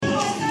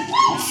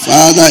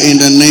Father, in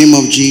the name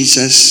of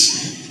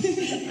Jesus,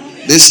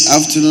 this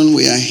afternoon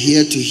we are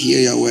here to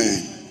hear your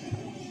word.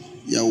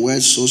 Your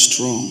word so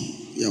strong,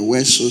 your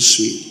word so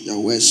sweet,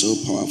 your word so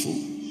powerful.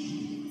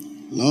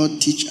 Lord,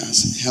 teach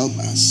us, help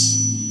us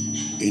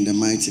in the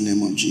mighty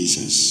name of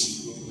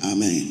Jesus.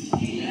 Amen.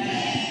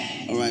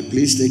 All right,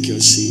 please take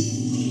your seat.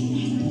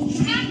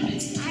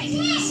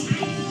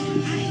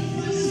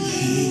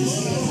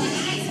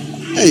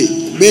 Hey,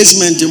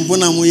 basement in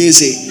Punamu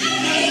say,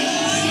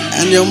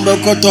 and your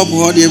mboko top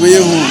hot you be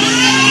home.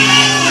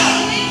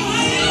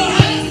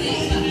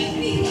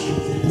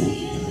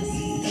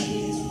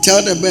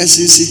 Tell the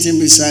person sitting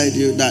beside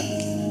you that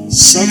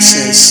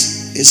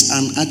success is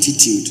an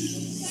attitude.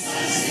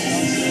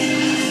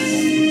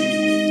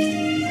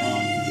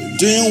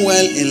 Doing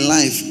well in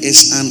life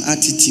is an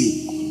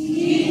attitude.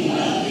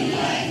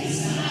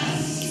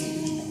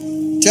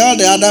 Tell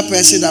the other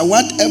person that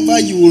whatever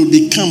you will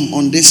become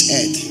on this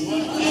earth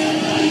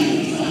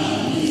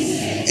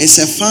is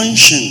a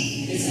function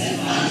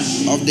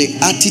of the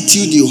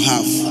attitude you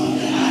have.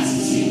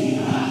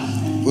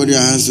 Put your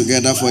hands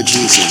together for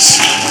Jesus.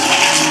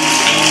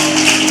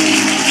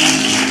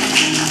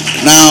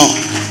 Now,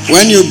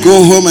 when you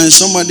go home and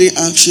somebody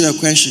asks you a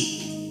question,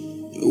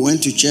 you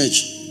went to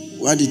church,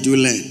 what did you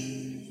learn?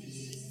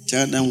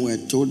 Tell them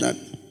we're told that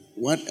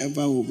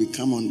whatever will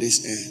become on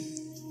this earth,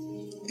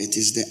 it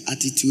is the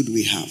attitude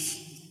we have.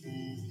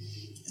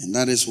 And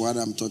that is what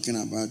I'm talking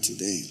about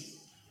today.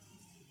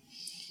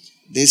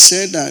 They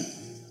said that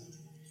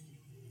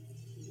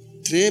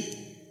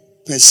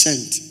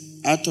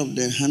 3% out of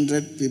the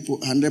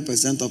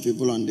 100% of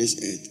people on this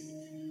earth,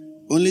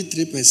 only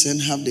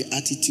 3% have the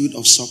attitude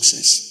of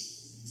success.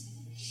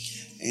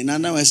 In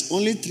other words,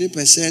 only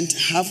 3%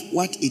 have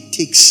what it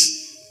takes.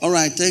 All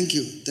right, thank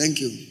you.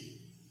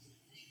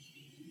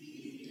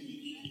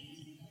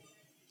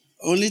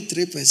 Only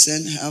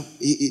 3% have,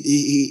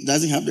 he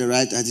doesn't have the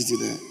right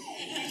attitude there.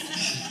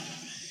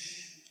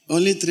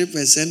 Only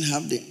 3%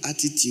 have the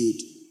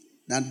attitude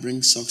that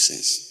brings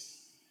success.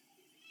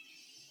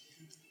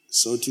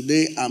 So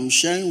today I'm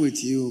sharing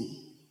with you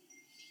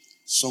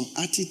some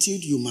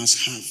attitude you must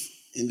have.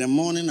 In the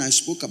morning I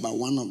spoke about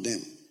one of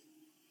them.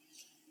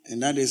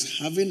 And that is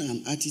having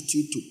an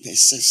attitude to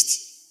persist.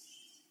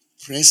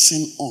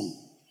 Pressing on.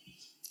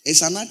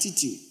 It's an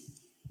attitude.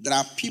 There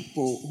are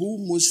people who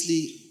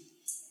mostly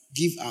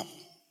give up.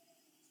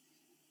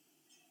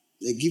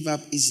 They give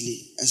up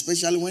easily,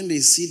 especially when they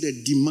see the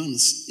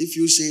demands. If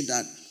you say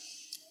that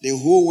the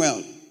whole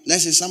world,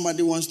 let's say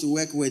somebody wants to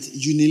work with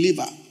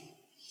Unilever,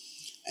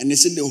 and they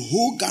say the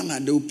whole Ghana,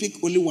 they will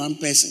pick only one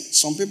person.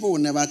 Some people will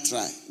never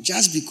try,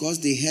 just because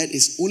they heard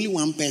it's only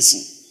one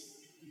person.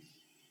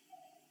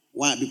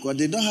 Why? Because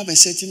they don't have a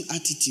certain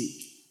attitude.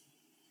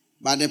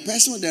 But the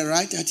person with the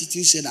right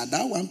attitude said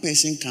that one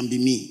person can be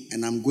me,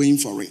 and I'm going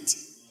for it.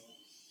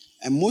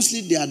 And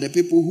mostly they are the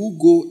people who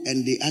go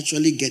and they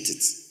actually get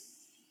it.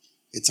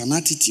 It's an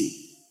attitude.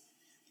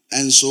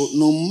 And so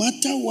no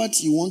matter what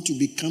you want to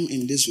become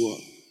in this world,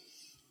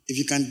 if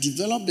you can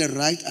develop the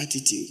right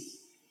attitude,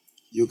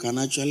 you can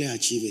actually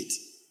achieve it.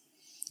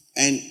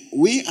 And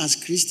we as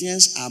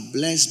Christians are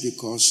blessed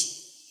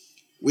because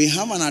we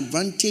have an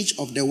advantage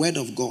of the word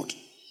of God.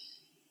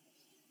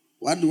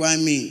 What do I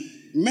mean?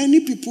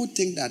 Many people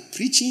think that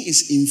preaching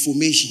is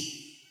information.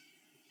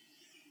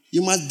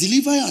 You must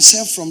deliver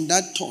yourself from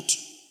that thought.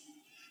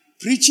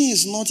 Preaching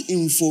is not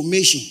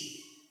information.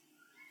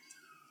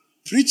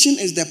 Preaching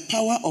is the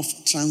power of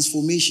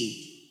transformation.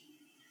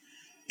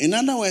 In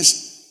other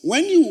words,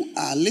 when you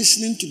are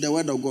listening to the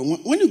word of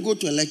God, when you go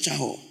to a lecture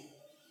hall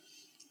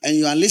and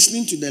you are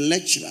listening to the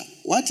lecturer,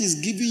 what is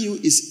giving you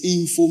is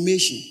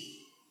information.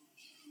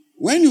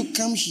 When you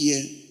come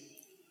here,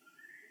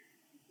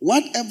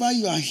 whatever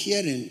you are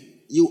hearing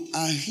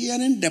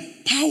the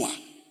power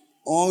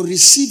or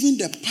receiving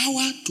the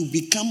power to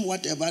become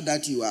whatever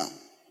that you are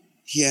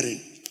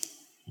hearing.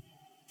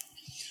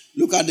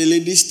 Look at the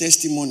lady's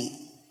testimony.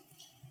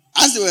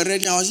 As they were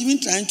reading, I was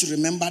even trying to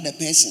remember the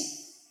person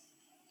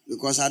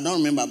because I don't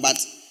remember. But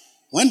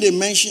when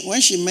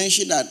she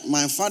mentioned that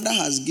my father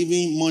has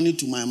given money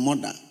to my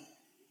mother,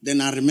 then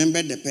I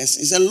remembered the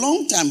person. It's a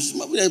long time,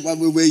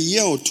 maybe a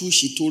year or two.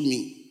 She told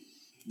me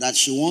that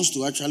she wants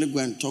to actually go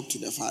and talk to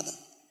the father.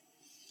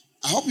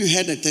 I hope you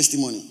heard the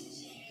testimony.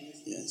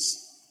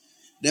 Yes.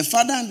 The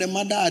father and the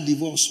mother are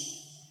divorced.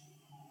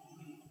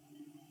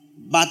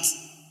 But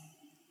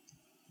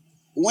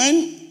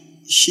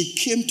when she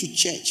came to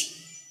church,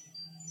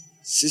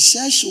 she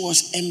said she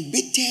was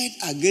embittered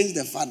against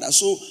the father.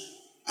 So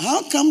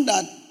how come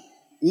that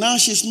now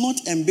she's not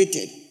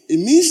embittered? It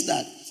means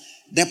that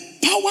the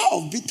power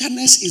of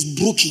bitterness is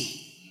broken.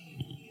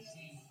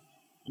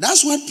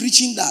 That's what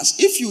preaching does.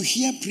 If you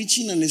hear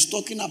preaching and it's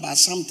talking about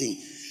something,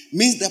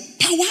 means the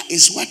power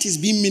is what is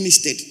being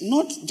ministered,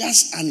 not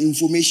just an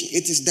information.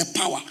 It is the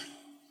power.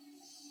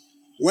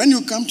 When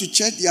you come to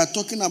church, they are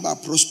talking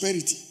about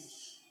prosperity.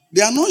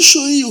 They are not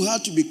showing you how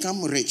to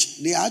become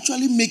rich. They are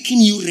actually making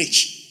you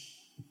rich.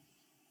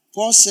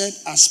 Paul said,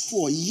 as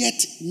poor,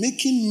 yet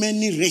making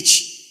many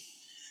rich.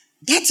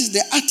 That is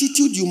the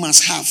attitude you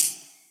must have.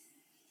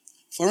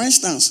 For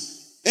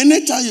instance,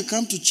 anytime you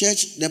come to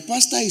church, the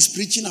pastor is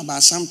preaching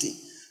about something.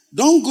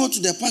 Don't go to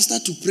the pastor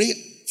to pray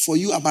for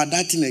you about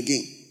that thing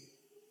again.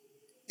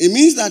 It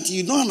means that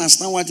you don't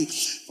understand what it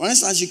is. For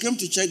instance, you came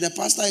to church, the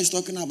pastor is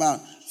talking about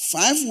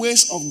 5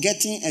 ways of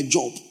getting a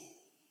job.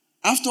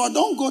 After all,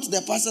 don't go to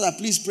the pastor that,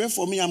 please pray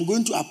for me, I'm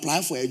going to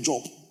apply for a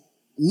job.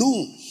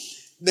 No.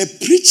 The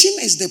preaching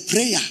is the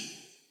prayer.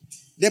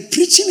 The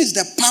preaching is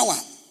the power.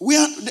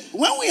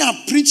 When we are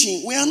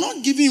preaching, we are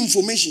not giving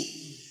information.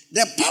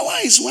 The power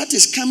is what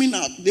is coming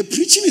out. The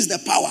preaching is the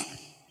power.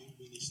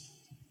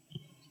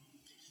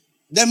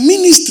 The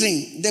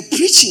ministering, the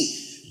preaching.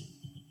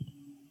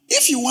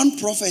 If you want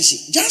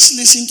prophecy, just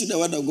listen to the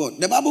word of God.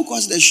 The Bible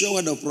calls it the sure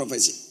word of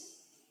prophecy.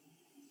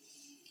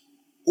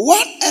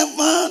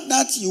 Whatever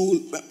that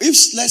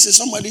if let's say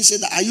somebody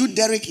said, are you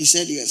Derek? He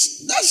said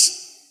yes.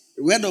 That's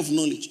the word of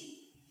knowledge.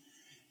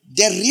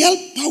 The real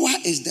power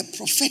is the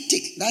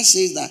prophetic. That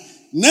says that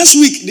next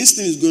week this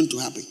thing is going to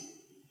happen.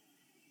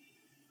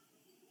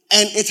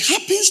 And it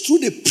happens through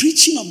the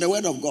preaching of the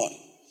word of God.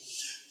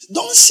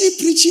 Don't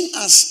see preaching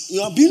as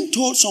you are being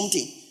told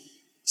something.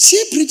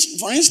 See preaching,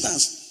 for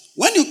instance,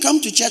 when you come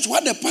to church,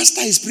 what the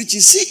pastor is preaching,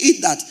 see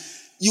it that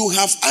you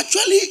have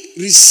actually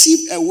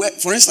received a word.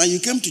 For instance, you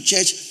came to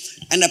church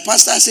and the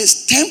pastor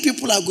says 10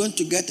 people are going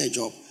to get a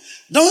job.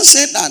 Don't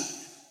say that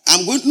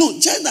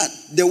just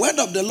that the word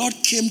of the Lord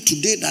came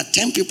today that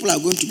 10 people are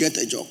going to get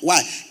a job.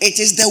 Why? It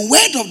is the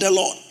word of the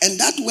Lord, and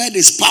that word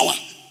is power.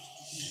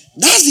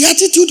 That's the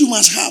attitude you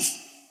must have.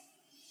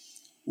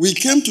 We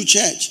came to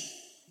church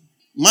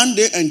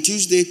Monday and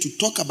Tuesday to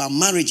talk about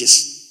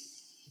marriages.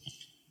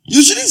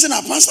 You shouldn't say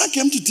that pastor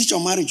came to teach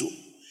on marriage.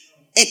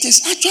 It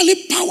is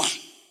actually power.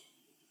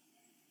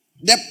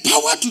 The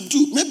power to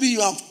do. Maybe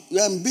you are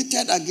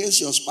embittered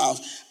against your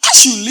spouse.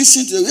 As you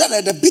listen to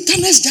the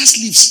bitterness just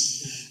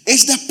leaves.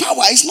 It's the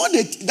power. It's not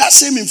that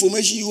same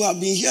information. You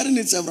have been hearing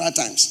it several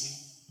times.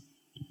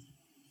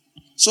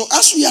 So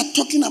as we are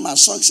talking about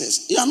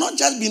success, you are not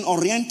just being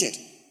oriented.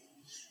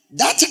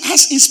 That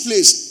has its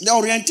place. The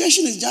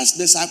orientation is just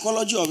the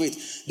psychology of it,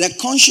 the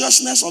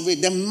consciousness of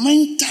it, the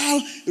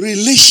mental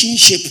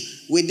relationship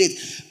with it.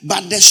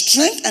 But the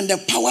strength and the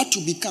power to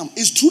become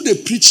is through the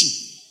preaching.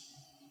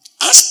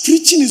 As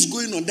preaching is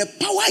going on, the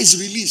power is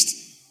released.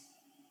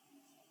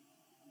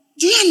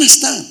 Do you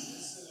understand?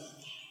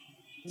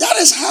 That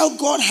is how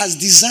God has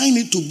designed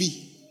it to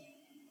be.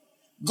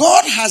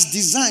 God has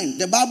designed,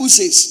 the Bible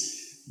says,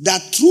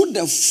 that through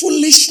the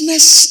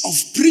foolishness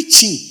of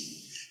preaching,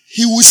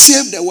 He will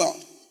save the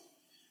world.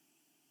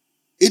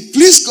 It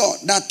pleased God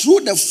that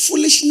through the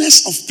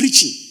foolishness of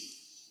preaching,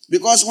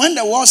 because when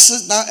the world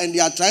sits down and they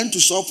are trying to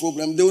solve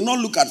problems, they will not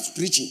look at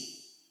preaching.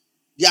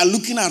 They are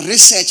looking at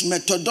research,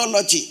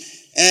 methodology,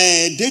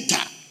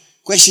 data,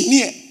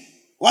 questionnaire.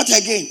 What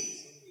again?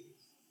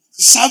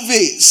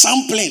 Survey,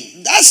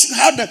 sampling. That's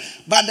how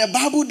but the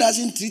Bible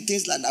doesn't treat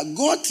things like that.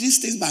 God treats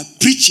things by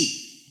preaching.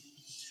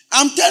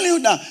 I'm telling you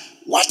that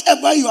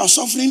whatever you are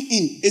suffering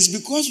in is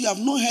because you have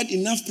not heard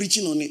enough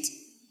preaching on it.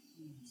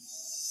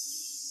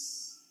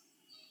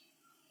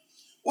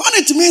 What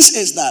it means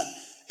is that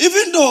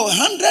even though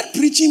 100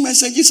 preaching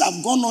messages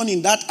have gone on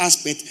in that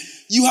aspect,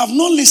 you have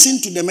not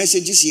listened to the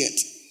messages yet.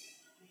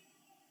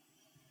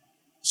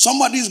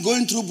 Somebody is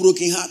going through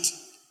broken heart.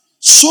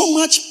 So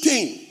much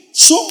pain,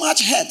 so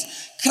much hurt,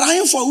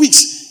 crying for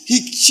weeks.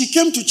 She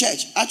came to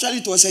church. Actually,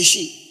 it was a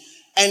she.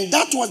 And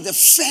that was the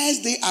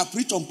first day I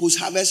preached on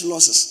post-harvest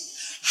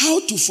losses.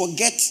 How to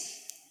forget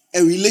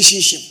a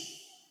relationship.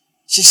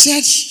 She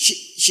said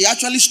she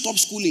actually stopped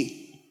schooling.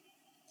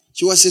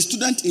 She was a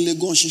student in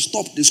Legon. She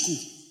stopped the school.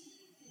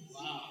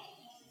 Wow.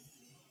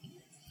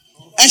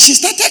 And she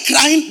started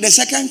crying, the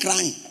second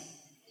crying.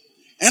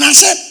 And I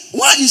said,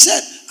 what? He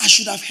said, I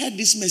should have heard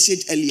this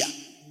message earlier.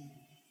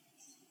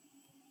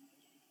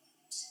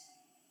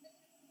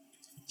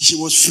 She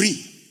was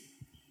free.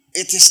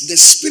 It is the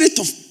spirit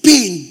of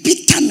pain,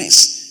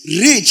 bitterness,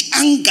 rage,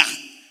 anger,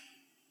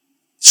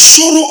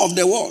 sorrow of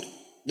the world.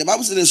 The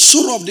Bible says the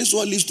sorrow of this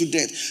world leads to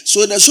death.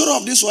 So the sorrow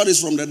of this world is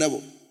from the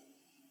devil.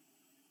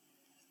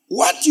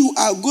 What you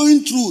are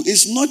going through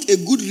is not a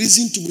good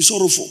reason to be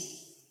sorrowful.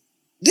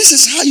 This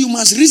is how you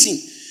must reason.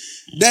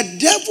 The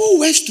devil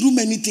works through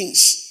many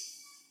things.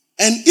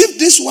 And if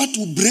this what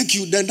will break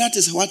you, then that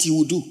is what he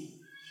will do.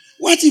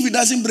 What if he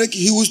doesn't break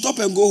you? He will stop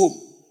and go home.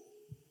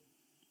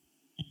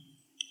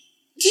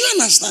 Do you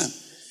understand?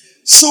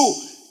 So,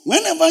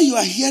 whenever you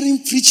are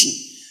hearing preaching,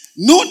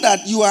 know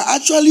that you are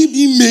actually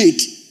being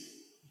made.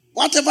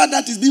 Whatever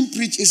that is being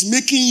preached is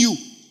making you.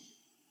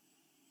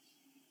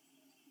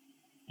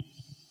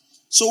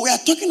 So we are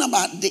talking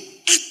about the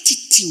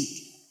attitude.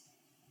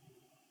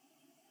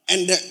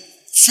 And the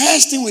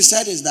first thing we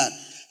said is that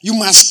you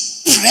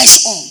must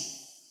press on.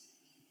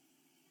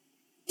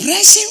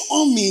 Pressing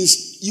on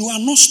means you are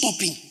not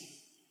stopping.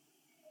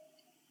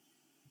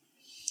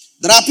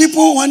 There are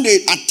people, when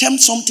they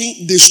attempt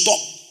something, they stop.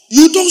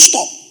 You don't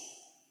stop.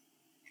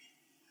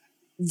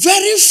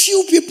 Very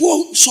few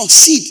people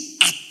succeed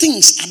at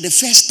things at the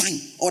first time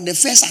or the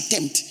first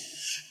attempt.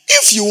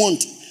 If you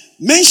want,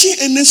 mention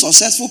any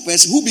successful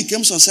person who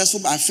became successful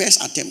by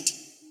first attempt.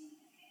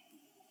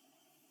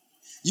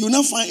 You will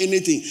not find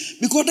anything.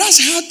 Because that's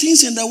how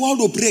things in the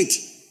world operate.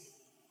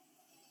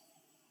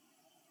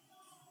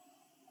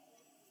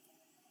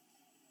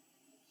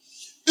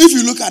 If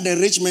you look at the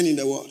rich men in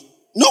the world,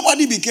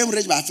 nobody became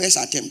rich by first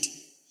attempt.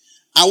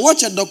 I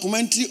watched a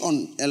documentary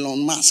on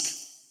Elon Musk.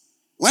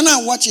 When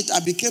I watched it, I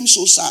became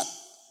so sad.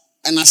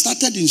 And I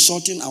started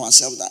insulting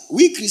ourselves that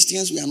we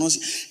Christians, we are not.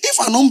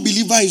 If an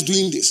unbeliever is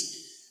doing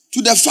this,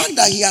 to the fact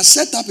that he has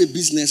set up a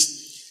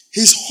business,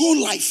 his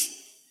whole life,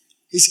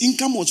 his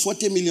income was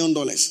 $40 million.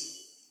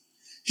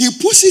 He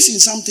puts this in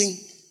something,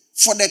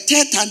 for the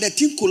third time, the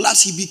thing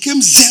collapsed, he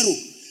became zero.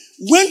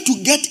 Went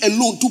to get a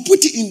loan to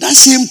put it in that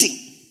same thing.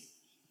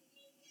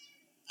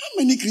 How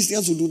many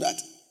Christians will do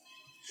that?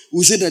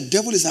 We say the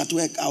devil is at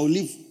work, I will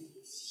leave.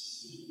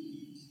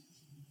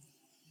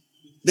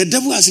 The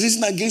devil has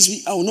risen against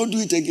me, I will not do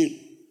it again.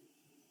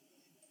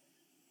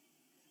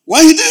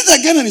 When he did it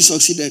again and he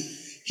succeeded,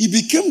 he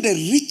became the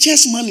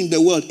richest man in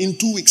the world in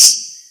 2 weeks.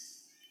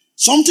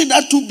 Something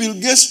that took Bill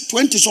Gates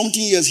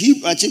 20-something years,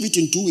 he achieved it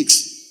in 2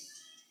 weeks.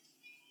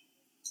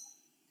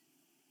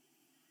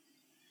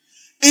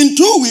 In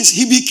 2 weeks,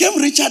 he became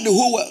richer than the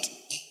whole world.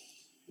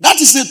 That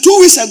is 2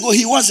 weeks ago,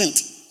 he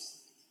wasn't.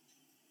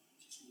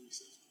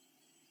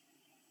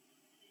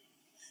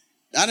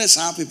 That is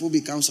how people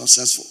become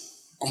successful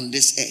on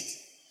this earth.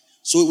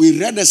 So we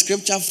read the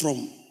scripture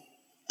from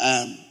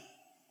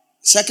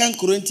 2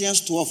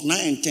 Corinthians 12,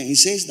 9 and 10. It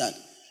says that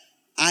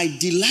I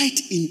delight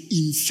in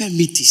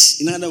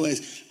infirmities. In other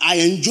words, I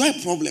enjoy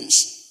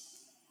problems.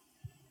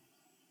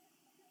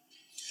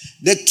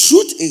 The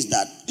truth is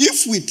that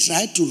if we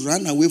try to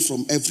run away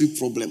from every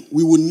problem,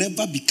 we will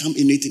never become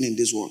anything in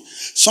this world.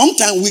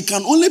 Sometimes we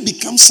can only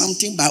become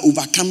something by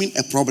overcoming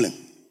a problem.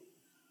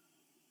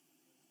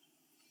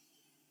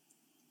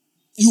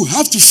 You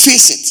have to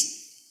face it.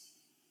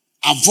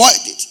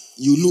 Avoid it,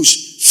 you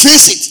lose.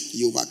 Face it,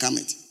 you overcome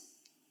it.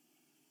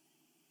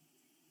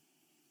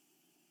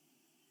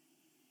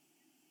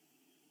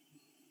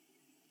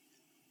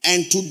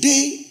 And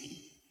today,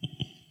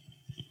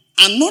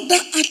 another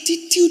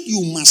attitude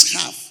you must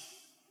have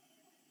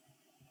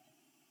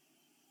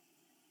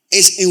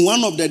is in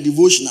one of the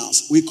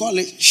devotionals. We call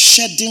it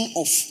shedding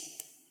of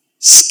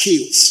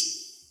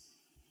scales.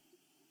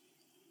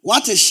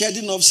 What is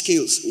shedding of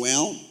scales?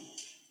 Well,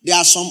 there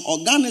are some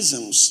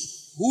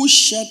organisms who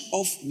shed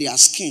off their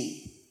skin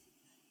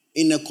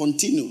in a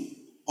continuum.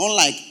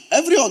 Unlike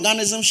every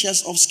organism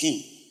sheds off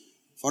skin.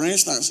 For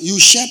instance, you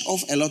shed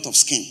off a lot of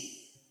skin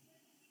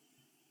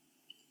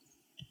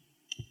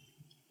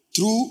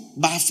through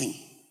bathing.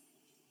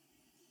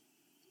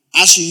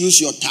 As you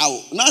use your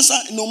towel. Now,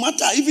 no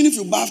matter, even if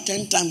you bath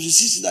 10 times, you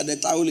see that the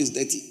towel is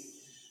dirty.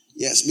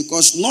 Yes,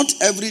 because not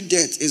every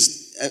dirt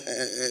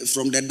is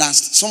from the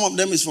dust. Some of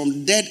them is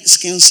from dead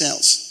skin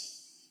cells.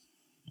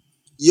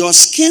 Your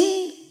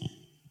skin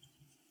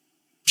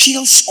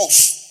peels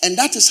off, and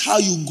that is how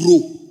you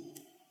grow.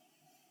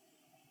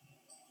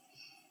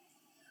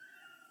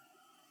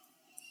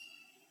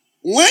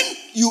 When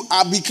you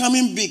are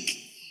becoming big,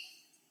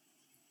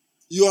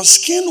 your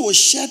skin will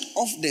shed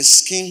off the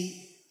skin,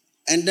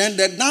 and then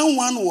the down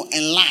one will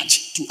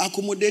enlarge to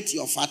accommodate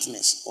your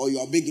fatness or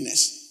your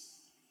bigness.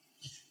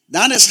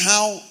 That is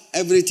how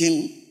every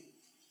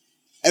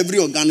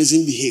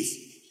organism behaves.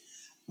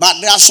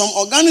 But there are some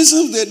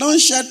organisms, they don't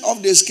shed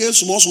off the scale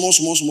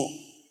small.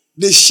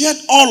 They shed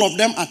all of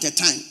them at a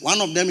time.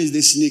 One of them is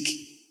the snake.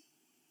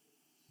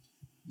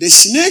 The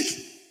snake,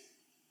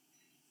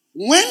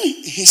 when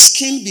his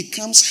skin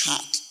becomes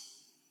hard,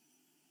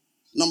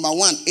 number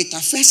one, it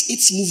affects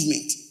its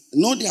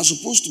movement. They are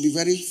supposed to be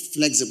very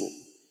flexible.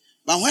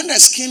 But when the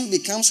skin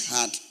becomes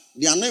hard,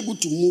 they are not able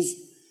to move.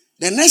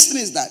 The next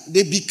thing is that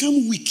they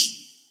become weak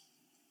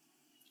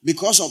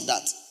because of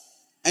that.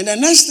 And the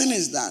next thing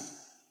is that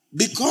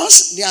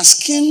because their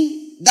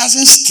skin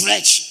doesn't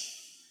stretch,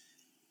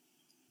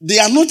 they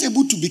are not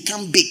able to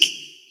become big.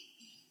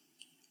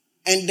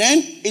 And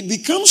then it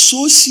becomes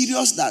so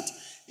serious that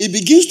it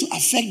begins to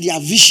affect their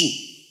vision.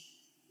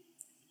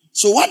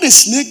 So what the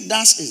snake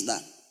does is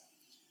that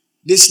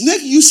the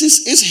snake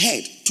uses its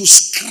head to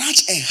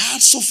scratch a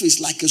hard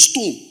surface like a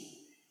stone.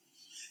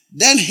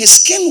 Then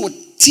his skin will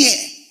tear.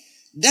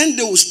 Then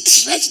they will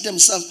stretch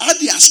themselves. As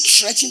they are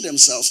stretching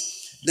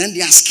themselves, then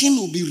their skin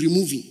will be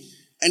removing.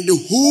 And the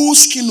whole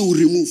skin will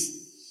remove.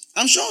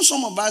 I'm sure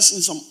some of us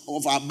in some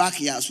of our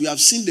backyards, we have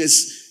seen the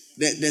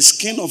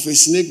skin of a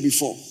snake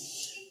before.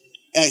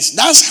 Yes,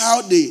 that's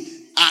how they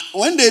are.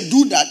 When they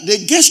do that,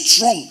 they get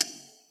strong.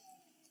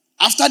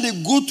 After they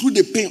go through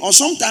the pain, or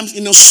sometimes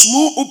in a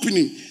small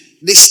opening,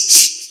 they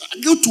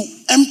struggle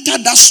to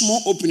enter that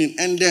small opening,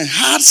 and the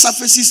hard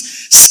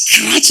surfaces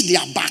scratch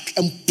their back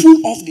and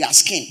pull off their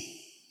skin.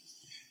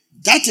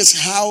 That is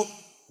how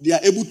they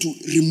are able to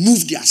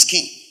remove their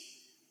skin.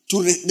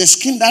 The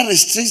skin that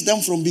restricts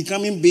them from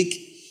becoming big,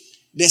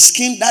 the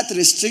skin that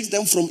restricts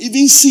them from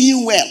even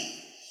seeing well,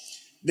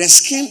 the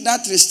skin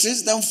that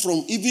restricts them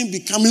from even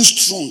becoming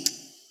strong.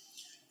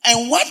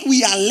 And what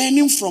we are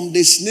learning from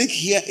the snake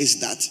here is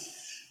that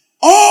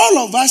all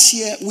of us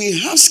here, we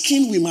have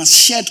skin we must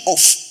shed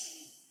off.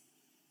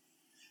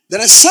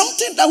 There is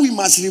something that we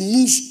must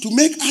remove to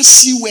make us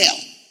see well.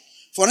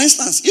 For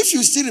instance, if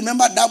you still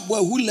remember that boy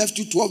who left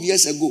you 12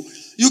 years ago,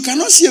 you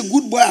cannot see a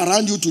good boy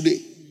around you today.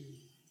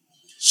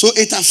 So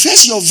it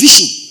affects your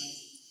vision.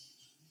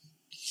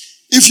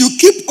 If you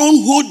keep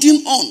on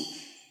holding on,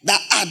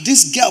 that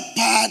this girl,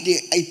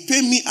 I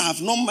pay me, I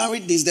have not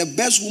married, this is the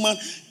best woman.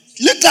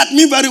 Look at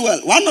me very well.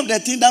 One of the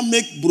things that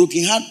make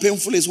broken heart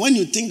painful is when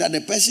you think that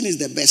the person is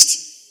the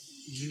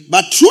best.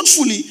 But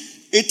truthfully,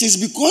 it is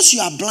because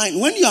you are blind.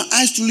 When your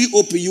eyes truly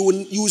open, you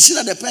will see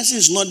that the person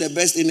is not the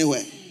best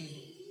anywhere.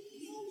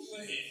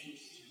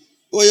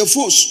 Or your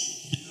force.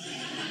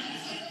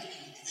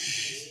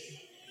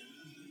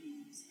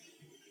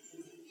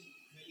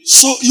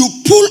 So you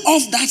pull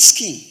off that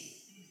skin.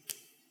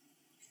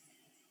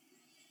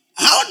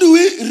 How do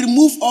we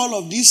remove all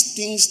of these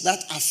things that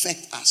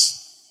affect us?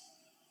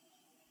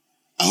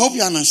 I hope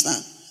you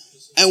understand.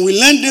 And we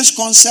learn this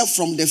concept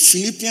from the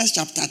Philippians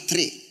chapter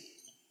 3.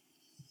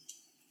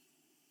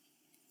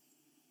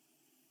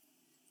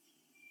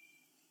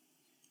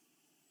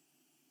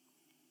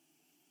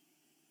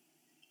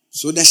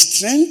 So the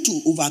strength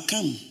to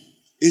overcome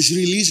is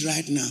released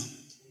right now.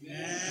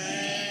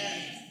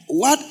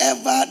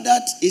 Whatever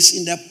that is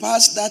in the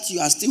past that you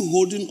are still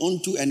holding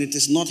on to and it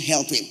is not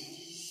helping,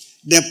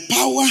 the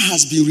power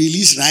has been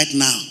released right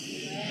now.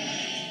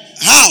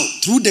 How?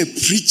 Through the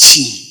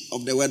preaching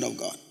of the word of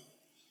God.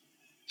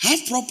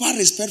 Have proper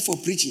respect for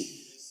preaching.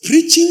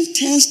 Preaching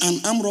turns an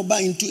armed robber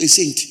into a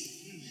saint.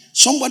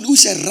 Somebody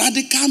who's a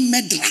radical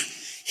murderer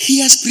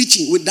hears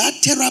preaching without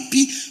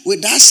therapy,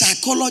 without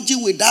psychology,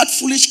 without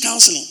foolish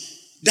counseling.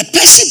 The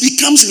person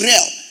becomes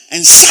real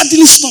and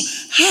suddenly stop.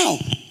 How?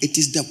 It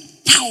is the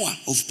power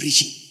of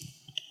preaching.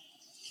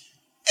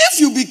 If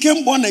you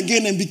became born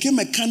again and became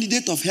a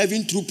candidate of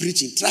heaven through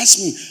preaching, trust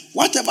me,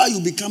 whatever you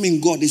become in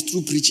God is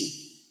through preaching.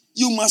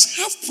 You must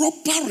have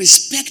proper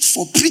respect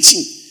for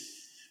preaching.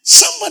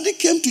 Somebody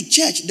came to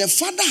church, the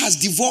father has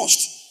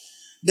divorced.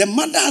 The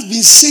mother has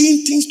been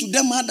saying things to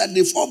them that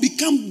they've all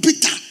become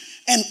bitter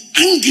and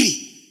angry,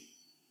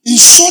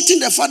 insulting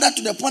the father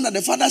to the point that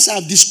the father said,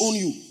 I've disowned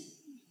you.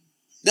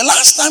 The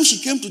last time she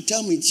came to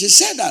tell me, she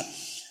said that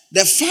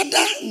the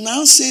father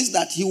now says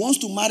that he wants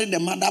to marry the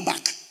mother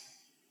back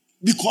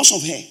because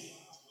of her.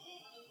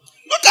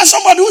 Look at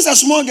somebody who's a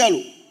small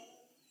girl,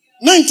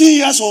 19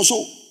 years or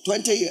so,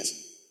 20 years.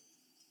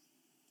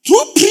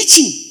 Through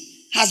preaching,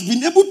 has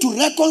been able to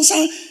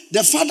reconcile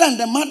the father and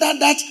the mother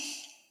that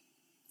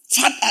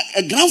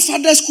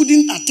grandfathers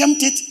couldn't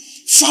attempt it,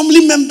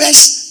 family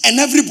members and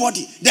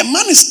everybody. The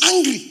man is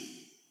angry.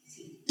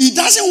 He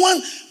doesn't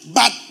want,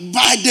 but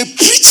by the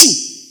preaching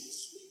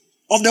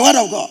of the word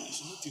of God,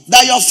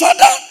 that your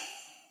father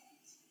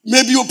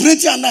may be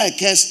operating under a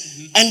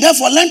curse, and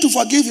therefore learn to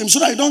forgive him so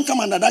that you don't come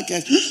under that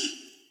curse.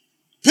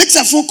 Picks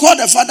a phone, call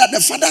the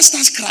father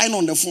starts crying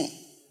on the phone.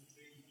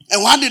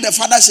 And what did the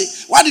father say?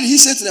 What did he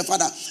say to the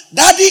father?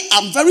 Daddy,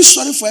 I'm very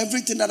sorry for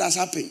everything that has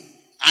happened.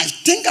 I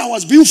think I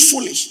was being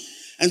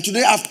foolish. And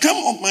today I've come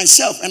on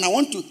myself and I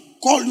want to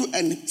call you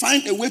and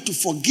find a way to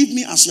forgive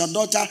me as your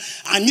daughter.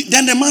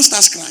 Then the man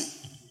starts crying.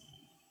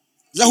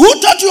 So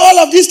who taught you all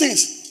of these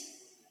things?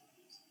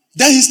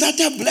 Then he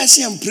started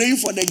blessing and praying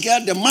for the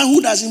girl, the man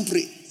who doesn't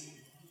pray.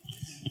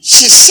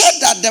 She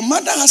said that the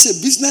mother has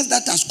a business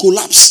that has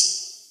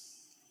collapsed.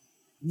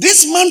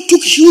 This man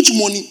took huge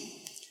money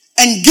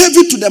and gave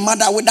it to the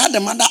mother without the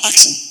mother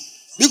asking.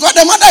 Because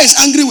the mother is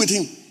angry with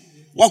him.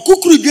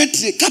 Wakukuru get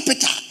the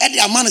capital at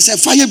the man is a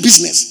fire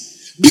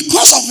business.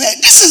 Because of her,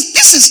 this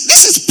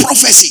is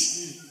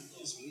prophecy.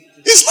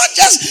 It's not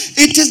just,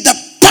 it is the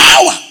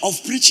power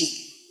of preaching.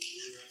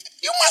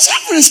 You must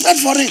have respect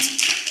for it.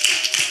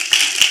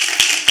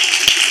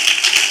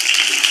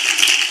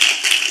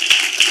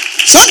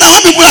 Sometimes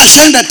when people are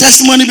sharing the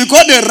testimony,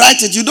 because they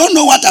write it, you don't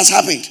know what has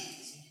happened.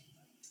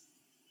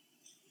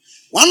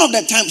 One of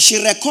the times,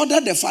 she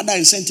recorded the father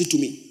and sent it to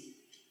me.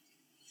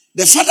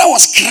 The father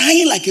was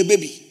crying like a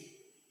baby.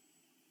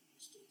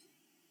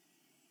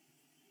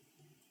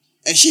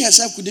 And she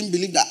herself couldn't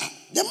believe that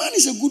the man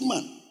is a good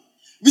man.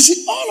 We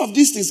see all of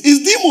these things.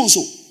 It's demons.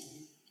 So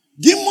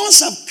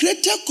demons have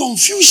created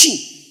confusion.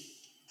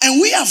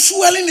 And we are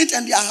fueling it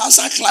and their house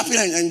are clapping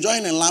and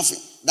enjoying and laughing.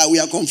 That we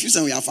are confused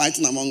and we are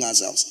fighting among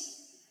ourselves.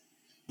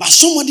 But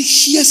somebody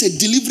hears a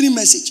delivery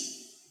message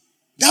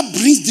that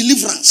brings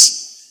deliverance.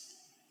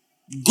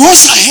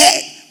 Goes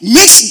ahead,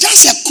 makes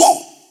just a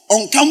call.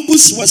 On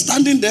campus, was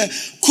standing there,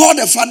 call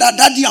the father,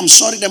 Daddy, I'm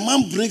sorry. The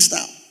man breaks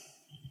down.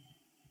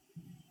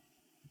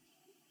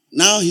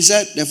 Now he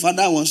said the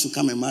father wants to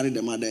come and marry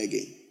the mother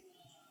again.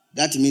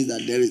 That means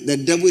that the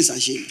devil is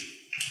ashamed.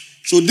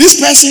 So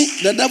this person,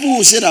 the devil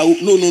will say that,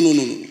 no.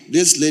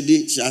 This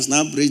lady, she has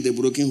now breached the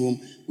broken home.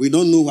 We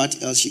don't know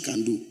what else she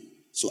can do.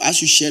 So as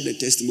you share the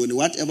testimony,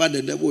 whatever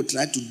the devil will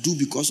try to do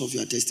because of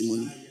your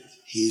testimony,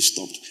 he is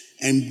stopped.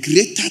 And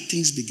greater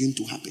things begin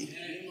to happen.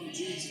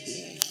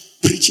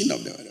 Preaching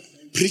of the word.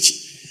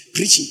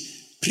 Preaching.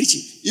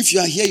 Preaching. If you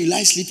are here, you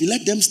like sleeping,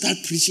 let them start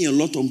preaching a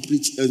lot on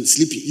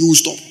sleeping. You will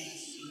stop.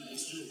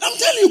 I'm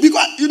telling you,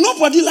 because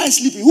nobody likes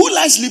sleeping. Who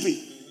likes sleeping?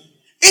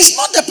 It's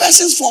not the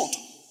person's fault.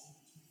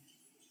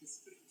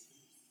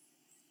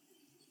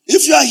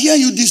 If you are here,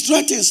 you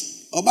destroy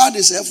things about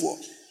the self-work.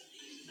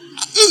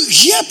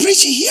 Here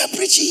preaching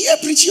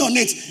on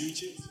it.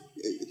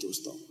 It will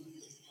stop.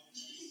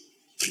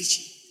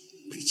 Preaching.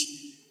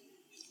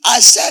 I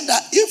said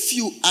that if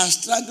you are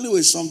struggling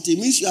with something, it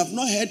means you have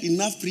not heard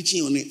enough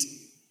preaching on it.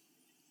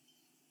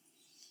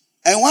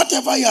 And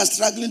whatever you are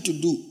struggling to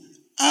do,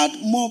 add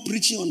more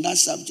preaching on that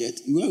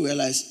subject, you will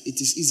realize it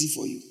is easy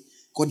for you.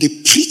 Because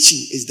the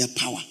preaching is the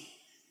power.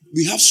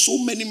 We have so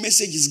many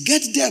messages.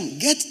 Get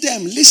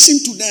them, listen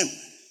to them.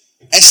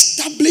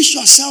 Establish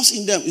yourselves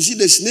in them. You see,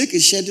 the snake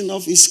is shedding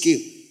off his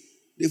skin.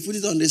 They put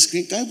it on the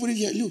screen. Can you put it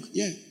here? Look,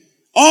 yeah.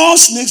 All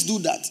snakes do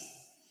that.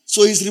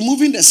 So he's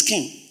removing the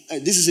skin.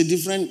 This is a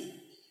different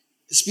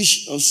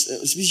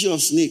species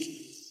of snake.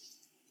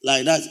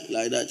 Like that.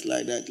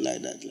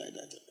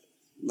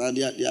 Now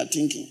they are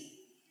thinking.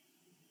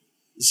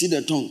 You see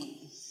the tongue?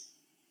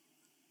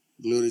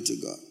 Glory to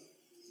God.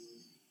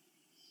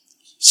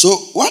 So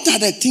what are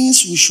the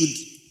things we should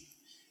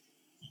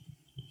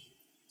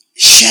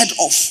shed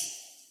off?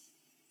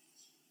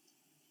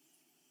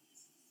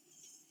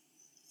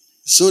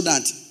 So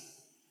that,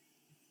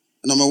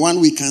 number one,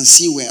 we can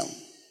see well.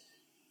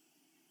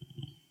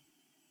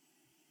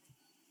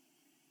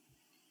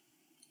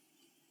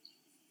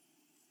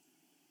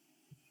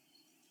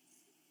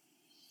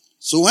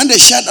 So when they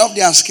shed off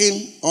their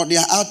skin or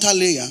their outer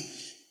layer,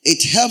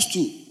 it helps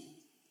to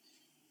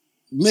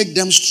make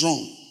them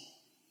strong.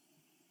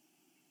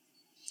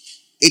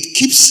 It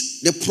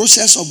keeps the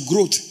process of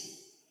growth.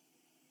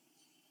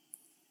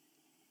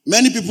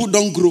 Many people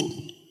don't grow.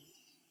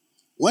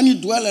 When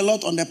you dwell a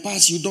lot on the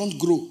past, you don't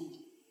grow.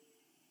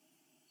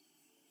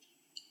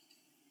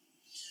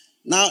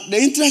 Now, the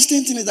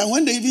interesting thing is that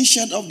when they even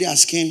shed off their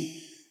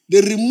skin,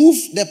 they remove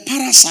the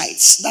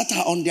parasites that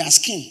are on their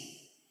skin.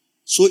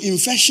 So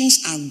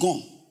infections are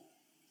gone.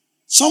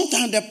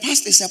 Sometimes the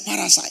past is a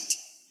parasite.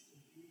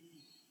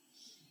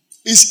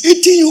 It's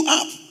eating you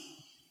up.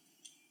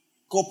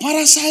 Because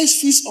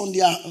parasites feast on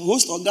their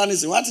host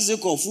organism. What is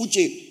it called? Food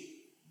chain.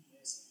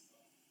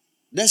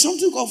 There's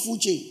something called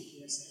food chain.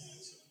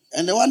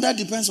 And the one that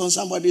depends on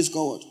somebody is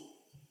called what?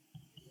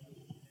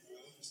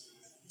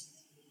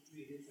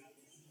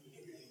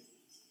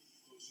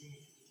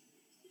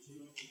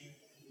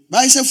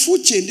 But it's a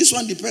food chain. This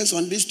one depends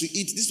on this to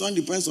eat. This one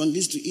depends on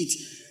this to eat.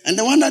 And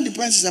the one that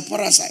depends is a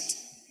parasite.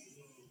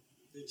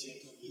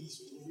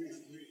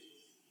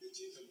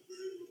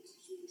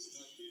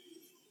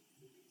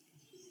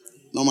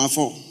 Number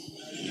 4.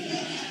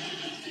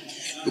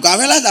 Because I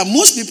realize that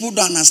most people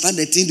don't understand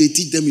the thing they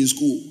teach them in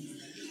school.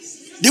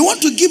 They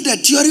want to give the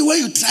theory where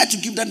you try to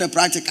give them the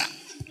practical.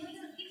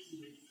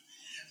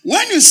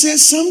 When you say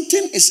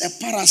something is a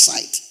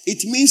parasite,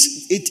 it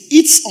means it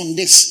eats on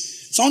this.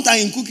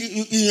 Sometimes in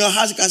cooking in your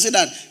house, you can say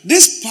that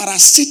this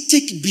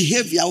parasitic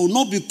behavior will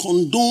not be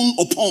condoned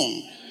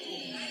upon.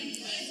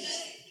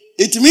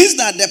 It means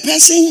that the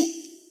person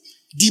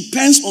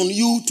depends on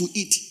you to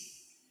eat.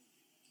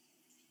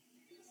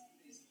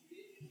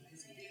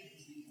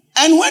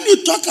 And when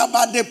you talk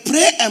about the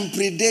prey and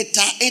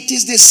predator, it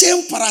is the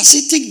same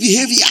parasitic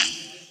behavior.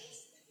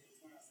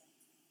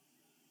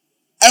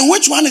 And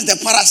which one is the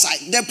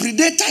parasite? The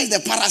predator is the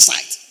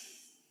parasite.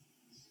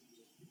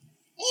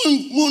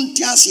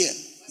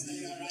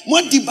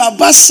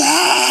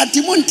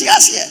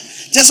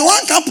 Just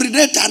one can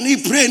predator and he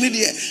pray in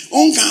the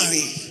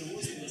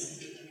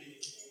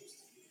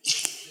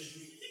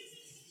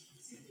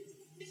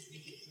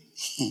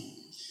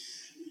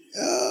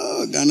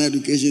Oh, Ghana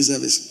Education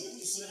Service.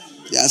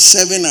 They are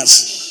serving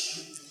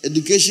us.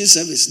 Education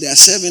service. They are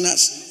serving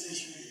us.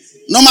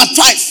 Number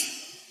 5.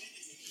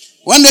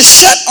 When they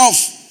shed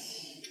off,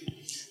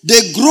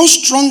 they grow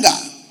stronger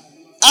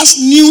as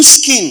new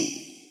skin.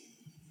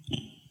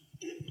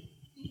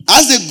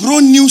 As they grow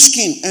new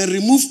skin and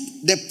remove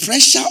the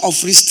pressure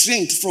of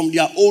restraint from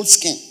their old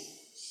skin.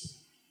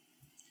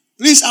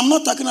 Please, I'm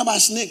not talking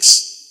about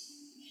snakes.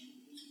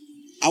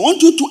 I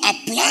want you to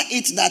apply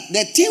it that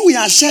the thing we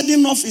are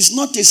shedding off is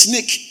not a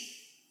snake.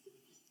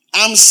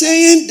 I'm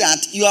saying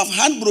that you have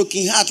had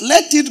broken heart.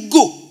 Let it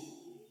go.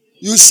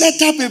 You set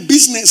up a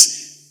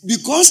business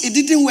because it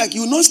didn't work.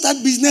 You will not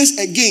start business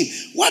again.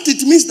 What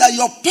it means that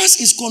your past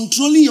is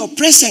controlling your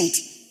present.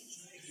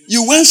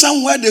 You went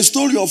somewhere, they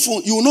stole your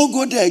phone. You will not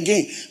go there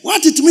again.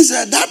 What it means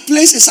that that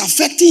place is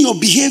affecting your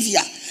behavior.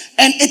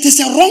 And it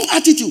is a wrong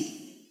attitude.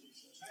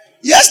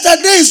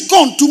 Yesterday is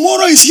gone.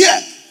 Tomorrow is here.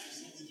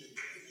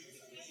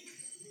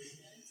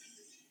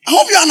 I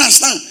hope you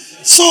understand.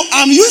 So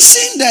I'm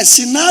using the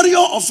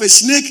scenario of a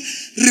snake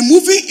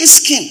removing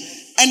its skin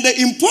and the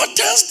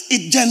importance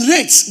it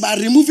generates by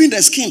removing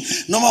the skin.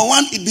 Number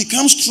 1, it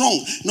becomes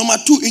strong. Number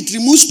 2, it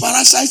removes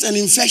parasites and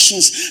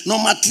infections.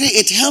 Number 3,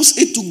 it helps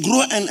it to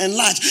grow and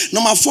enlarge.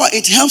 Number 4,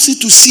 it helps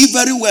it to see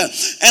very well.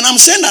 And I'm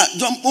saying that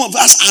some of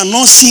us are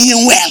not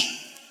seeing well.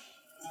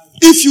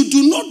 If you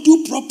do not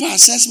do proper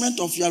assessment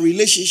of your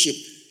relationship,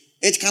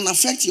 it can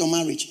affect your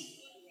marriage.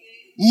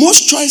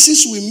 Most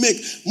choices we make,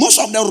 most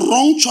of the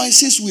wrong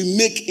choices we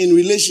make in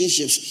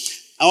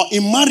relationships or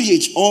in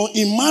marriage or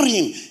in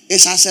marrying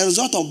is as a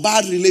result of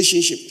bad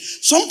relationship.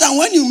 Sometimes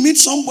when you meet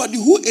somebody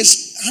who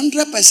is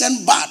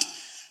 100% bad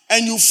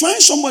and you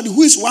find somebody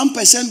who is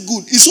 1%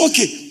 good, it's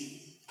okay.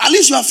 At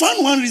least you have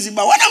found one reason.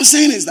 But what I'm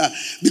saying is that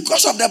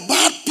because of the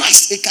bad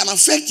past, it can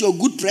affect your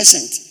good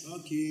present.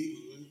 Okay.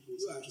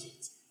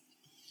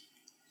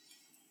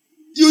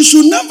 You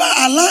should never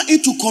allow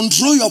it to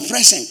control your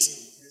present.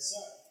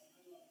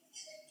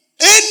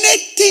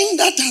 Anything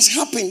that has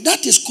happened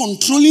that is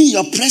controlling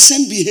your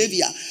present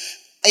behavior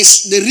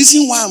is the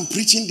reason why I'm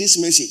preaching this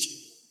message.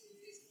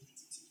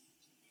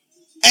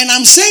 And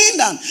I'm saying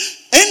that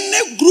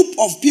any group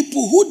of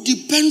people who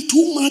depend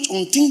too much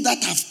on things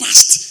that have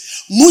passed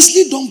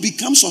mostly don't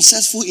become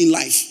successful in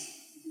life.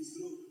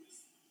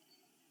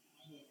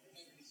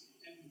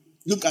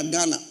 Look at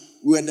Ghana.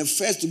 We were the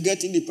first to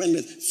get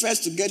independence,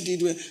 first to get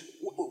it,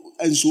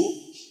 and so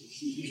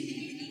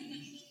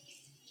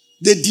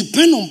they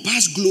depend on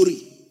past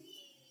glory.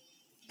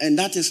 And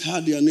that is how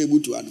they are unable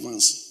to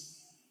advance.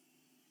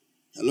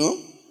 Hello?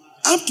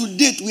 Up to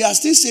date, we are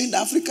still saying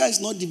that Africa is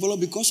not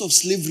developed because of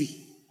slavery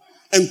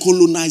and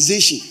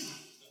colonization.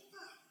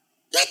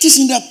 That is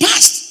in the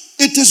past.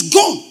 It is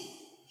gone.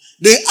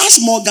 They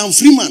asked Morgan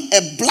Freeman,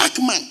 a black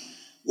man,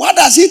 what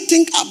does he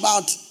think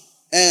about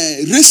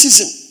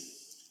racism?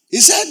 He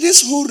said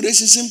this whole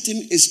racism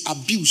thing is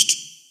abused.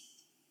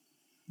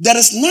 There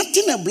is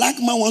nothing a black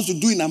man wants to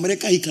do in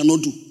America he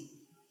cannot do.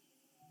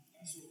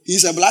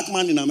 He's a black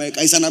man in America.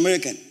 He's an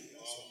American.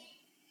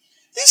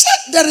 He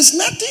said there is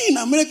nothing in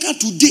America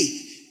today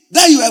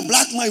that you are a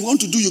black man you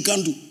want to do, you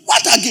can't do.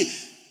 What again?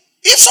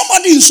 If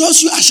somebody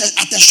insults you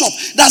at a shop,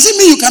 does it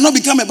mean you cannot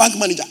become a bank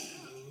manager?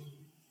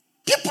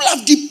 People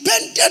have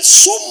depended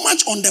so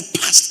much on the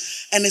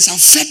past and it's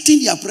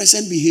affecting their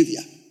present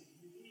behavior.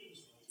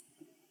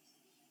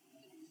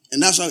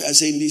 And that's why we are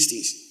saying these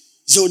things.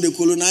 So the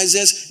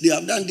colonizers, they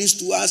have done this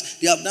to us,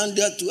 they have done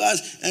that to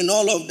us, and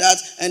all of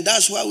that. And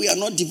that's why we are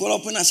not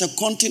developing as a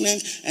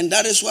continent, and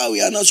that is why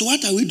we are not. So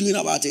what are we doing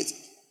about it?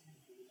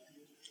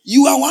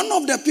 You are one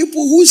of the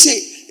people who say,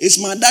 it's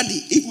my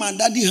daddy. If my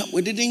daddy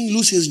didn't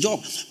lose his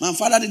job, my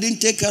father didn't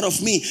take care of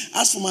me.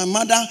 As for my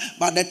mother,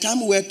 by the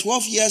time we were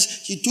 12 years,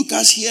 she took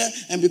us here,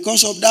 and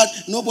because of that,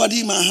 nobody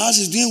in my house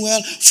is doing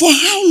well. For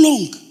how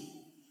long?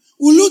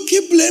 Will you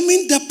keep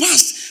blaming the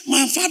past?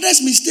 My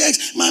father's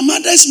mistakes, my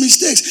mother's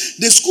mistakes.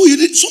 The school you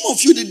did, some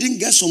of you didn't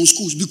get some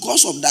schools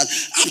because of that.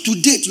 Up to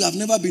date, you have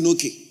never been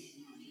okay.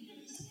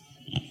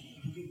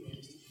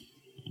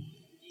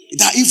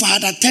 That if I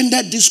had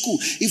attended this school,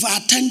 if I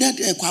attended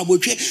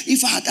Kwaboche,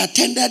 if I had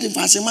attended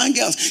Infasiman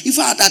girls, if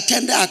I had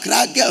attended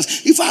Accra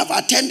girls, if I have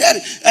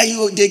attended,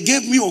 they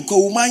gave me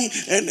Okoumai,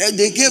 and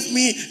they gave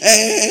me,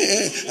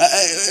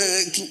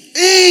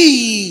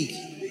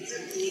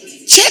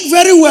 check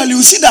very well,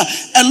 you see that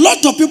a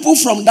lot of people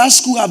from that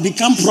school have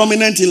become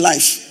prominent in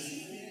life.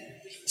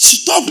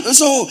 Stop.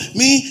 So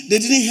me, they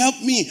didn't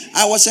help me.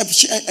 I was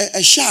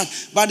a shark,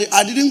 but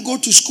I didn't go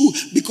to school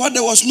because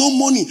there was no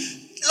money.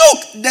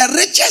 Look, the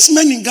richest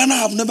men in Ghana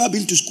have never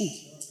been to school.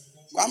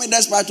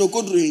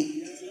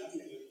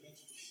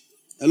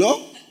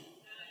 Hello?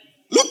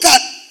 Look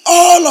at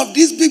all of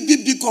these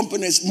big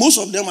companies. Most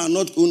of them are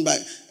not owned by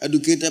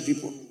educated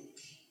people.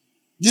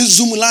 This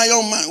Zumula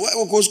young man,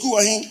 where go school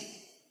him?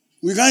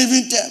 We can't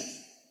even tell.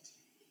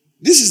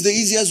 This is the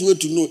easiest way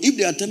to know. If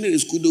they attended a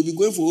school, they'll be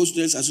going for All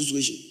Students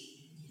Association.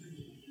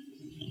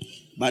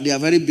 But they are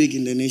very big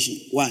in the nation.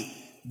 Why?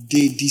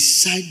 They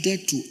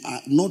decided to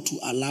not to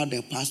allow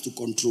their past to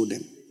control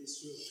them.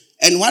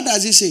 And what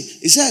does it say?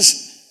 It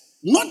says,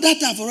 not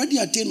that I've already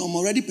attained or I'm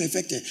already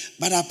perfected,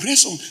 but I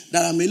press on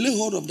that I may lay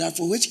hold of that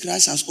for which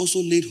Christ has also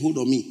laid hold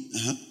of me.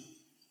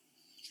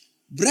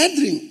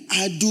 Brethren,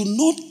 I do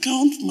not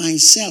count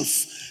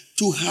myself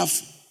to have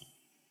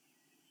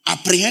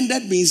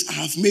apprehended means I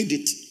have made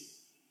it.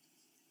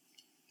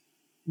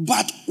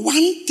 But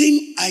one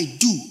thing I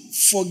do,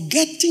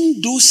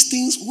 forgetting those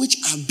things which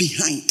are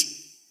behind.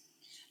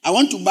 I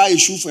went to buy a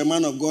shoe for a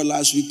man of God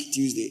last week,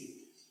 Tuesday.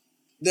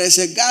 There's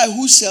a guy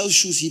who sells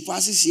shoes. He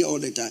passes here all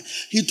the time.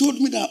 He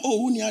told me that,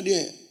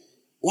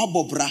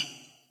 Wabobra.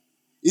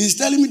 He's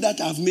telling me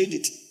that I've made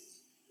it.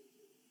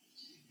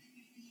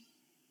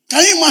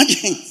 Can you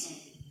imagine?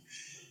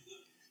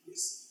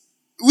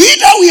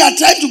 We are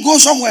trying to go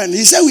somewhere, and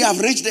he said we have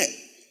reached there.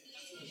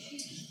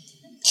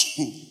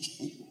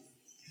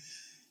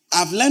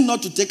 I've learned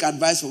not to take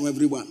advice from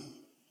everyone.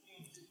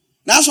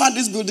 That's why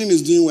this building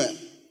is doing well.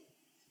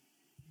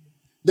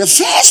 The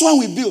first one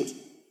we built,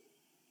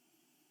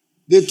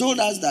 they told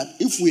us that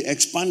if we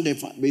expand the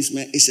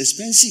basement, it's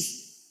expensive.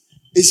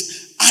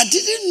 I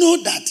didn't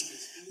know that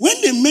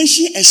when they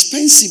mention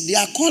expensive, they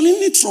are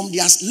calling it from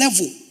their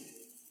level.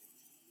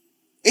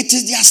 It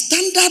is their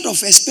standard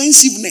of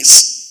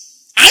expensiveness.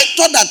 I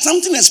thought that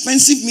something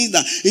expensive means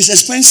that it's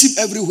expensive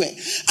everywhere.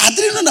 I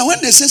didn't know that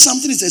when they say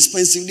something is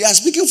expensive, they are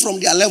speaking from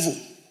their level.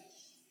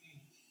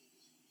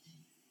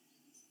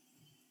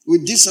 We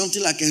did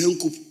something like a hen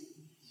coop.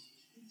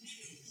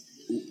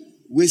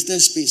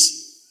 Wasted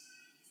space.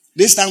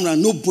 This time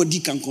around, nobody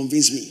can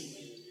convince me.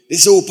 They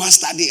say, oh,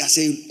 Pastor, I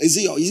say, is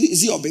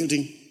it your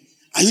building?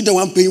 Are you the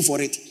one paying for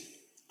it?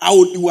 I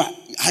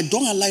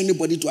don't allow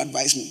anybody to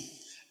advise me.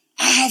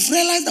 I have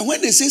realized that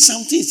when they say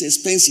something is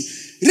expensive.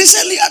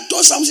 Recently, I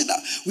told somebody that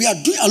we are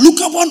doing a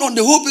lookup on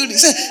the whole building. He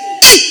said,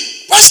 hey,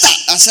 Pastor!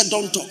 I said,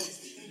 don't talk.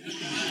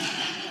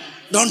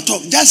 Don't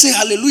talk. Just say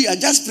hallelujah.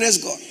 Just praise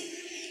God.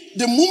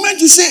 The moment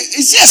you say,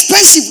 it's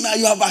expensive now,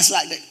 you are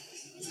backsliding.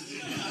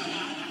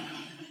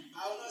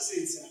 I will not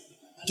say it, sir.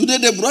 Today,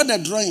 they brought the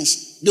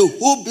drawings. The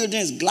whole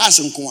building is glass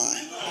and coin.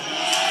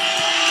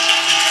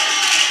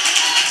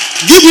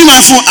 Give me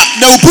my phone.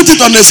 They will put it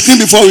on the screen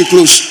before we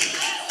close.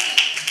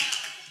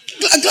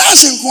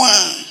 Glass and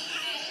coin.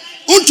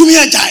 Who's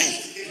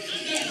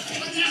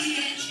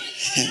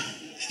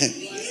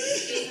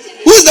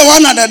the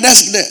one at the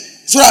desk there?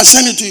 So I'll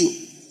send it to you.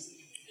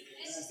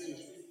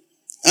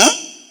 Huh?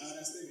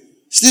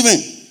 Stephen.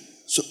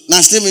 So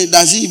now Stephen,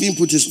 does he even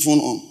put his phone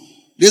on?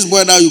 This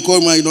boy that you call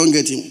me, you don't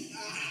get him.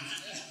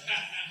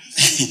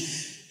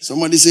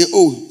 Somebody say,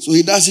 oh, so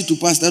he does it to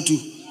pastor too.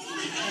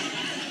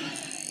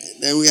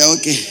 Then we are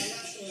okay.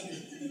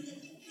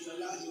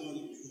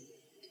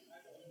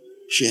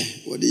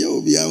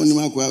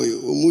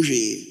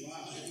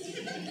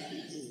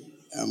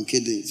 I'm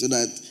kidding. So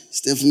that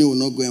Stephanie will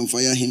not go and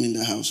fire him in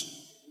the house.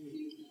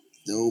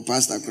 The old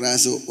pastor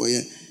cries, oh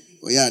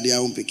yeah, they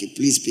won't pick it.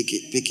 Please pick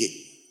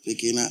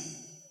it now.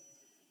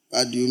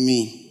 What do you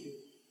mean?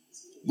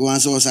 Go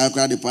and so I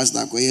cry the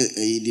pastor,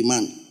 he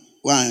demand.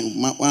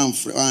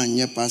 One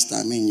year pastor,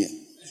 I mean,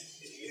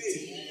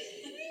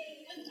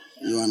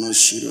 you are not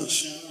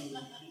serious.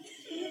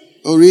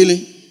 Oh,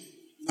 really?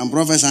 I'm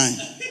prophesying.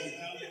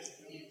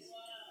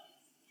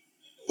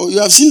 Oh, you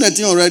have seen the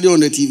thing already on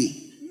the TV.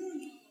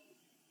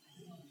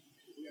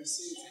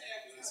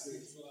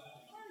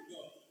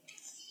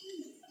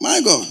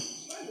 My God.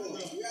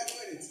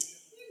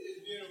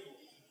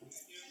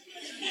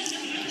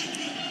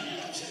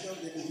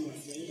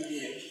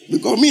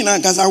 Because me now,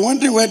 because I'm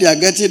wondering where they are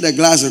getting the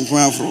glass and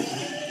coin from.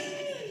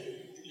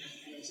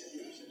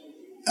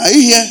 Are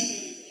you here?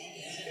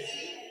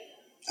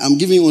 I'm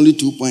giving only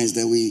 2 points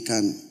that we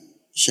can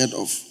shut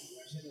off.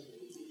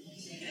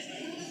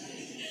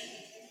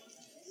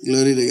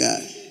 Glory to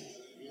God.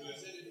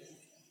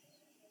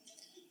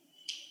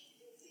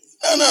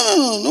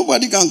 No.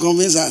 Nobody can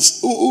convince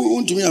us.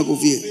 Who to me I go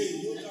fear?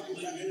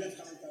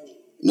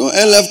 No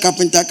LF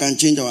carpenter can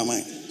change our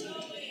mind.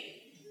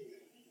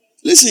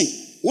 Listen,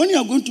 when you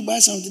are going to buy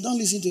something, don't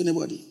listen to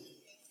anybody.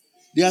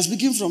 They are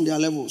speaking from their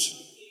levels.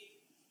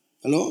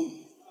 Hello?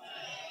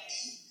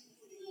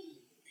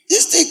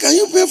 This thing, can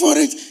you pay for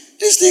it?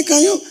 This thing,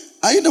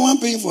 are you the one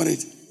paying for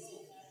it?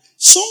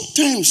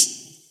 Sometimes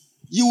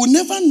you will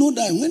never know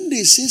that when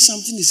they say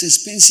something is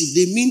expensive,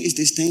 they mean it's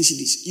expensive.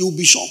 You will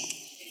be shocked.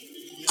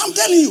 I'm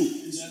telling you.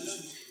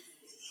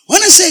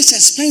 When I say it's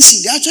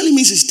expensive, they actually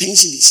means it's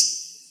expensive.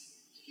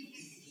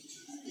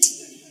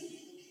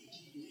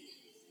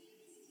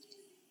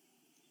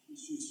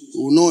 We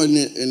will not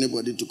need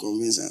anybody to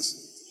convince us.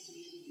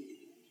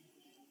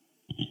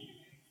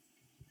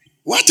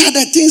 What are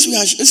the things we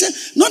are? He said,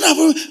 not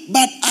about,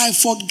 but I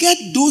forget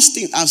those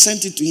things. I've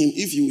sent it to him.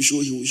 If he will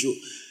show, he will show.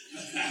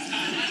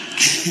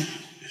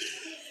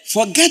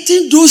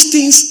 Forgetting those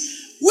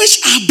things which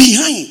are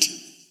behind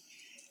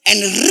and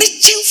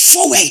reaching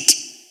forward.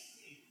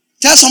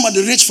 Tell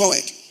somebody, reach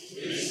forward.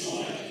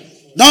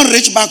 Don't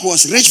reach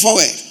backwards, reach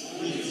forward.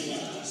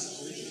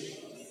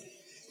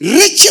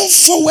 Reaching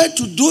forward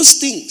to those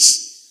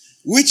things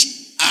which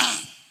are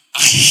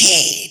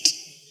ahead.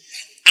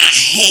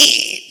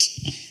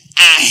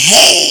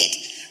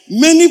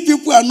 Many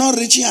people are not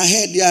reaching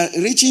ahead, they are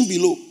reaching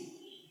below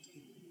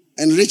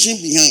and reaching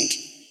behind.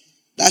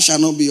 That shall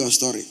not be your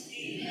story.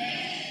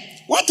 Amen.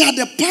 What are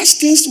the past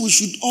things we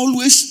should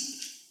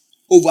always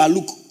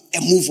overlook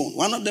and move on?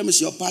 One of them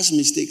is your past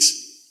mistakes.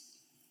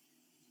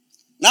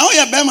 Now you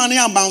have money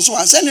and bounce.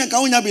 I said you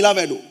can't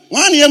beloved.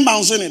 One year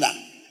bouncing it.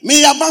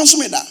 Me ya bounce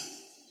me da.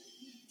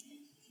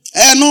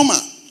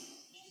 Normal.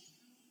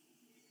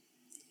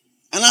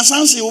 And I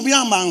sound say will be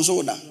a bounce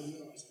order.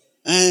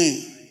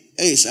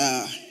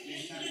 Sir.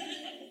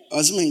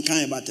 That's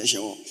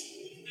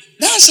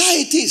how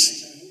it is.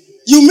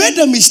 You made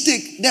a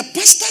mistake. The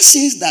pastor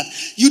says that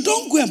you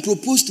don't go and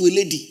propose to a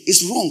lady.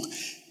 It's wrong.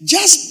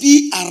 Just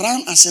be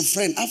around as a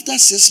friend. After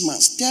 6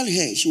 months, tell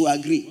her she will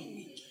agree.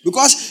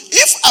 Because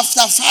if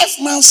after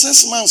 5 months,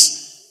 6 months,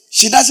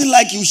 she doesn't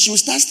like you, she will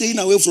start staying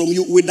away from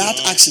you without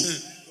asking.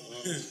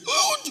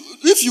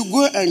 If you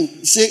go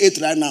and say it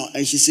right now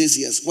and she says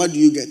yes, what do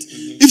you get?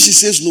 If she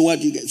says no, what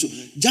do you get? So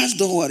just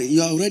don't worry.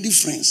 You are already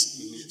friends.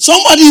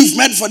 Somebody you've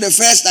met for the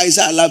first time, he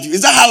said, I love you.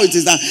 Is that how it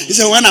is done? He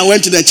said, when I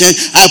went to the church,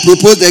 I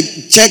proposed, the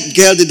church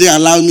girl didn't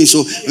allow me.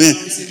 So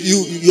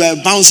you are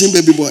bouncing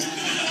baby boy.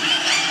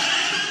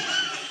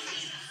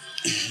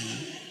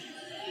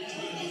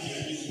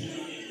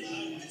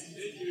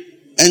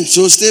 And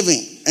so Stephen,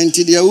 and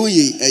to the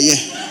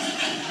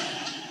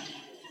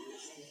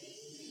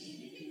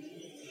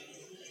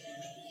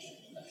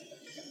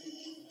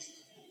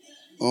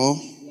Oh,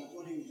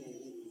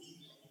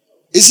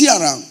 is he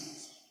around?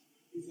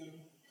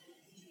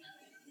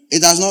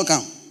 It has not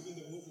come.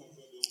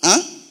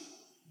 Huh?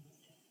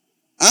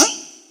 Huh?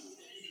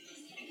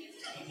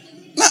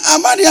 Now,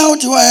 I'm not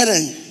out to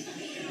hear.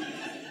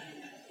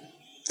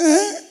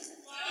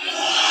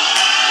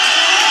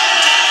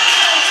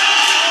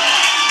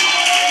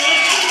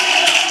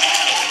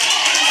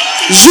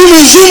 Zoom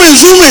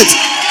it.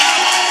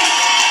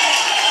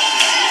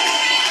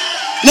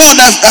 No,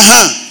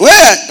 that's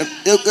where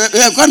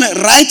we are going to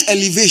right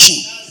elevation.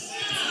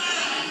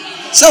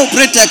 So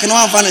pretend no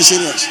one find it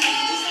serious.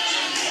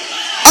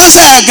 I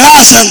say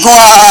gas and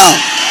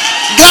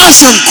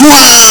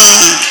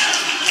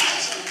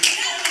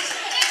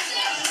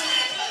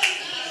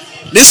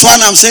This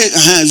one I'm saying,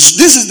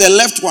 this is the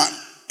left one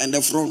and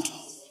the front.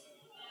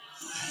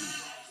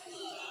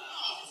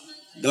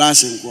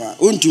 Glass and qua.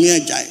 Untumia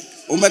jai.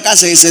 Umeka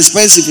say it's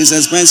expensive.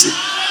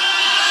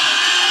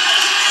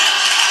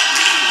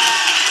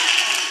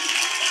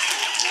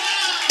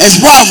 It's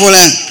powerful,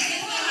 eh?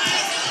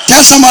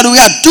 Tell somebody we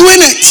are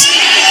doing it.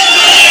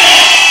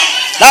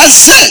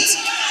 That's it.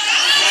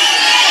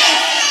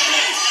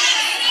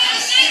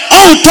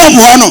 Oh, top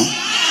one.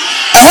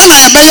 And when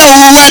I buy a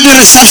wedding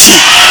reception.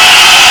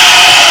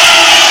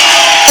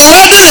 A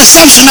wedding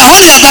reception, I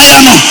want to buy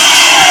a no.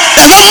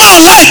 The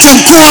normal light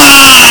and qua.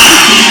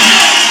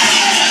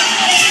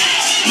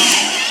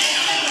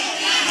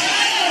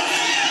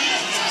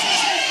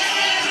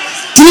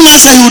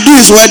 Say he will do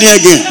his wedding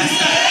again.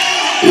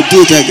 We'll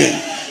do it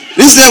again.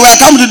 This day we are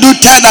coming to do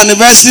 3rd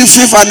anniversary,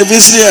 5th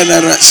anniversary, and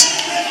the rest.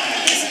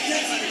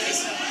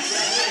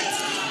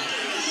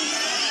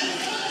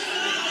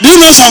 Do you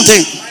know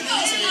something?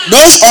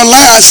 Those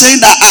online are saying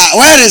that,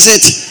 where is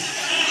it?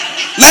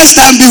 Next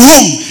time be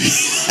home.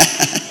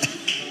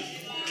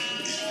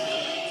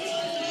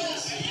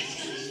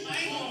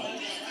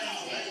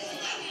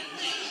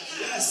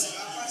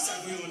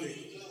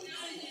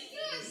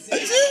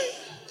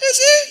 You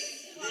see?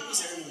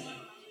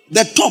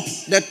 The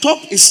top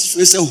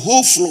is a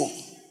whole floor.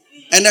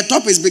 And the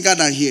top is bigger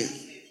than here.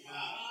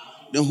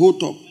 The whole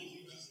top.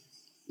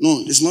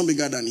 No, it's not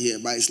bigger than here,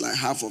 but it's like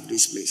half of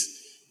this place.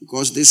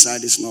 Because this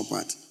side is not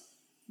part.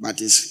 But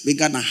it's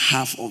bigger than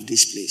half of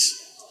this place.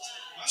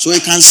 So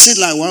it can sit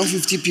like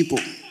 150 people.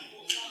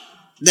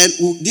 Then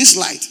this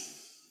light.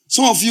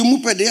 Some of you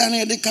move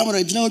the camera,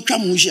 you know,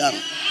 come Mushiano.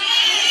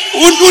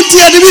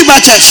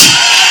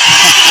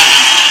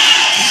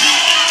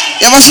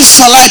 It was just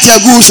light a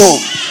good so.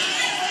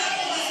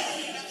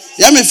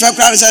 Yeah, me fair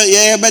crowd say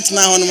yeah, but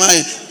now on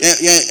my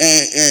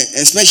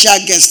special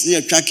guest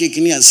here track cake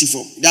ni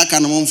asifo. That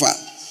kind of monfa.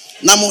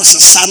 Na mo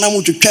sasa na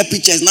mo to take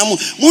pictures na mo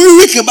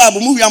wiki baba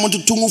mo wi am to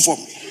tungu form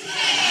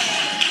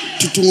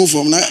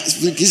na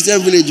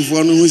Christian village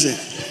for no who say.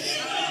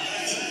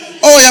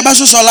 Oh, yeah, but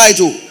so light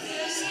oh.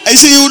 You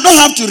see, you don't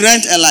have to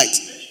rent a light.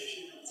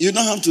 You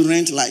don't have to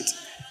rent light.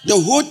 The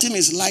whole thing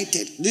is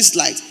lighted. This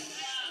light.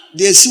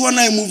 They see one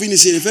eye moving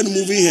is a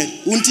moving head.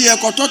 Until you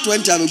got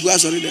 20 I will go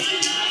sorry there.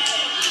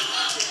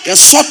 You're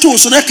so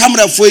that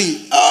camera for you.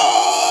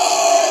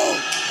 Oh.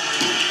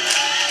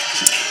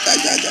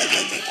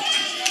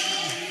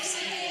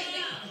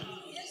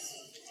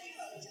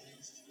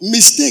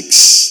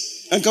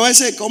 Mistakes. And can I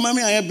say, come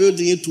I am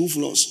building 2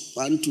 floors.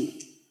 1, 2.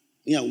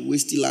 Yeah,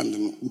 wasting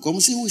land.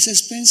 Because say it's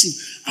expensive.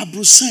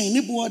 Abrosign,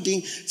 neighborhood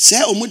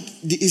say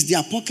is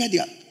their pocket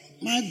there.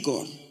 My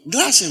God.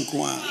 Glass and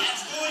coin.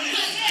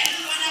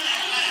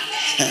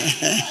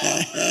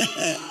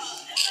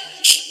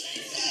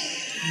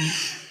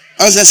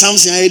 I was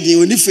something I did.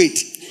 We need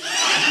faith.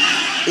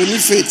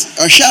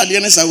 Or shall the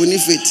honest, we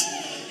need faith.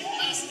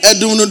 I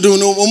do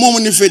no more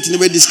need faith.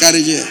 Never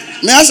discourage you.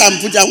 Me as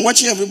I'm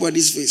watching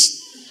everybody's face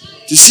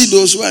to see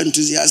those who are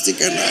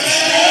enthusiastic and.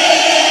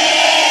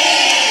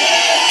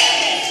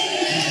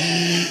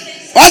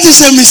 What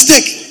is a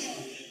mistake?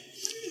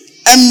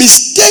 A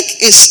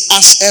mistake is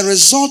as a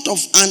result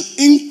of an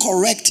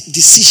incorrect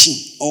decision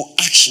or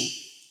action.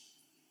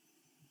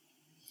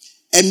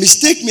 A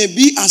mistake may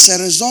be as a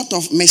result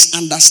of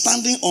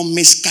misunderstanding or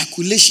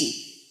miscalculation.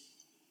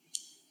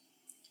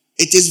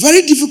 It is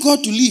very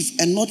difficult to live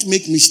and not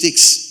make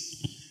mistakes.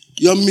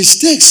 Your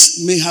mistakes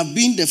may have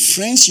been the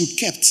friends you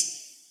kept,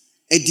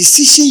 a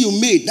decision you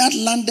made that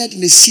landed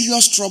in a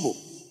serious trouble.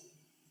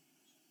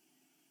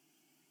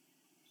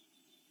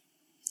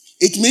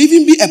 It may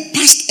even be a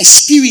past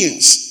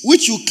experience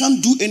which you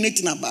can't do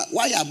anything about.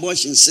 Why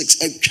abortion sex?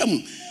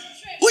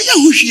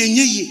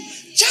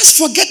 Just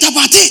forget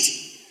about it.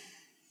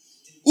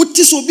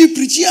 Utis will be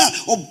preacher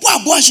or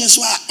abortion.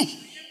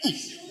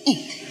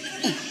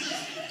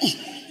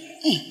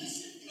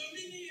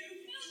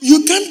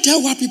 You can't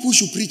tell what people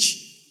should preach.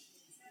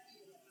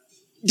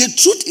 The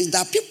truth is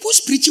that people's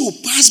preaching will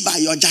pass by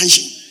your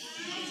junction.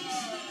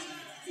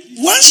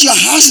 Once your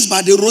house is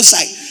by the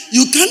roadside,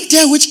 you can't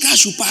tell which car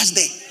should pass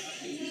there.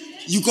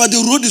 Because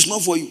the road is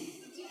not for you.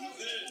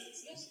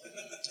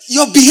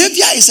 Your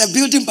behavior is a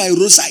building by a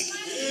roadside.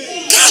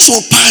 Cars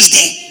will pass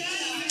there.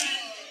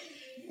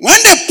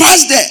 When they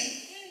pass there,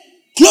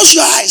 close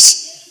your eyes.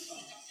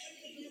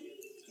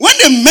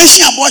 they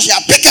mention abortion,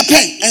 pick a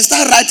pen and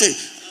start writing.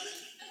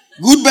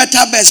 Good,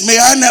 better, best. May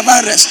I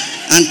never rest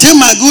until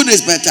my good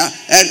is better.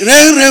 And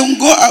rain,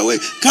 go away.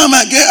 Come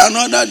again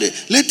another day.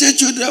 Little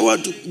children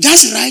want to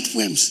just write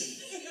poems.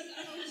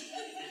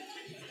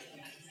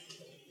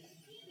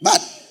 But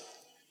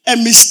a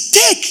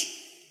mistake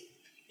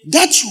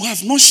that you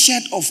have not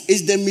shared of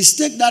is the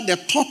mistake that the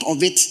thought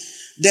of it,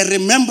 the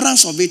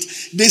remembrance of it,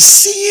 the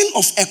seeing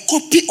of a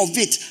copy of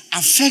it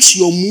affects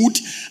your mood,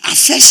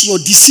 affects your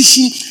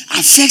decision,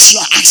 affects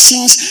your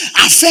actions,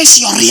 affects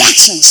your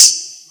reactions.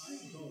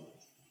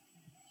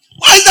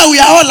 Why is that we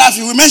are all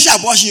laughing? We mention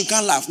abortion, you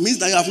can't laugh. Means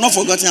that you have not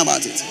forgotten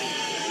about it.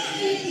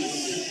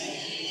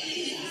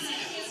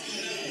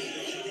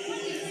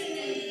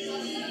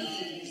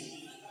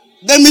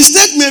 The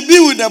mistake may be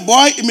with the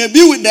boy, it may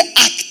be with the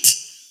act.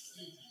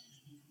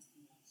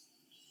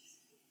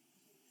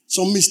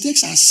 Some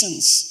mistakes are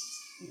sins.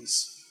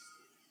 Yes.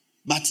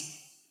 But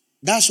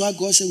that's why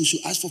God said we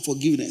should ask for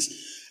forgiveness.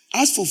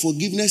 Ask for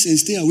forgiveness and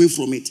stay away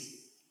from it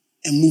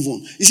and move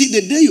on. You see,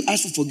 the day you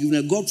ask for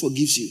forgiveness, God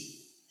forgives you.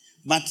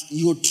 But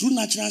your true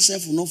natural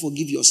self will not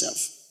forgive yourself.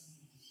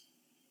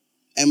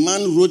 A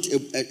man wrote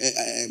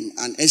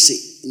an essay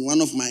in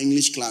one of my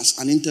English class,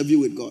 an interview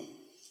with God.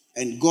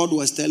 And God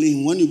was telling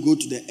him, when you go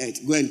to the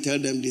earth, go and tell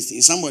them this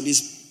thing.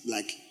 Somebody's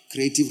like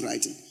creative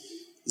writing.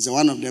 So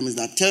one of them is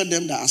that tell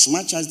them that as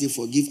much as they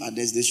forgive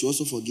others, they should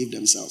also forgive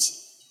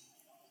themselves.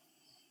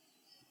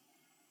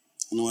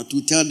 Number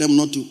two, tell them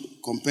not to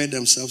compare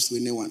themselves to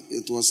anyone.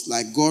 It was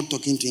like God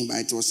talking to him, but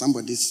it was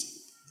somebody's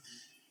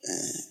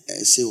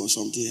essay or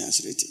something he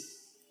has written.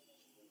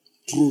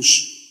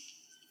 Prose.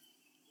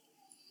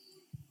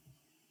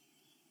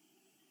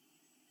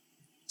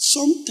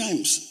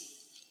 Sometimes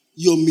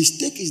your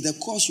mistake is the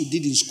course you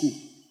did in school.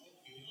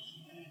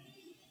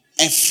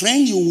 A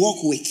friend you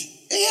walk with.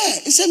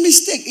 Yeah, it's a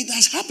mistake. It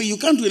has happened. You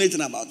can't do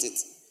anything about it.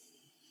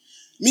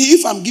 Me,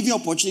 if I'm given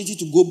opportunity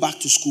to go back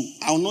to school,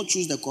 I will not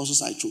choose the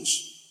courses I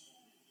chose.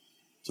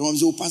 Someone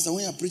say, oh, Pastor,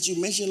 when you're preaching,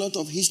 you mention a lot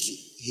of history.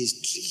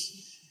 History.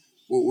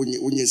 When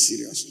you're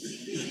serious.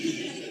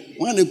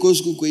 When I go to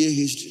school, you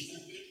history.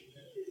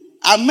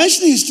 I'm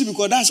mentioning history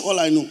because that's all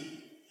I know.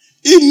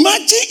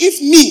 Imagine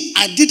if me,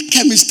 I did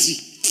chemistry.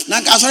 Now,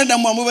 I'm sorry that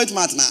I'm moving to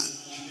math now.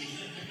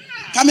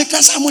 Can I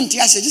cast someone to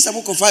say, just a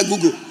book of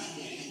Google?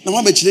 No,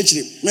 I'm a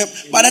chile.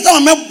 By the time I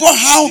remember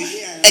how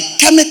a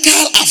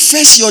chemical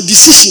affects your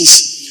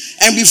decisions,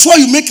 and before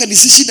you make a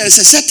decision, there is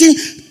a certain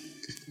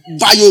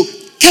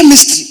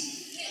biochemistry,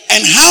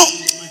 and how.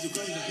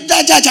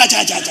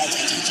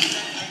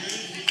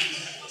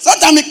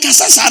 Sometimes I can't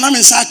say I'm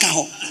in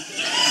Sakaho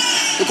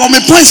because my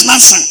points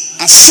not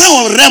a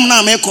sound rem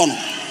na me kono.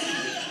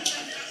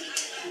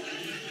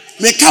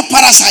 Me ka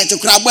parasite to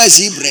crab boys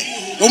ibre.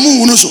 Omu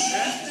hunu so.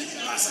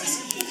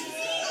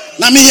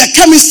 Na me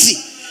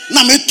chemistry.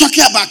 Now we're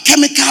talking about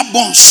chemical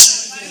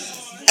bonds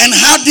and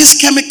how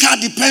this chemical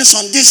depends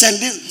on this and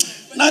this.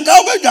 Now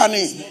go back,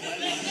 Johnny.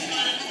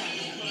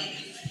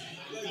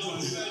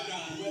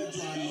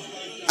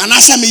 And I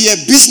say me a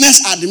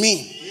business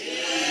admin.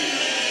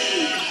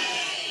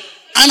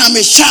 And I'm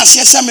a chance.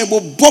 Yes, I'm a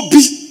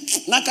Bobby.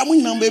 Now come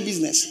on, number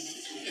business.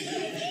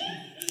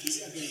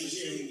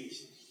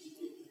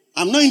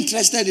 I'm not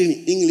interested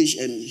in English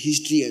and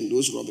history and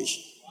those rubbish.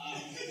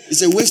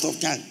 It's a waste of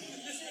time.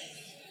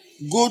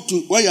 Go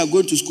to when you are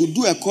going to school,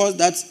 do a course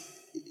that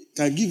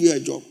can give you a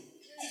job.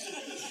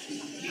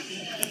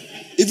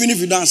 Even if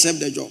you don't accept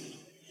the job.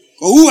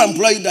 Or who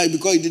employed you that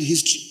because you did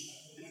history?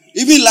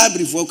 Even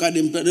library folk,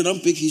 they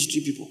don't pick history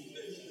people.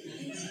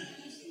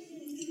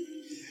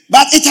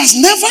 But it has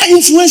never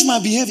influenced my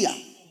behavior.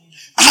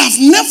 I have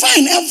never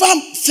and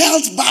ever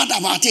felt bad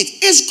about it.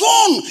 It's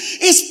gone.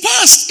 It's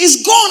past.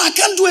 It's gone. I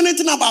can't do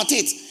anything about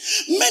it.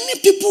 Many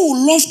people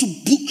will love to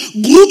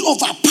brood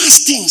over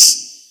past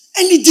things.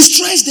 And it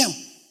destroys them.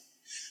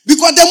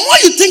 Because the more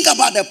you think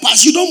about the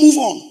past, you don't move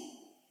on.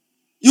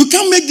 You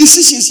can't make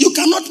decisions. You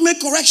cannot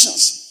make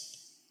corrections.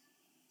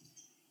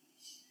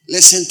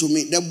 Listen to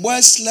me. The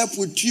boy slept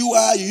with you.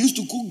 You used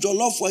to cook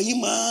jollof for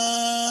him.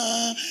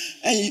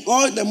 And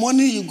all the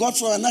money you got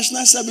from a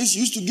national service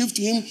you used to give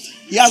to him.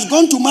 He has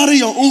gone to marry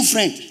your own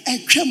friend.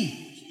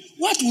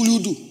 What will you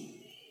do?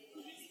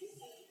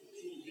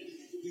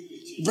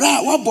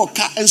 Bra, what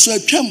boka? And so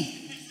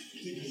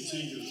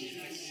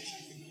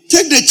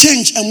take the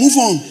change and move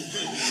on.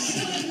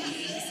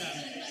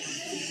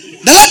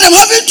 I'm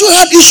having to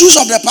have issues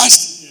of the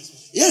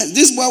past. Yes,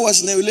 this boy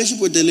was in a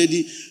relationship with the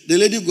lady. The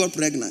lady got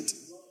pregnant.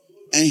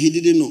 And he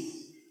didn't know.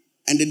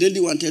 And the lady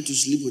wanted to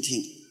sleep with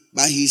him.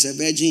 But he's a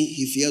virgin.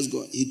 He fears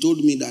God. He told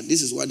me that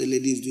this is what the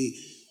lady is doing.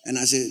 And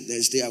I said,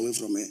 then stay away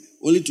from her.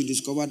 Only to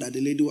discover that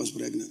the lady was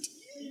pregnant.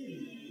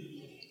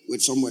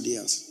 With somebody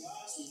else.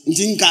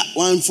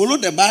 One follow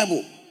the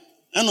Bible.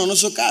 And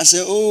also I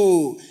say,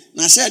 oh,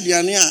 na said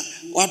Diania,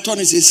 what turn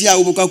is a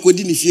Ubuka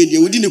Kodini Fide,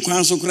 we didn't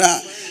cancel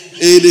cry.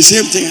 The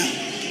same thing.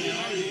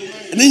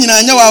 And then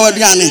I know our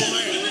Diani.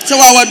 So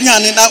our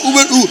Diani, now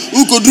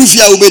who could do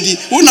Fia Ubedi,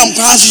 who nam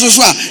cancel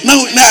so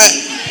now,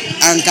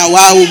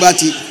 Ankawa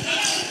Ubati.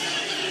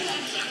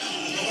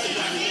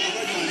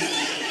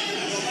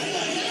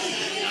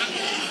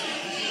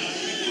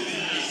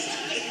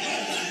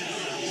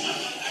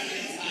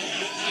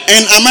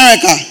 In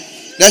America,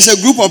 there's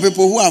a group of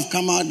people who have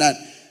come out that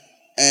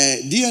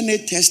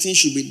DNA testing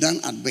should be done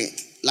at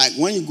birth. Like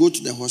when you go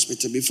to the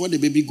hospital, before the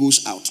baby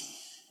goes out,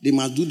 they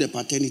must do the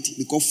paternity.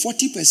 Because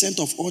 40%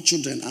 of all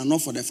children are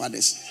not for the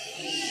fathers.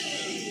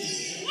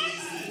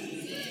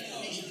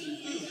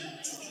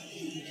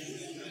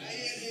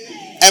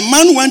 A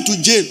man went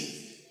to jail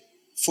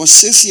for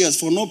 6 years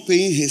for not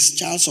paying his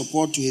child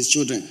support to his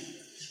children.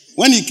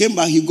 When he came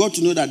back, he got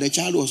to know that the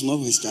child was not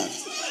his child.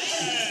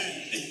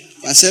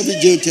 That's every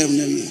jail term.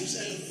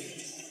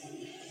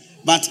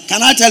 But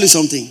can I tell you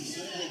something?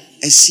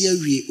 A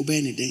serious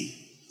obeying day.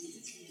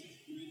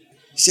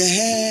 Say,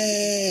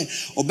 hey,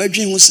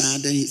 obeying was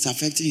sad, then it's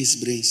affecting his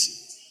brains.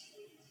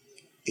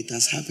 It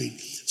has happened.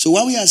 So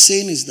what we are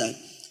saying is that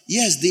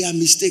yes, there are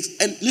mistakes.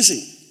 And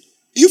listen,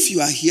 if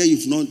you are here,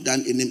 you've not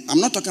done any. I'm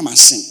not talking about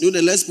sin.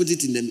 Let's put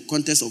it in the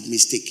context of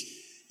mistake.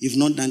 You've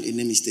not done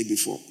any mistake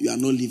before. You are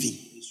not living.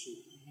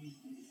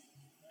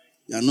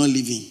 You are not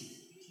living.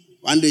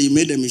 One day you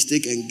made a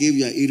mistake and gave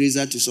your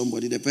eraser to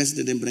somebody. The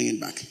person didn't bring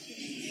it back.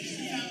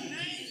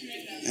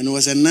 And it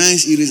was a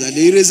nice eraser.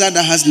 The eraser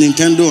that has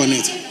Nintendo on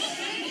it.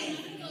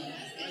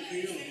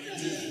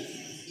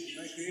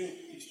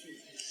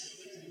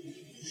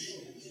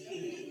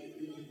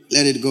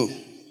 Let it go.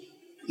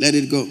 Let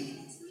it go.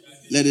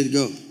 Let it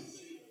go.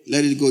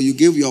 Let it go. You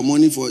gave your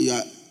money for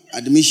your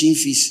admission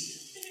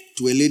fees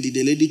to a lady.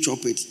 The lady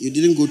chopped it. You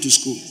didn't go to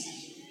school.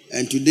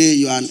 And today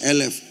you are an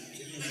LF.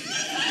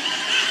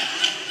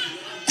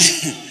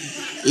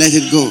 Let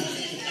it go.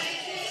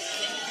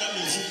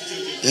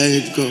 Let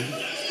it go.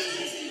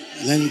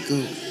 Let it go.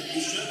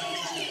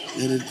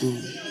 Let it go.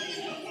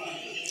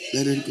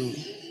 Let it go.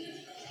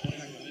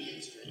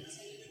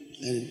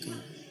 Let it go.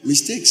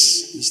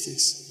 Mistakes.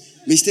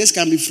 Mistakes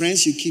can be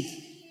friends you keep.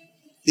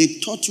 They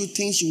taught you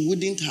things you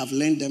wouldn't have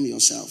learned them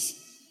yourself.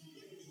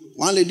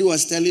 One lady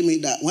was telling me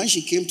that when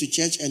she came to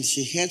church and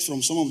she heard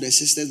from some of the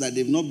sisters that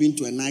they've not been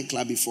to a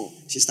nightclub before,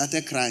 she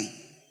started crying.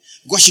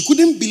 Because she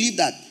couldn't believe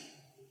that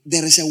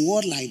there is a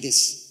world like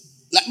this.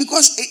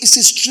 Because it's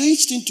a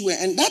strange thing to her.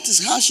 And that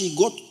is how she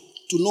got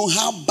to know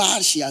how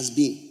bad she has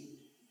been.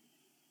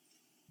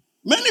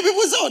 Many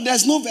people say, oh,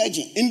 there's no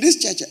virgin. In this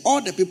church,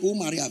 all the people who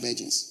marry are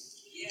virgins.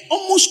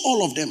 Almost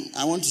all of them,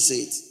 I want to say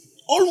it.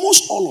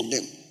 Almost all of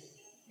them.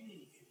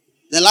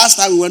 The last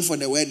time we went for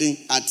the wedding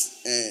at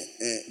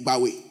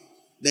Bawe,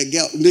 the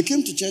girl, they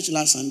came to church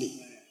last Sunday.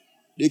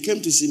 They came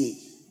to see me.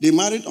 They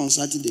married on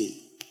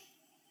Saturday.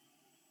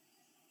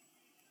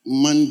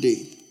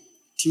 Monday,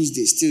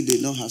 Tuesday, still they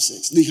don't have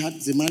sex.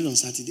 They married on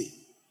Saturday.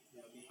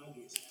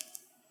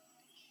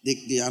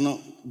 They are not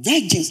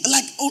virgins.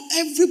 Like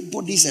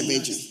everybody is a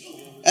virgin.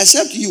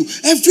 Except you.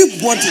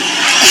 Everybody.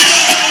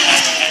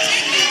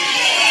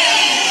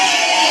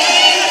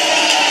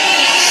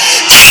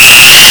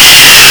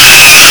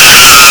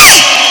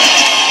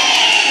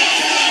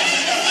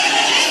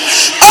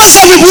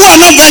 Also, people who are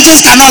not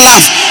virgins cannot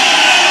laugh.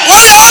 Why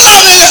are you all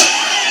laughing?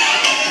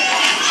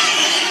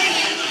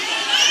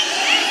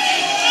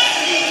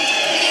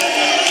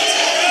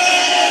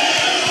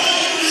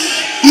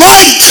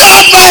 My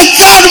God.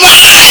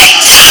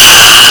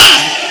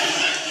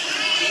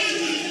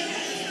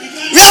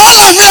 We are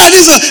all laughing at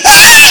this one.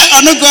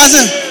 I'm not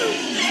going.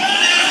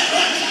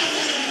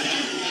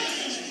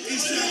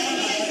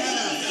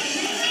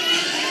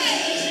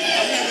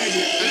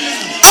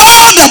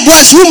 All the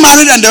boys who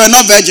married and they were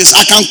not virgins,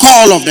 I can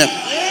call all of them.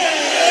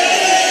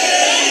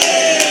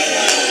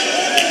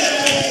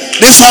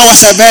 This one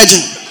was a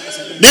virgin.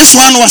 This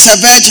one was a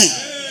virgin.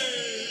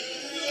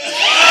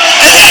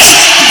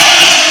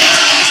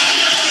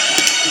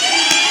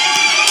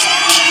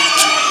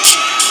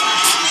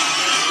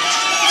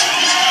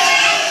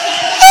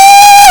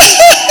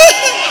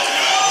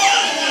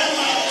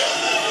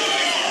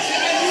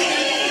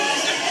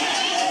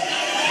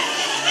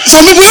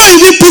 Some people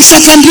even pick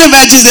secondary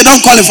virgins, they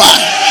don't qualify.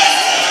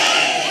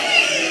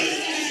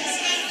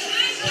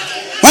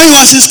 When he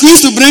was in school, he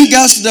used to bring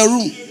girls to the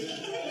room.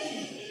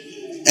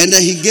 And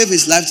then he gave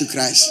his life to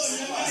Christ.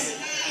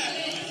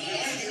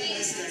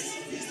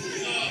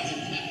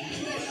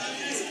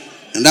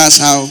 And that's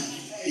how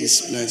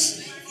he's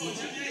blessed.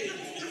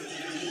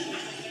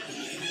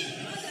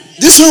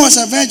 This one was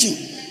a virgin.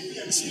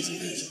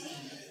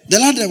 The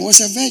latter was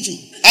a virgin.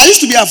 I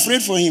used to be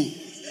afraid for him.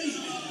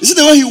 You see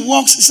the way he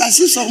walks, it's as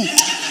if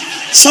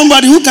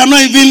somebody who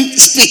cannot even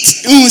spit.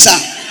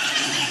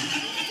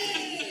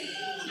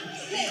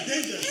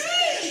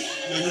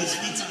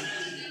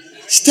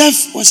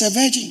 Steph was a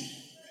virgin.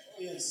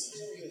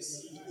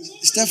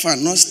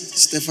 Stefan, not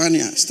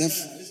Stephania.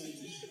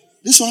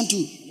 This one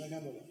too.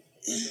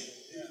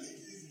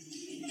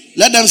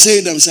 Let them say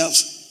it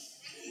themselves.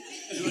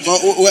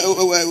 Because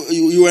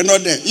you were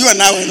not there. You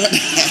and I were not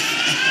there.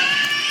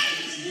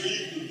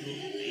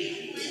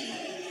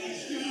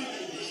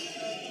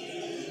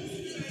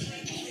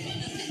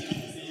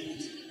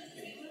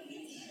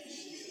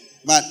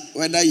 But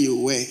whether you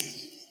were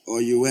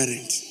or you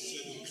weren't,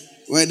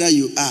 whether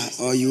you are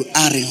or you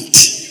aren't,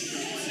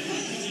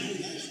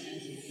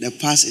 the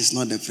past is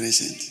not the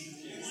present.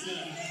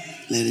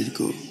 Let it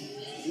go.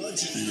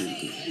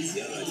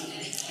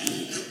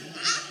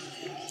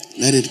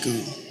 Let it go.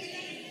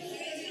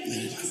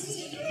 Let it go.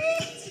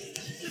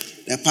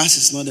 The past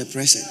is not the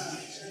present.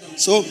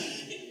 So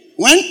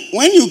when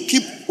you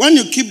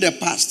keep the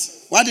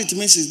past, what it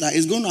means is that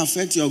it's going to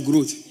affect your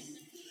growth.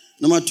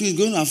 Number 2, it's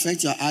going to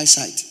affect your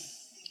eyesight.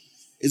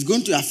 It's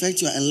going to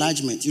affect your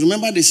enlargement. You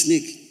remember the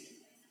snake?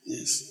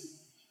 Yes.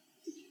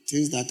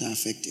 Things that are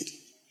affected.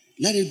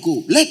 Let it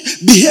go.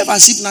 Behave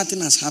as if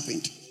nothing has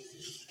happened.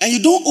 And you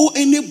don't owe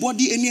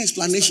anybody any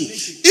explanation.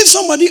 If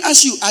somebody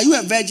asks you, are you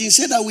a virgin?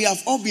 Say that we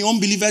have all been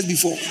unbelievers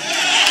before.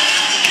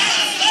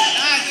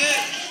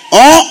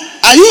 Or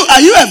are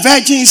you a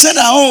virgin? You say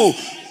that, oh,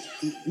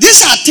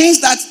 these are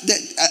things that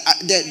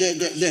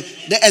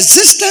the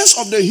existence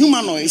of the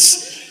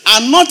humanoids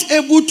are not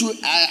able to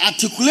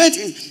articulate.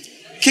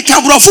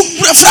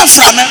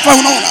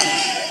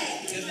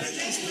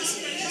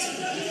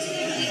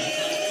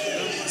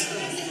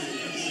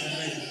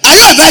 Are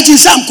you a virgin?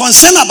 Say, I'm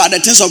concerned about the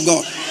things of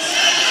God.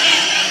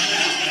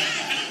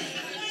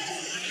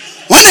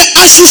 When I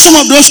ask you some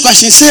of those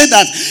questions, say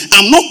that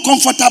I'm not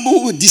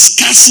comfortable with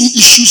discussing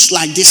issues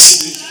like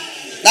this.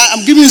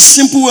 I'm giving you a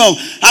simple way.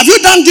 Have you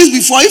done this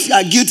before? If you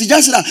are guilty,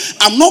 just say that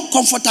I'm not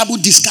comfortable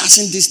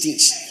discussing these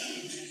things.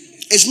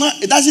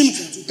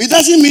 It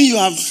doesn't mean you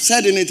have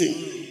said anything.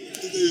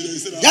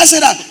 Just say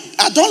that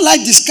I don't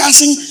like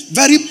discussing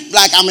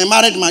like I'm a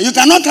married man. You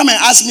cannot come and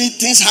ask me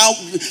things how.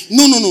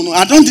 No.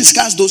 I don't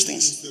discuss those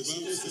things.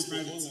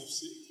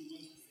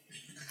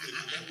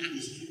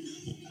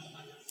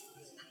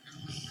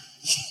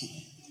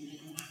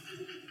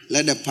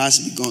 Let the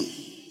past be gone.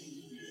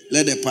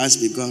 Let the past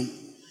be gone.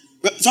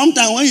 But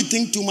sometimes when you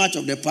think too much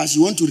of the past,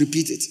 you want to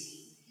repeat it.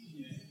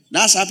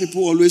 That's how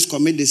people always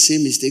commit the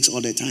same mistakes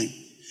all the time.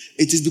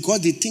 It is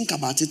because they think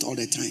about it all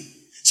the time.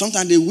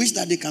 Sometimes they wish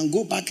that they can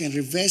go back and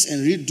reverse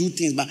and redo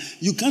things, but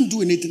you can't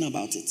do anything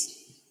about it.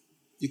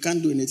 You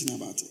can't do anything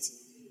about it.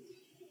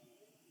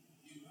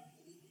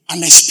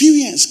 An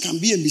experience can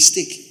be a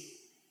mistake.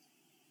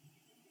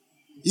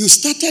 You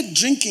started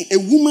drinking. A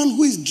woman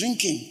who is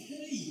drinking,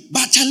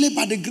 but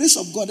by the grace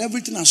of God,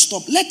 everything has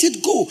stopped. Let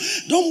it go.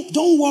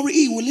 Don't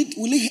worry.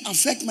 Will it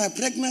affect my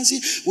pregnancy?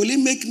 Will it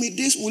make me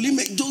this?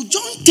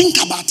 Don't think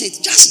about it.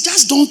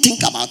 Just don't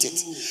think about it.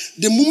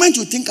 The moment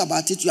you think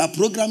about it, you are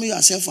programming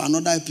yourself for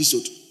another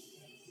episode.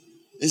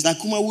 It's like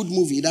Kuma Wood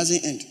movie. It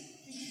doesn't end.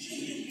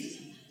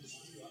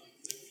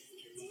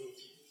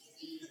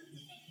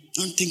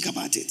 Don't think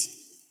about it.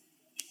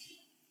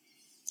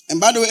 And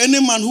by the way,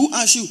 any man who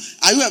asks you,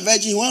 are you a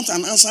virgin? He wants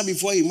an answer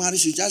before he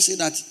marries you. Just say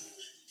that,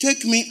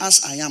 take me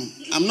as I am.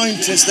 I'm not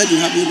interested in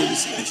having a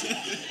discussion.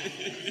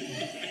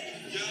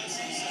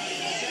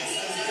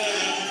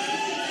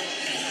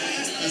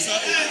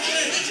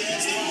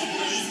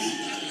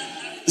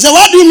 He said,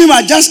 what do you mean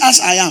by just as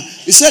I am?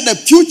 He said, the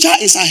future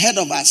is ahead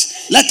of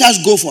us. Let us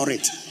go for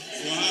it.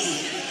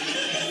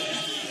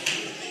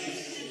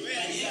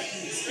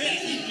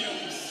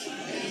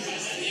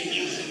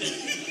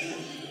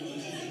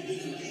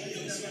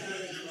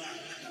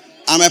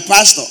 I'm a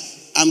pastor.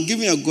 I'm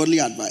giving you godly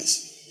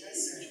advice.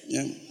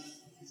 Yeah.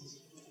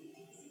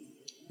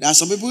 There are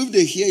some people, if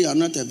they hear you are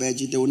not a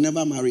virgin, they will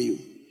never marry you.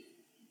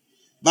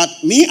 But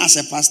me as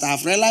a pastor,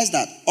 I've realized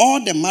that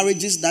all the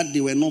marriages that they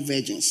were not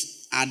virgins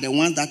are the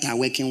ones that are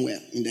working well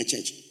in the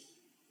church.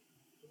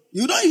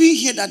 You don't even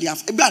hear that they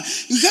have, but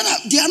you hear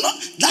that they are not,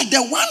 that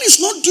the one is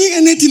not doing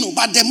anything,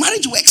 but the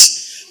marriage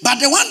works. But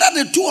the one that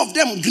the two of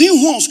them,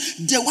 greenhorns,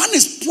 the one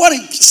is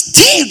pouring,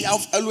 still they are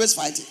always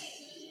fighting.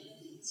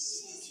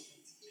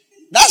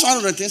 That's one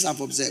of the things I've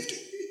observed.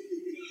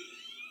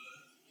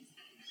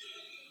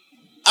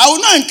 I will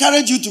not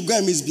encourage you to go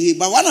and misbehave,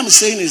 but what I'm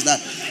saying is that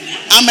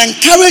I'm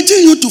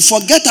encouraging you to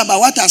forget about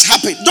what has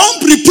happened.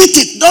 Don't repeat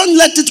it. Don't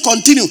let it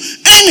continue.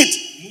 End it.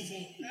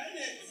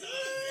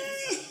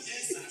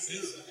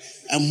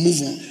 And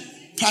move on.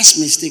 Past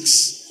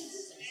mistakes.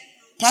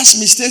 Past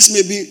mistakes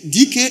may be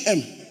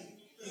DKM.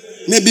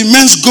 Maybe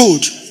men's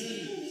gold.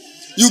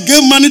 You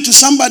gave money to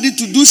somebody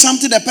to do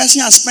something, the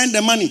person has spent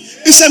the money.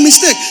 It's a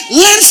mistake.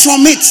 Learn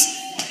from it.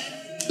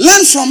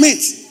 Learn from it.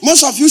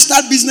 Most of you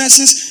start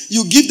businesses,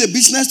 you give the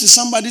business to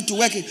somebody to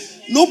work it.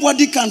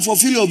 Nobody can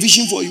fulfill your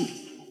vision for you.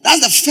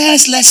 That's the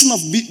first lesson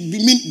of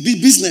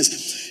business.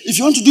 If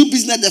you want to do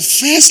business, the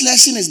first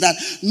lesson is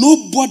that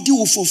nobody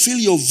will fulfill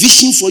your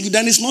vision for you.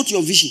 Then it's not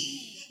your vision.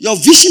 Your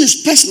vision is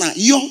personal.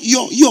 Your.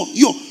 Do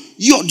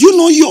you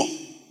know your?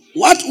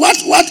 What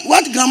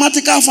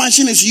grammatical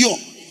function is your?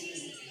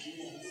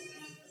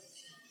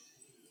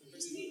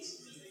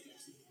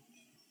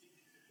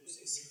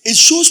 It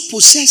shows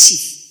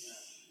possessive.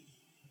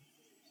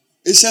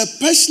 It's a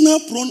personal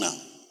pronoun.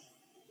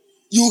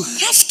 You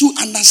have to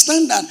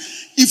understand that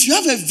if you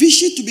have a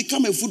vision to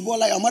become a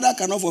footballer, your mother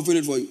cannot fulfill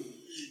it for you.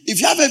 If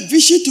you have a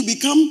vision to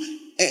become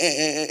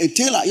a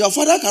tailor, your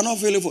father cannot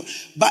fulfill it for you.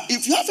 But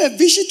if you have a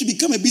vision to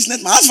become a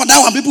businessman, as for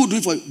that one, people will do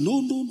it for you.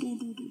 No. No.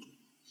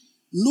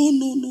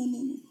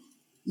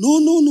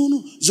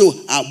 So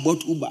I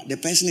bought Uber. The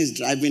person is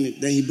driving it.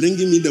 Then he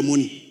bringing me the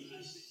money.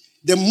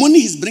 The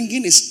money he's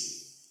bringing is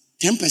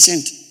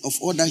 10%. of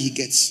all that he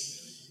gets.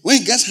 When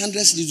he gets 100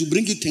 cedis, you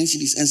bring you 10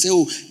 cedis and say,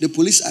 oh, the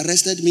police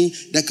arrested me,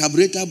 the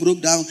carburetor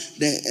broke down,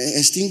 the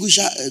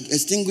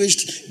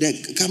extinguished,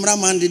 the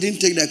cameraman didn't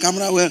take the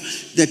camera well,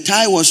 the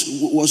tie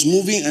was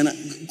moving, and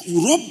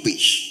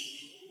rubbish.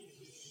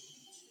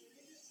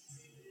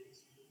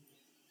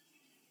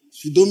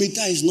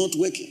 Speedometer is not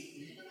working.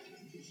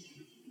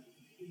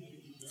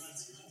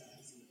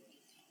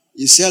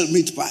 You sell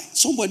meat pie.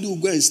 Somebody will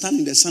go and stand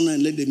in the sun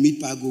and let the meat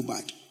pie go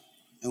back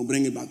and will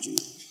bring it back to you.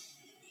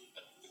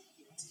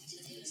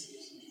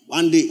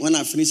 One day, when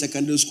I finished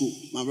secondary school,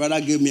 my brother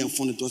gave me a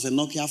phone. It was a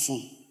Nokia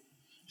phone.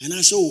 And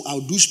I said, oh,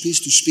 I'll do space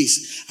to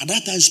space. At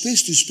that time,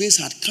 space to space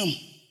had come.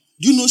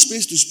 Do you know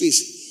space to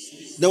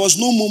space? There was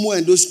no Momo,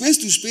 and those space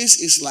to space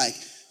is like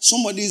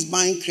somebody is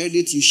buying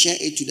credit, you share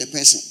it to the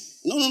person.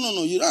 No,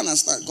 you don't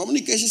understand.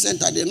 Communication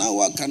center, they now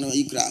work on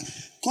you.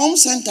 Com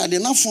center, they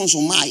now phones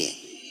on my.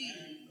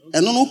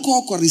 And no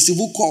call or receive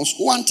calls.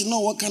 Want to know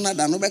what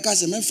Canada, no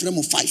because I'm a frame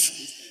of 5.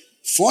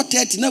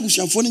 4:30, now we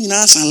shall phone in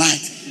us and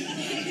light.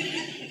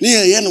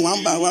 Near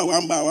one by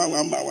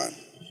one.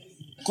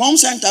 Com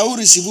center will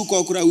receive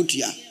call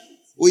utia.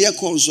 Oh, yeah,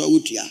 calls or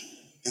utia.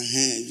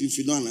 If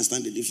you don't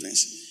understand the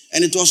difference.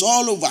 And it was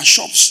all over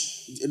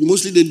shops.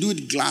 Mostly they do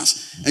it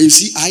glass. And you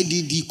see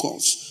IDD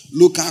calls,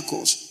 local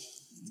calls.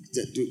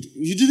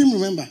 You didn't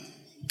remember?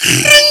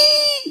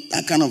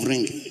 That kind of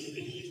ring.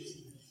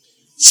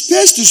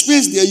 Space to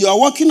space there, you are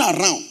walking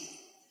around.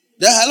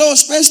 Then, hello,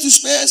 space to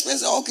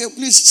space. Okay,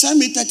 please send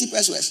me 30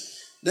 pesos.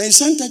 Then you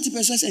send 30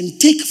 pesos and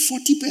take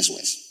 40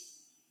 pesos.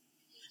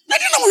 Now,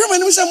 you know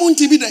what I'm saying?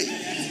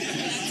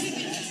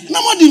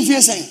 No more than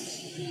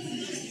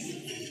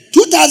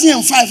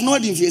 2005, no more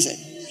than 2005.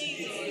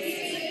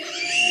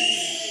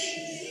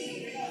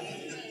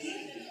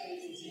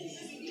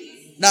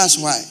 That's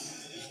why.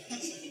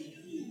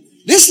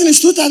 This thing is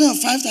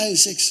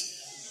 2005-2006.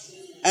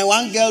 And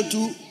one girl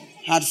too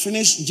had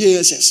finished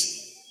JSS.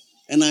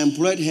 And I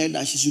employed her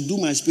that she should do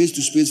my space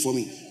to space for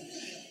me.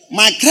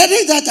 My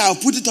credit that I'll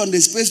put it on the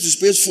space to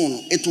space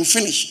phone, it will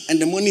finish. And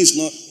the money is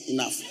not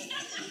enough.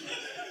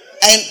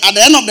 And at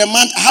the end of the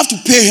month, I have to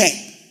pay her.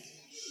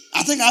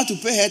 I think I have to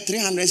pay her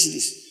 300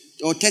 cedis.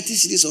 Or 30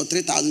 cedis or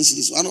 3,000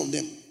 cedis. One of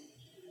them.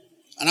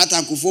 And that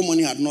time, Kufo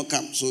money had not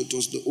come. So it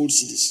was the old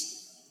cedis.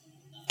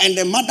 And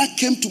the mother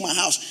came to my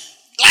house.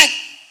 Like,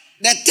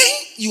 the thing,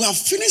 you have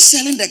finished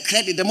selling the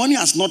credit, the money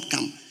has not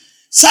come.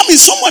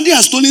 Somebody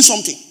has stolen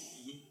something.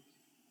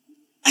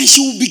 And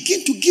she will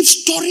begin to give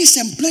stories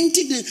and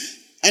plenty.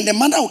 And the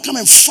mother will come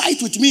and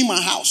fight with me in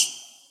my house.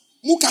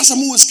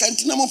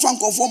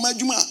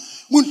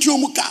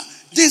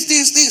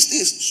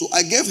 This. So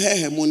I gave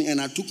her money and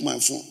I took my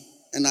phone.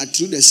 And I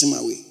threw the SIM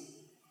away.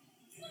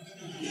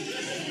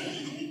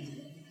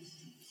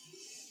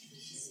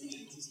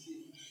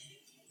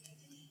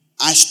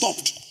 I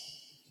stopped.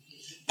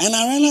 And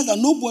I realized that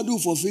nobody will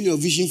fulfill your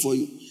vision for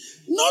you.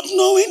 Not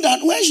knowing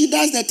that when she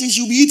does that thing,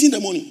 she'll be eating the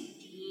money.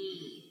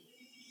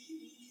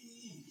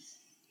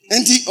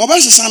 And the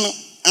Obasasano,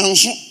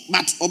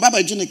 but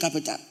Obaba Junior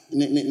Capital,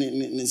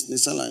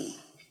 salary.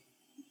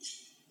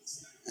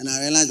 And I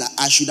realized that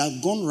I should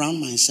have gone around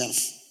myself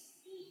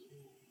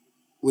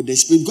with the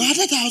spirit. God,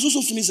 that I was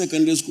also finished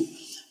secondary school.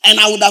 And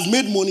I would have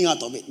made money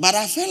out of it. But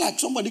I felt like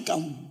somebody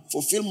can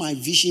fulfill my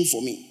vision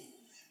for me.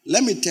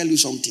 Let me tell you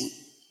something.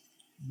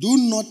 Do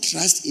not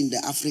trust in the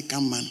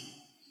African man.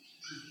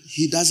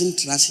 He doesn't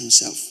trust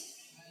himself.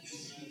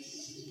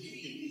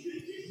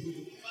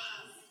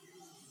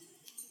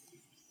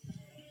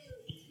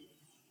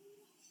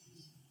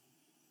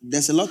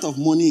 There's a lot of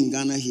money in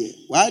Ghana here.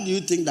 Why do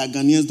you think that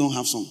Ghanaians don't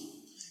have some?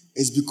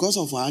 It's because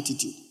of our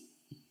attitude.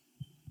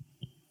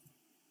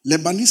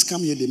 Lebanese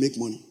come here, they make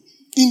money.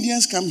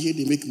 Indians come here,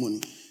 they make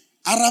money.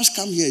 Arabs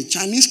come here,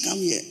 Chinese come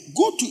here.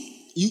 Go to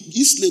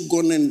East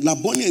Legon and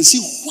Labonia and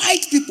see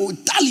white people,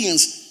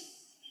 Italians,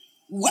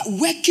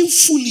 working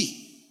fully.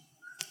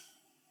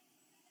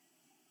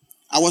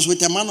 I was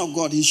with a man of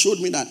God. He showed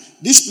me that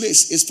this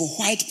place is for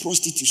white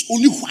prostitutes,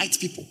 only white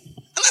people.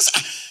 And I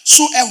said,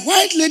 so a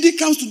white lady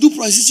comes to do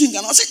prostitution,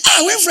 and I say,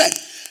 Winfred,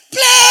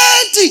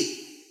 plenty.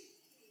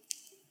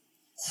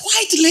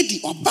 White lady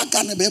or back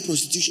and be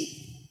prostitution.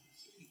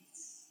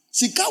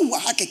 Sika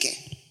wahakeke.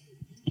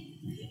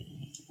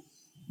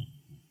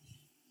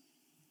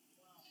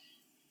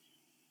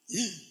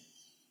 Yeah.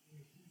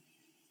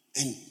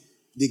 And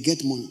they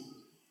get money.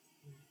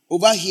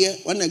 Over here,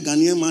 when a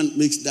Ghanaian man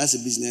does a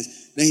business,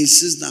 then he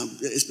sits down,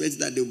 expects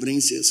that they'll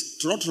bring sales.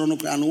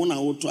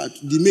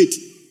 The mate.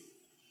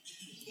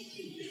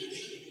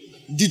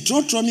 The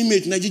Trotroni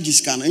mate,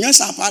 Najijiskan, and yes,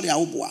 I party.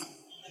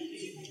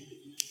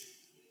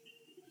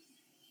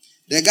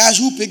 The guys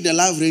who pick the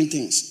live rain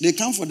things, they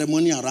come for the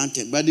money around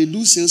 10, but they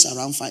do sales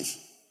around 5.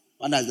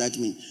 What does that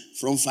mean?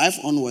 From 5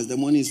 onwards, the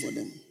money is for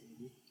them.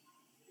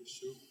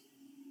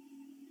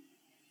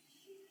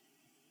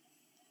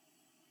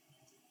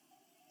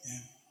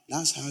 Yeah.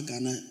 That's how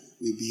Ghana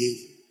will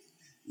behave.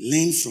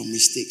 Learn from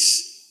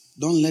mistakes.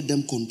 Don't let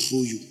them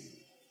control you.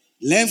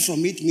 Learn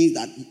from it means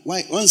that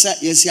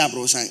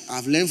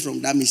I've learned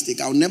from that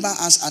mistake. I'll never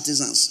ask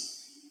artisans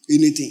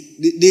anything.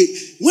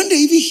 When they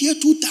even hear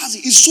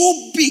 2,000, it's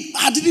so big.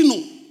 I didn't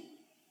know.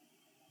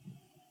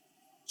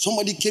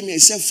 Somebody came here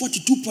and said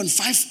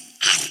 42.5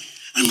 R.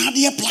 And had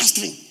here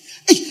plastering.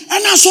 Hey,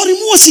 and I saw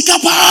remove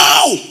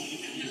Sikapao.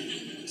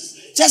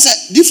 Just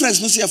a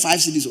difference, no see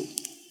 5 cities.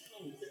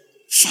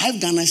 5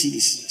 Ghana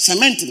cities.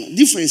 Cement,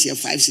 difference here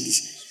 5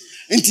 cities.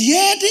 And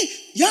here,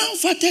 young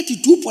for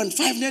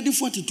 32.5, nearly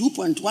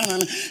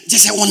 42.1.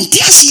 Just a 1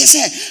 tears here,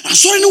 say, I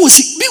saw no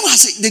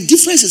the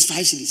difference is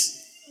 5 cities.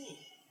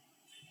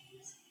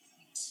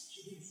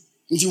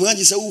 And you want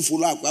to say, who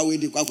follow up, where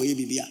they go for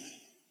Bibia?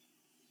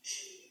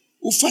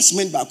 Who first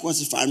meant back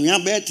was if I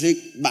remember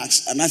 3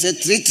 bags, and I said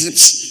 3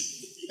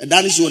 trips. And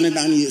that is one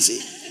down here, say.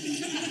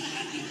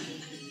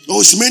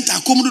 Oh, cement,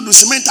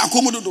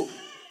 accommodate.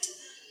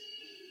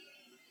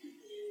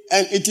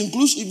 And it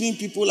includes even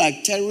people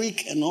like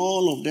Tarek and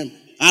all of them.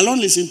 I don't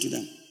listen to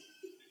them.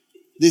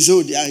 They say,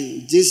 oh, they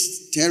are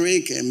this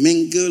Tarek and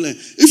Mingle. And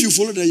if you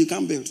follow them, you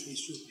can't build.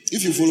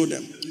 If you follow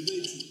them.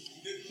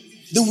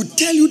 They will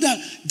tell you that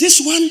this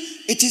one,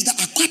 it is the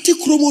aquatic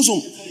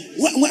chromosome.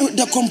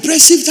 The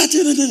compressive.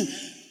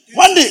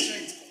 One day,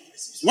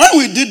 when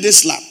we did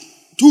this lab,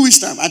 2 weeks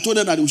time, I told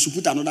them that we should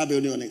put another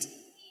building on it.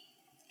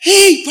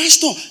 Hey,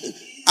 Pastor,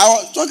 I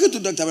was talking to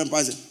Dr.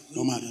 Pastor.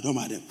 Don't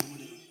matter.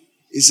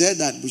 He said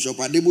that Bishop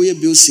Adeboye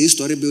built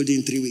 6-story building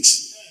in 3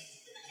 weeks.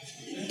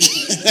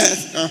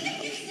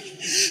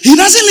 He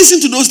doesn't listen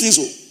to those things.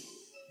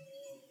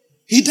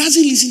 He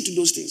doesn't listen to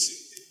those things.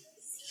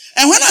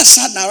 And when I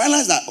sat down, I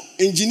realized that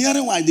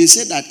engineering-wise, they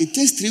said that it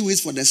takes 3 weeks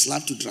for the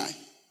slab to dry.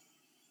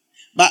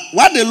 But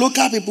what the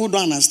local people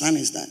don't understand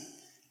is that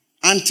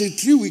until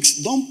 3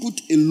 weeks, don't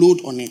put a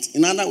load on it.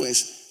 In other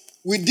words,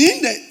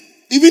 within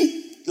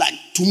even like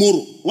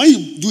tomorrow, when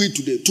you do it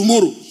today,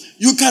 tomorrow,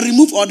 you can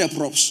remove all the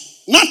props.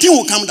 Nothing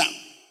will come down.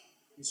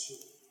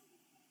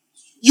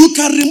 You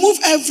can remove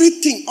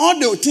everything, all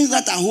the things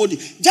that are holding.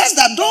 Just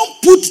that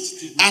don't put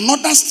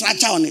another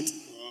structure on it.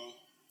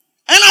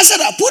 And I said,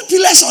 I put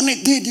pillars on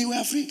it. They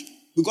were afraid.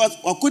 Because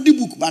I could the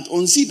book, but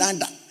on see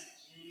that.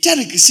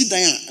 Terry sit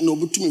down and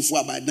over to me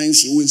for by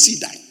dancing when see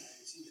that.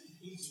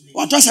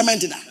 What was I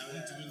meant to that?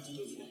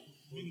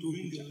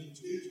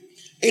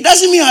 It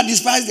doesn't mean I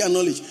despise their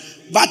knowledge,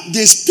 but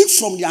they speak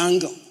from their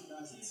angle.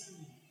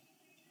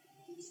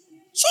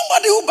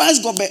 Somebody who buys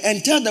gobe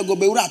and tell the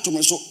gobe ura to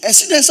me so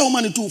esi there's so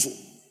many too for.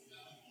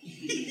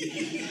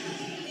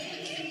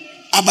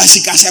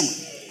 Abasika sem.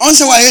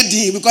 Answer why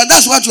you because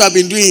that's what you have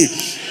been doing.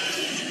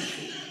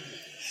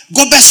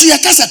 Gobe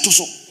suya kasa to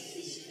so.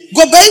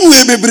 Gobe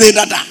we bebre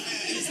dada.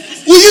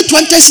 We you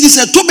 20 cities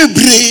to be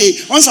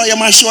bre. Answer your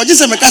machine.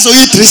 Just make us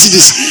you 3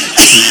 cities.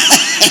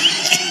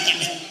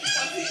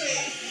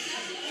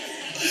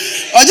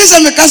 Or just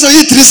make us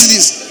you 3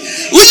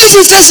 cities. We you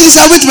 50 cities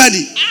are with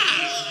money.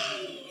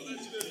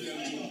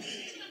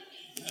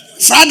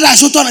 Friday, I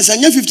told us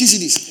 50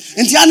 cities.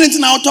 And the other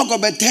thing now talk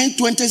about 10,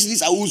 20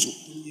 cities.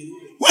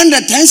 When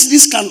the 10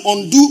 cities can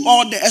undo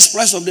all the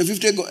express of the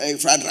 50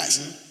 fried rice.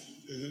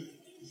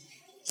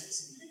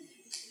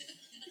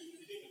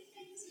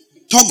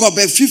 Talk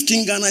about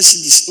 15 Ghana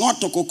cities,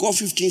 not talk about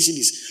 15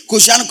 cities.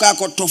 Koshiano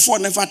ko to 4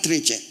 never 3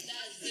 che.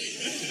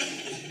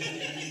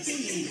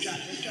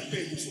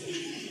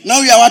 Now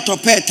we are to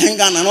pay 10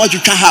 Ghana and what you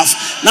can have.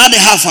 Now they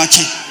have a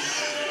check.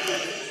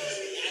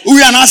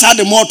 We are not at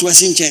the more to a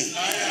chain.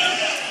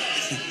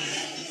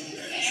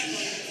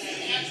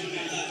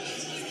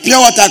 Pure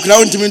water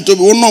ground to be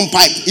unknown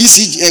pipe,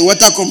 ECG, a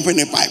water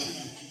company pipe.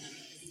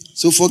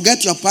 So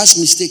forget your past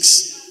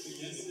mistakes.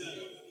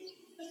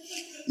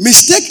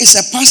 Mistake is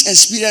a past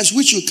experience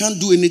which you can't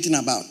do anything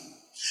about.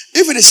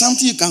 If it is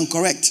something you can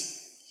correct,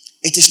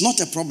 it is not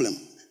a problem.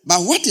 But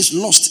what is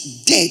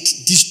lost, dead,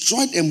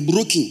 destroyed, and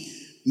broken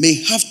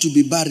may have to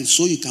be buried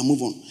so you can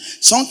move on.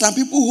 Sometimes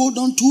people hold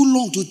on too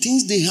long to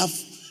things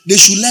they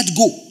should let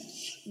go.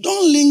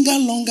 Don't linger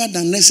longer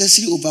than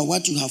necessary over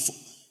what you have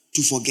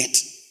to forget.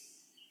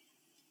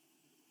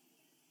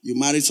 You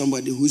married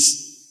somebody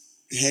whose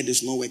head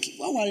is not working.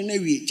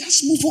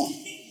 Just move on.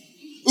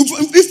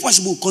 If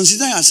possible,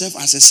 consider yourself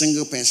as a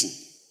single person.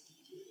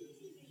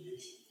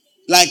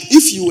 Like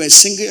if you were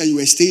single and you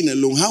were staying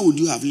alone, how would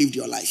you have lived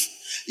your life?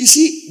 You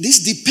see, this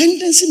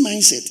dependency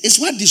mindset is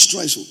what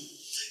destroys you.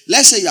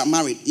 Let's say you are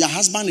married, your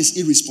husband is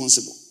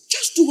irresponsible.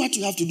 Just do what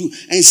you have to do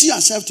and see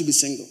yourself to be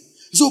single.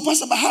 So,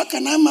 Pastor, but how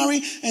can I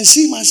marry and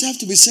see myself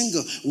to be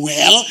single?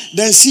 Well,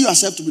 then see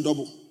yourself to be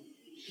double.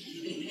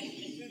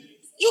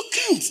 You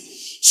can't.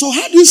 So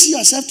how do you see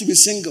yourself to be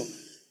single?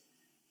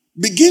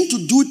 Begin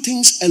to do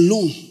things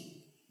alone.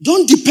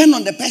 Don't depend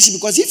on the person,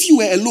 because if you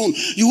were alone,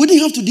 you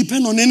wouldn't have to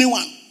depend on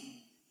anyone.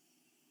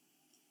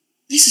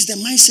 This is the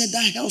mindset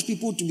that helps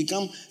people to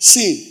become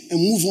sane and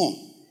move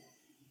on.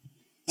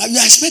 You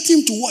expect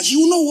him to wash, he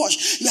will not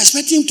wash. You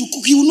expect him to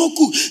cook, he will not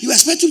cook. You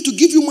expect him to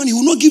give you money, he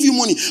will not give you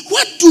money.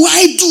 What do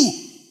I do?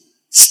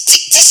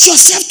 Teach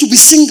yourself to be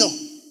single.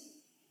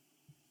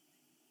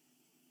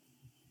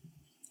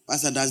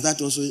 Pastor, does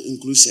that also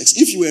include sex?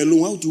 If you were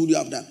alone, how would you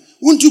have that?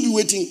 Wouldn't you be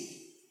waiting?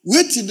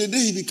 Wait till the day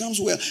he becomes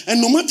well. And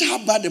no matter how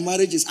bad the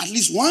marriage is, at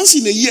least once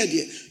in a year,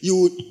 you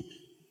would.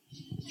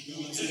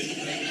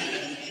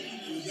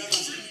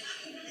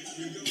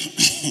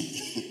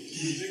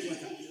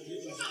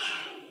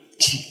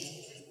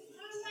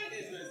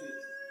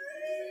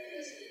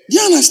 Do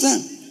you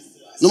understand?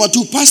 Number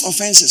 2, past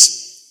offenses.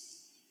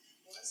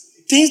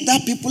 Things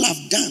that people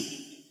have done.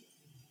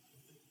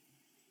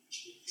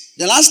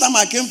 The last time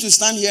I came to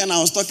stand here and I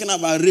was talking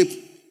about rape,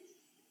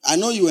 I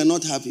know you were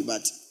not happy,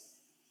 but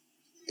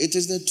it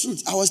is the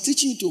truth. I was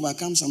teaching you to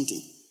overcome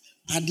something.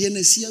 At the end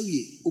of the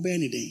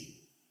year,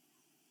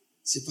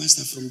 say,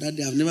 Pastor, from that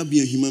day, I've never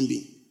been a human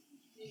being.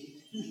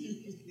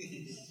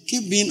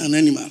 Keep being an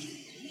animal.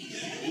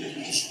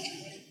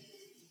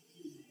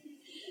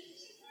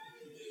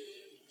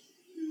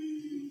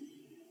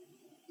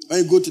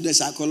 When you go to the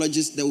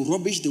psychologist, the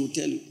rubbish they will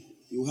tell you,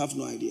 you have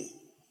no idea.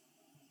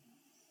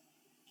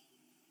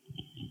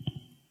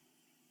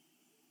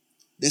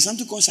 There's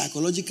something called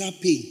psychological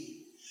pain.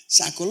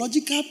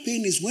 Psychological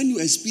pain is when you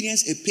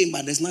experience a pain,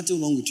 but there's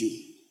nothing wrong with you.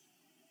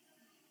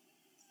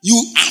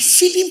 You are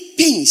feeling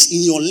pains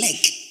in your leg.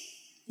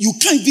 You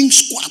can't even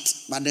squat,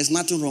 but there's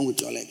nothing wrong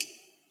with your leg.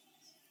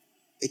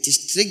 It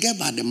is triggered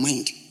by the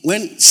mind.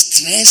 When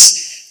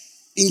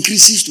stress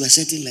increases to a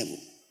certain level,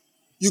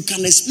 you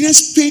can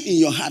experience pain in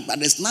your heart, but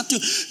there's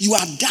nothing. You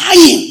are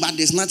dying, but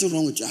there's nothing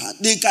wrong with your heart.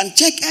 They can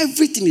check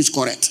everything is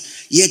correct,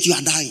 yet you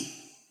are dying.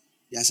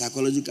 They are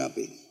psychological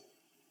pain.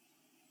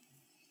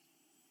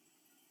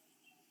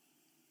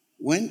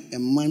 When a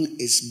man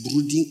is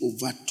brooding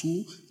over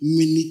too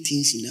many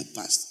things in the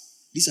past,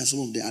 these are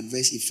some of the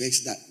adverse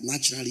effects that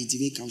naturally it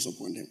even comes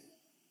upon them.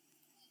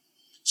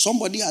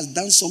 Somebody has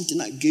done something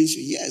against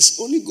you. Yes,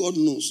 only God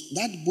knows.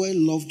 That boy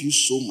loved you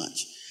so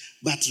much,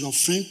 but your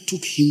friend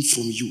took him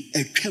from you.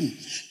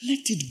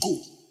 Let it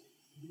go.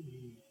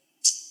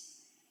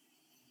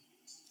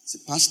 Say,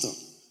 Pastor,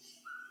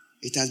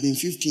 it has been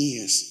 15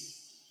 years.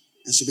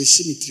 And so, be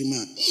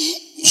man.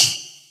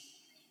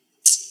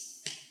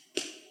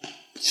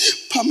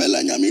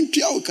 Pamela Nyamin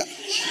Piauka.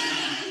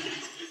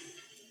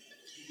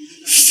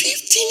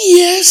 15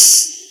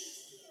 years.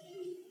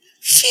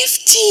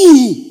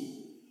 15.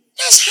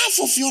 That's half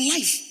of your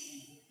life.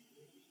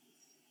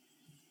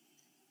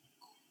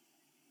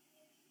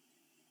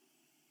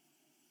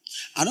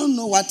 I don't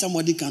know what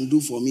somebody can do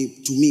for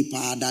me, to me,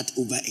 per that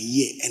over a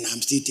year, and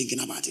I'm still thinking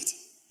about it.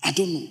 I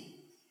don't know.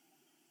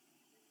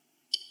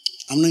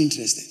 I'm not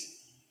interested.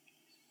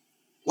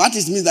 What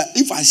it means that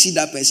if I see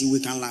that person,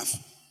 we can laugh.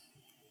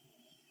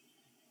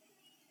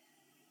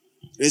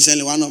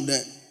 Recently, one of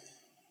the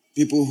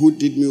people who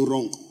did me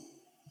wrong,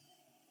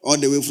 all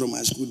the way from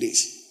my school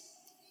days,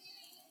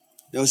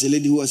 there was a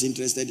lady who was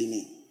interested in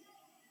me,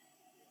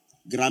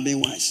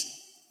 grabbing wise.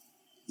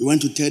 He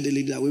went to tell the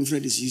lady that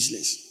Winfred is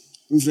useless.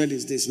 Winfred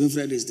is this,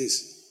 Winfred is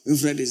this,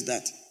 Winfred is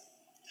that.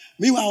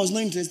 Meanwhile, I was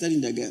not interested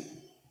in the girl.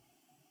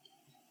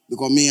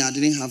 Because me, I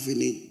didn't have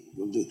any.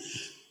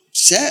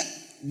 Say,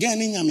 girl,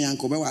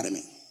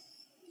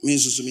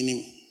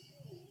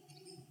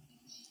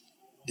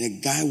 the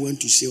guy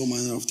went to say all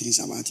manner of things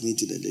about me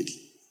to the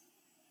lady.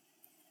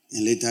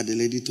 And later the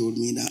lady told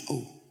me that,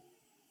 oh,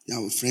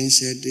 your friend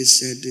said this,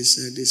 said this,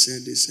 said this,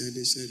 said this, said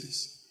this, said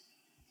this.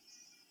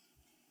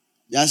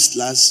 Just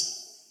last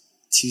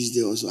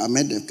Tuesday also, I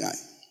met the guy.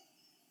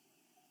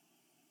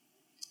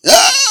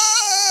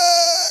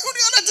 What do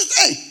you want to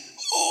say?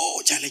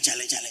 Oh, Charlie.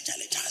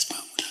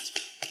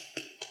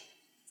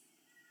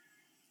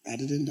 I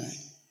didn't die.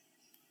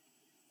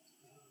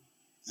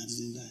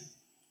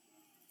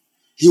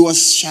 He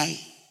was shy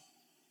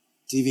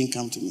to even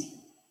come to me.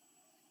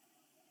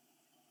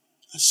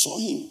 I saw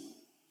him.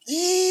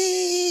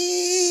 Hey,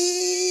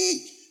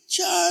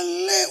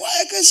 Charlie, why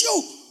I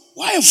you?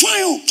 Why you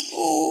fine?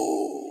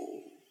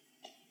 Oh,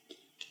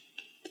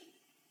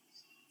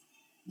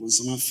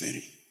 Bonsama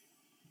Ferry.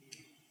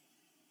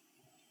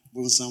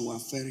 Bonsama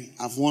Ferry.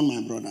 I've won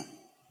my brother.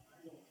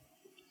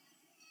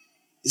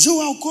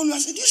 So I'll call you. I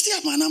said, do you still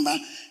have my number?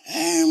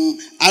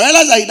 I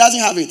realized that he doesn't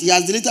have it. He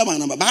has deleted my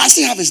number, but I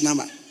still have his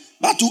number.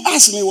 But to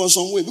ask me was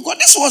some way, because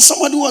this was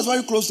somebody who was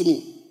very close to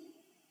me.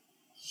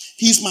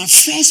 He's my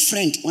first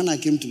friend when I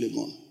came to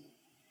Legon.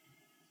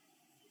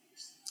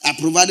 I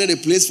provided a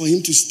place for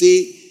him to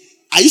stay.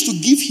 I used to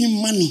give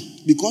him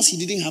money because he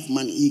didn't have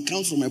money. He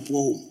comes from a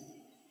poor home.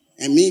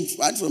 And me,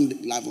 right from the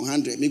level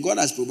 100, God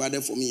has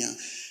provided for me.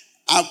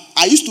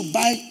 I used to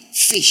buy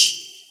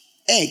fish,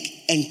 egg,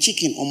 and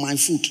chicken on my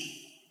food.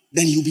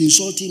 Then he'll be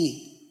insulting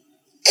me.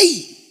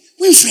 Hey,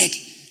 Winfred,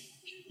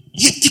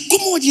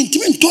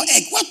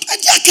 egg. What?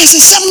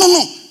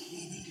 No.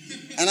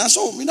 And I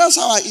said, that's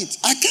how I eat.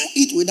 I can't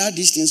eat without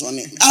these things on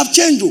it. I've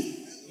changed.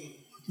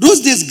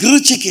 Those days,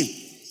 grilled chicken.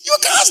 You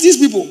can ask these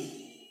people.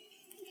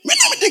 When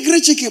I'm the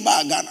grilled chicken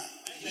by Ghana.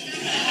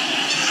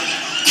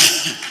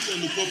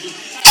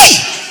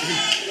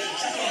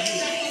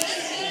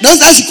 Those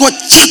that's called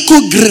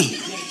Chaco grill.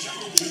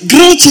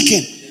 Grilled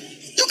chicken.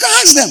 You can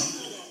ask them.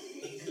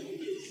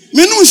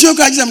 Me no you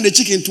can ask them the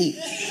chicken too.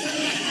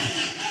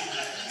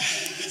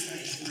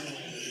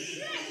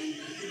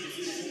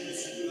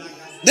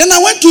 Then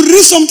I went to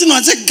read something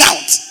and said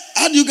gout.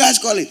 How do you guys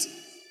call it?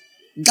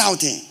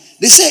 Gout.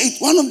 They say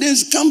one of them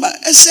come by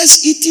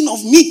excess eating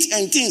of meat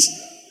and things.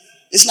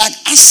 It's like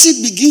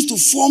acid begins to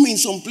form in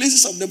some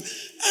places of them.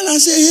 And I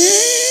say,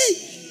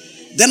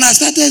 hey. Then I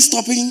started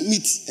stopping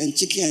meat and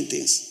chicken and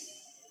things.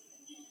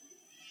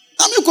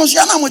 I mean, because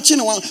when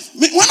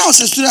I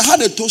was a student, I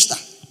had a toaster,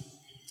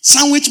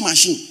 sandwich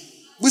machine.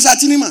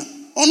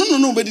 Oh, no,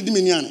 nobody did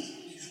me.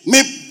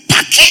 Me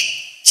packet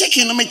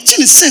chicken, I make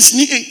chili sense,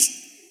 me ate.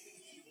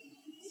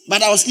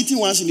 But I was eating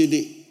once in a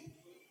day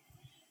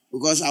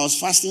because I was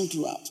fasting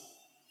throughout.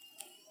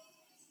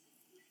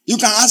 You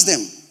can ask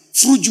them.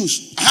 Fruit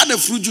juice. I had a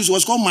fruit juice. It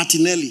was called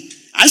Martinelli.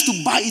 I used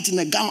to buy it in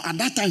a gallon. At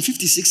that time,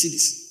 56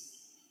 cedis.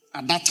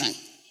 At that time.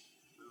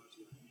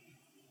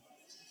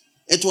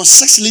 It was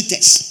 6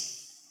 liters.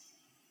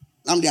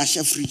 Now they are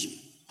chef fridge.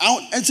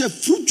 It's a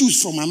fruit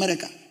juice from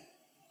America.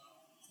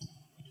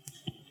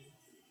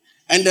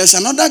 And there's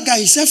another guy.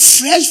 He said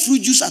fresh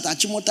fruit juice at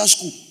Achimota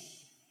school.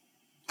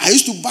 I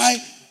used to buy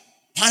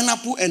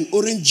pineapple and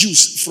orange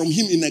juice from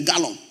him in a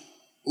gallon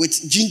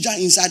with ginger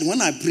inside.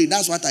 When I pray,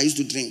 that's what I used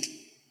to drink.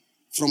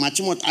 From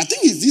Achimota. I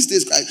think it's these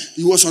days.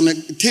 He was on a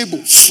table,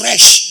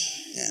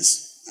 fresh.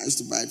 Yes, I used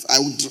to buy it. I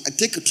would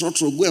take a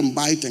trotro, go and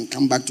buy it, and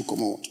come back to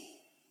come out.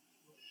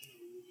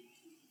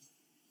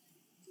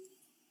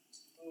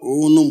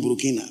 Oh no,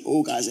 Burkina.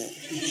 Oh, guys.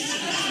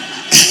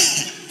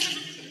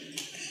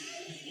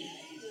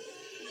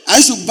 I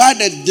used to buy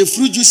the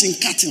fruit juice in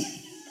carton.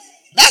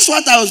 That's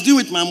what I was doing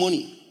with my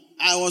money.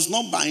 I was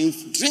not buying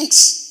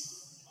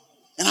drinks,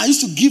 and I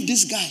used to give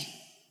this guy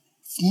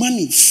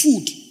money,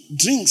 food,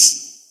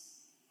 drinks.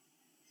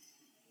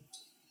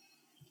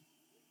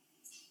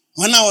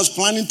 When I was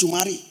planning to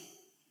marry,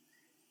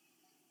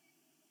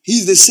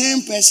 he's the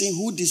same person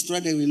who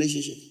destroyed the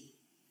relationship.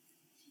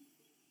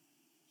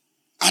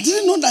 I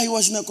didn't know that he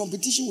was in a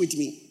competition with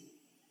me.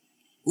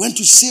 Went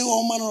to say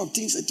all manner of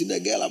things to the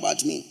girl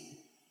about me.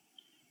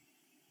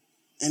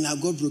 And I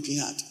got broken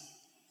heart.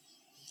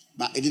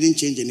 But it didn't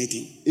change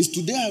anything. It's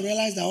today I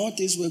realized that all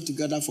things work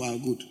together for our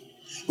good.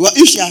 Well,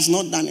 if she has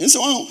not done it,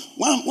 so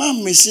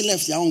one mercy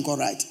left your uncle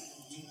right.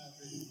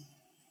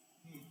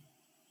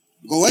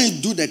 But when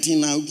you do the thing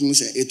now, you can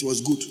say it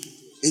was good.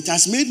 It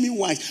has made me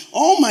wise.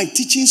 All my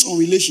teachings on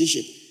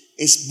relationship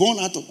is born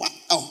out of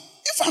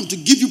if I'm to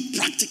give you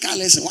practical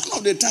lesson, one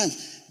of the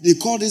times they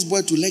called this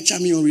boy to lecture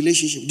me on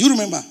relationship. Do you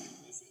remember?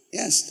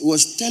 Yes, it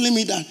was telling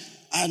me that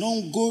I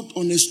don't go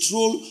on a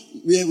stroll.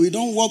 We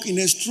don't walk in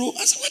a stroll.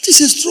 I said, what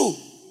is a stroll?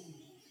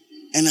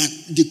 And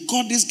they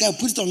called this guy,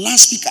 put it on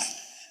loudspeaker.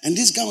 And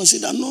this guy was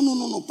saying that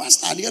no,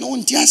 Pastor, I don't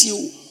want to ask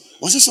you.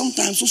 Was it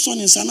sometimes so son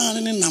in Sana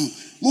and Nam?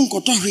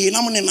 Munko Tori,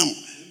 Nam and Nam.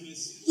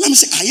 Lam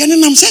say, I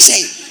am Nam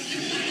say.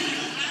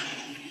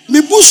 Me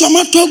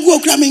busoma togu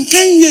okramin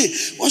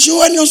kanye. Was you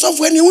when yourself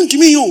when you want to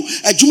me,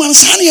 a Juman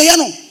Sani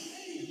Yano.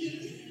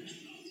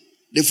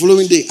 The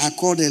following day, I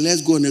called her,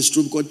 let's go on a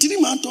stroll because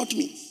Tiniman taught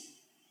me.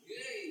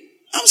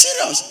 I'm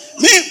serious.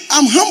 Me,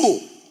 I'm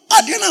humble.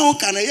 I didn't know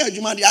can I hear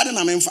Juma the other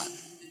Namemfa.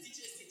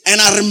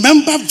 And I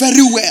remember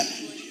very well.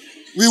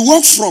 We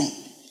walked from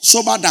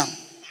Sobadam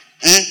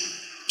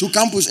to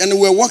campus and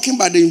we were walking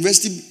by the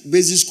university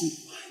basic school.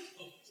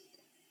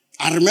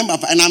 I remember,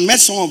 and I met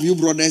some of you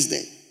brothers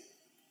there.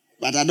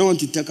 But I don't want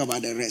to talk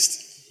about the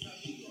rest.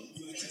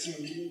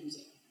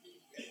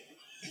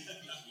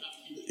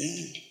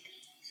 Yeah.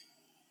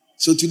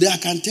 So today I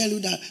can tell you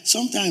that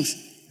sometimes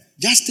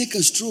just take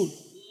a stroll.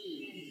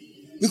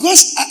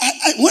 Because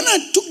when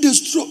I took the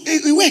stroll,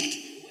 it worked.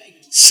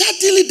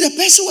 Suddenly the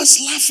person was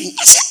laughing.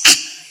 I said,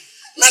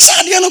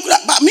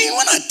 but me,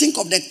 when I think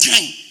of the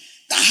time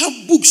that I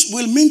have books,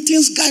 Will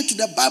Maintenance Guide to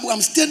the Bible,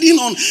 I'm studying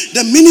on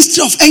the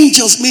ministry of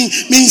angels, me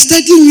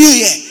studying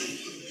here.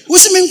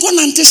 What's the mean?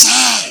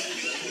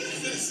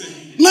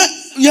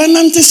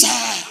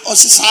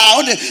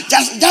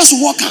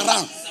 Just walk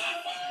around.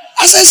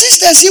 As a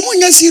sister,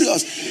 you're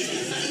serious.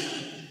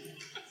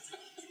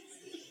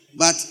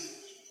 But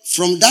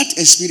from that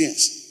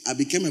experience, I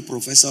became a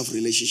professor of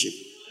relationship.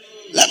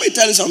 Let me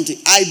tell you something.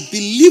 I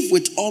believe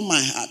with all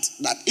my heart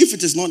that if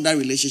it is not that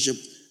relationship,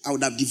 I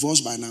would have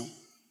divorced by now.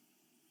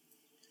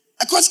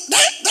 Because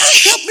that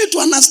helped me to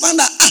understand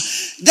that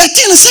the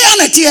thing say on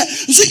it here.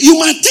 You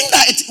might think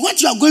that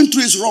what you are going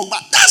through is wrong,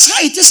 but that's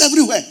how it is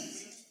everywhere.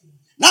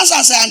 That's why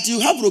I say until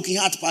you have broken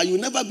heart, you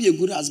will never be a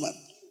good husband.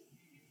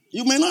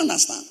 You may not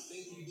understand.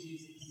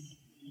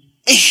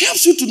 It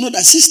helps you to know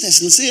that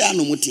sisters will say,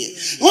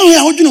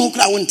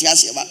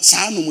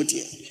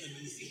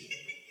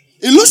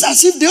 it looks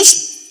as if those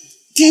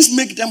things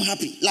make them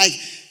happy. Like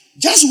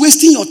just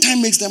wasting your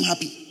time makes them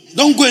happy.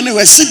 Don't go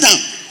anywhere, sit down.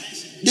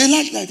 They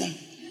like that.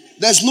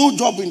 There's no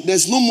job,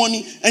 there's no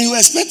money, and you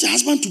expect your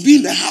husband to be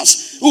in the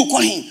house.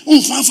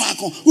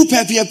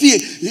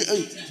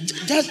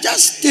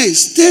 Just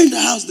stay in the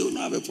house, they will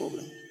not have a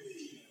problem.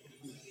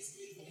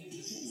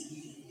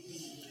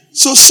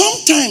 So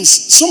sometimes,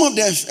 some of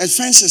the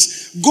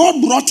offenses,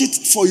 God brought it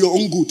for your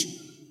own good.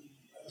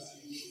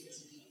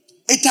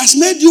 It has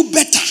made you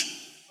better.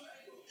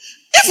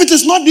 If it it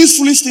is not these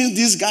foolish things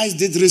these guys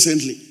did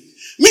recently.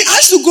 Me, I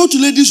used to go to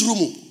ladies'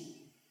 room.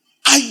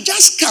 I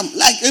just come,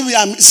 like,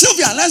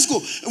 Sylvia, let's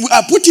go.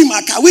 I put in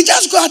my car. We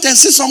just go out and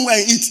sit somewhere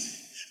and eat.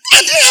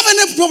 I didn't have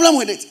any problem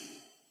with it.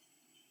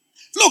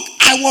 Look,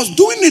 I was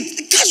doing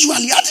it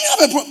casually. I didn't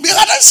have a problem.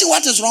 I didn't see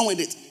what is wrong with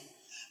it.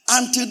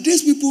 Until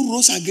these people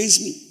rose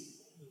against me.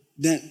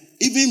 Then,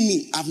 even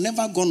me, I've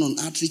never gone on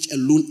outreach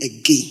alone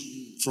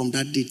again. From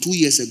that day, 2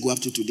 years ago up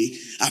to today,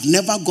 I've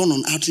never gone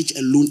on outreach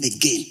alone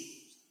again.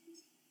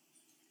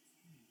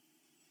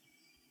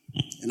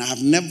 And I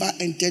have never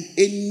entered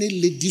any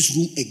lady's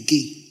room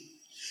again.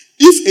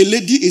 If a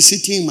lady is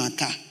sitting in my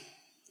car,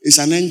 it's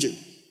an angel.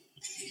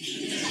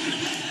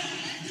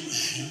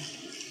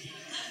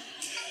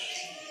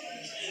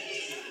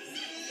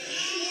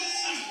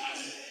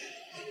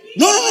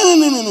 No.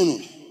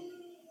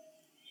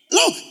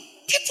 Look,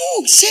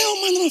 people say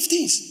all manner of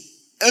things.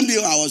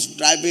 MBO, I was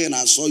driving and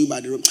I saw you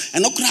by the road.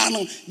 And no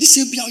crown, this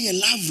is your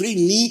love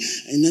rainy,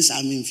 and this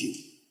I'm in view.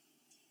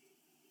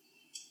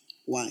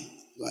 Why?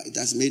 Well, it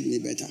has made me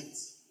better.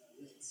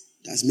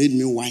 It has made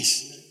me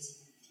wise.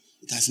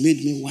 It has made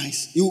me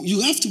wise.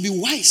 You have to be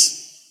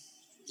wise.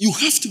 You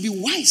have to be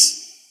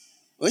wise.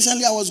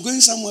 Recently, I was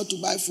going somewhere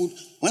to buy food.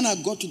 When I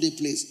got to the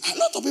place, a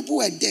lot of people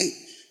were there.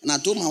 And I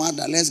told my wife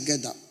that let's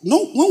get that.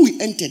 No, when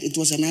we entered, it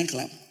was a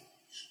nightclub.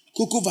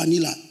 Cocoa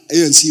Vanilla,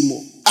 ANC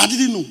more. I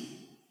didn't know.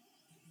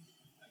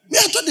 Me,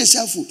 I thought they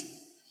sell food.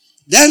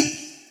 Then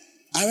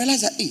I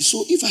realized that,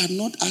 so if I had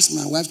not asked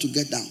my wife to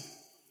get down,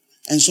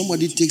 and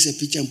somebody takes a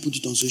picture and put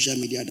it on social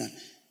media that,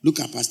 look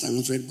at Pastor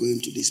Winfred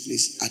going to this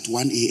place at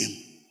 1 a.m.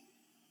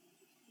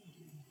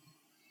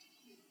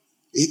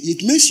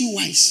 It makes you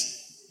wise.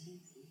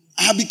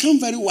 I have become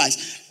very wise.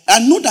 I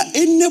know that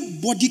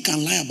anybody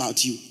can lie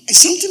about you. It's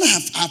something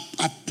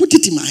I put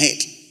it in my head.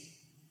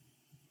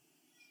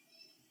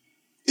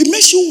 It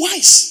makes you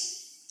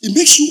wise. It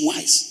makes you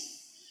wise.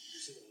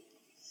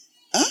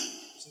 Huh?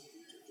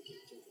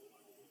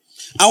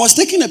 I was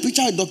taking a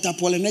picture with Dr.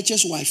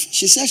 Paulineche's wife.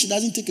 She said she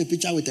doesn't take a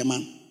picture with a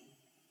man.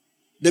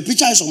 The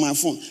picture is on my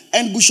phone.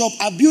 And Bishop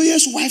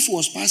Abioye's wife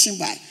was passing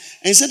by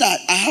and said that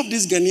I have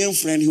this Ghanaian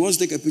friend. He wants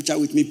to take a picture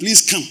with me.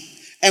 Please come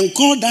and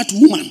call that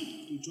woman.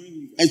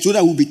 And so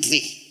that will be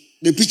 3.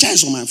 The picture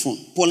is on my phone.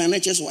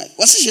 Paulineche's wife.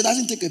 What if she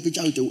doesn't take a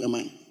picture with a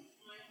man?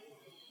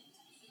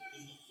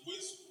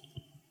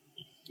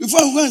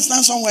 Before we go and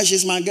stand somewhere,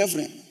 she's my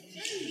girlfriend.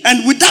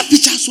 And with that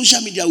picture,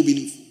 social media will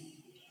believe.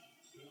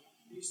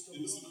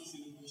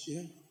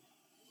 Yeah.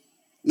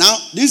 Now,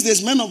 these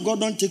days, men of God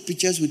don't take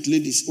pictures with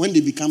ladies when they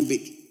become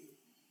big.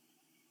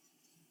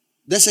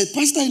 There's a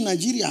pastor in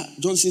Nigeria,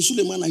 Johnson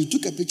Suleiman, he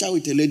took a picture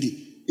with a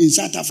lady in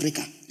South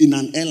Africa in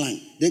an airline.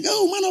 They go,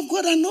 oh, man of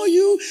God, I know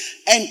you.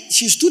 And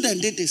she stood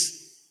and did this.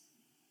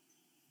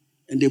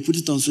 And they put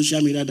it on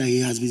social media that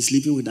he has been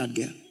sleeping with that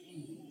girl.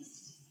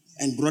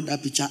 And brought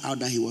that picture out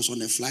that he was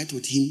on a flight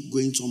with him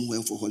going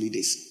somewhere for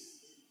holidays.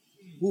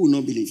 Who will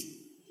not believe?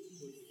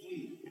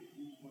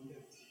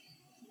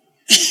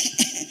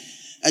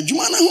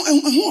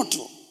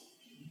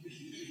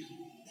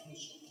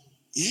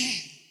 Yeah.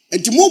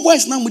 And the more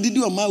boys now we did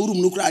do a my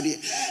room no cry there.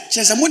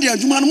 She said, "Modi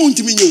adwuma no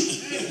ntimi nyo."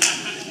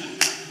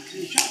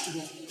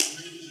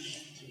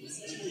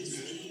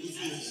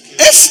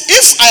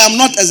 If I am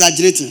not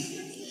exaggerating,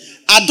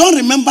 I don't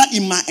remember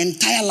in my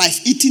entire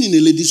life eating in a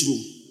ladies'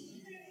 room,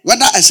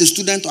 whether as a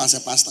student or as a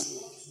pastor.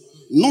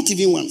 Not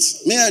even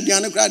once. Me and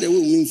the cry they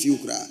will mean few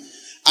cry.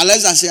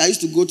 Unless I say I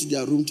used to go to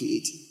their room to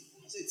eat.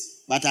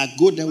 But I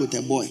go there with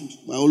a boy.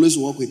 I always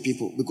walk with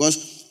people because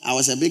I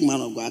was a big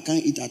man of God. I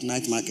can't eat at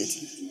night market.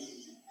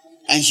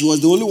 And she was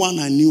the only one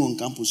I knew on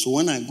campus. So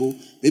when I go,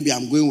 maybe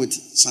I'm going with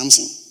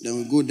Samson. Then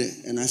we go there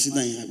and I sit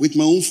down with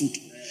my own food.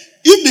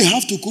 If they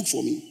have to cook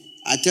for me,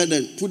 I tell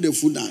them, put the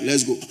food down,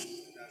 let's go.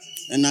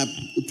 And I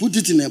put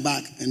it in a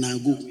bag and I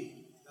go.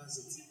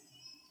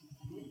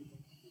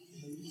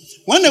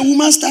 When a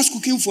woman starts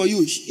cooking for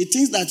you, she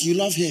thinks that you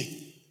love her.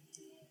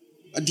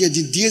 But who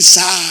did this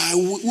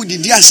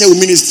say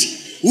ministry?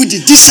 Who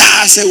did this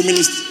say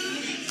ministry?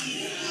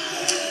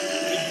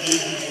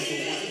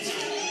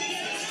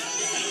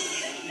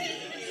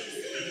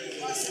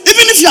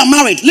 Even if you are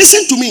married,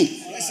 listen to me.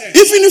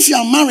 Even if you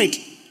are married,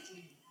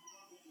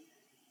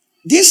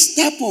 this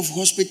type of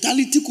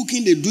hospitality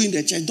cooking they do in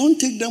the church, don't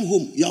take them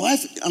home. Your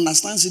wife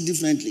understands it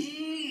differently.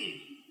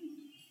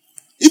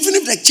 Even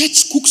if the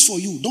church cooks for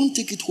you, don't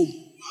take it home.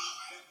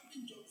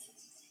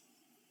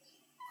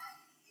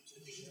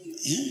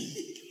 Yeah.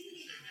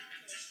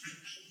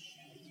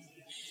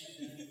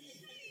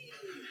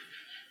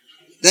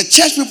 The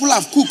church people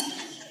have cooked.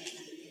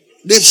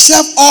 They've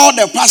served all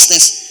the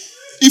pastors.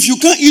 If you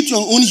can't eat your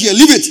own here,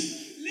 leave it.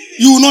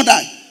 You will not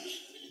die.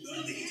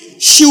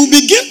 She will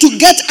begin to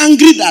get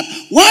angry that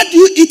why do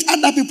you eat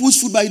other people's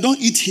food but you don't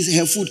eat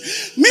her food?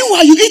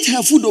 Meanwhile, you eat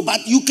her food,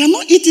 but you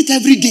cannot eat it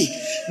every day.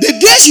 The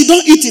days you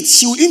don't eat it,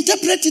 she will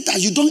interpret it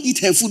as you don't eat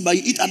her food but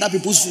you eat other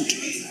people's food.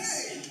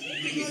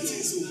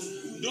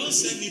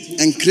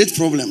 And create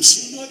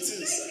problems.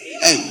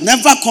 And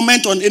never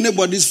comment on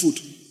anybody's food.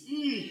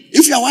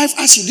 If your wife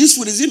asks you, this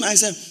food is in, I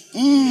say,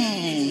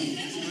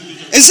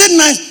 Is it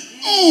nice?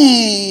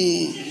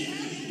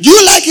 Do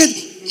you like it?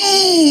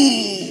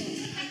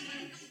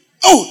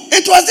 Oh,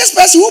 it was this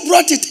person who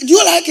brought it. Do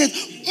you like it?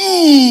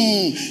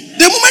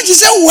 The moment you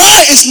say,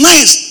 why it's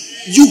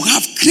nice, you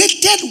have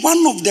created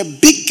one of the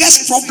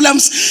biggest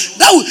problems.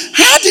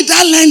 How did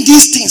I learn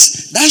these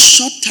things? That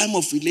short time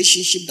of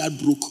relationship that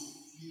broke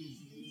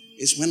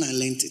is when I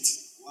learned it.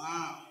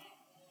 Wow.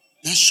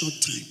 That short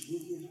time.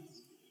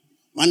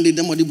 One day,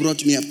 somebody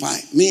brought me a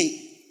pie.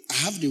 Me, I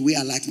have the way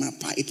I like my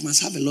pie. It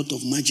must have a lot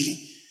of margarine.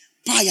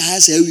 Pie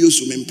has a use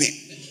to mempe.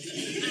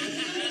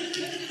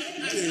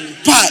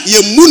 Pie,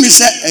 your moon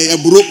is a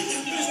bro.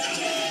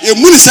 Your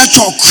moon is a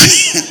chalk.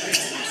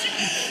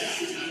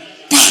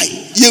 Pie,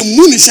 your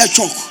moon is a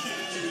chalk.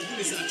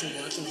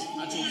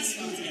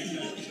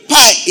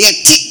 Pie, your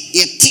tea.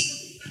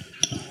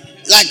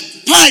 Like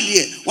pie,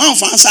 dear. One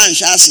fancy and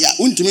shassia.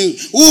 Untimi,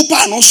 who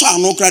pie no so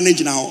no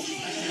cranage now.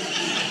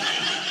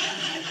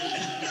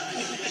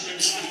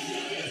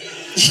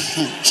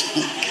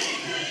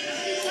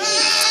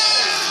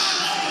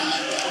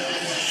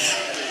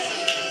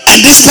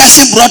 And this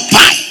person brought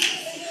pie.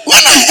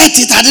 When I ate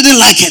it, I didn't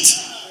like it.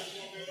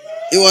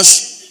 It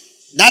was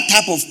that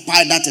type of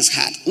pie that is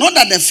hard. Not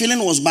that the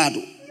feeling was bad.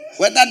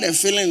 Whether the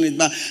feeling is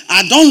bad,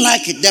 I don't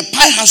like it. The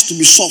pie has to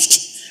be soft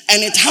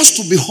and it has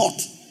to be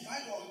hot.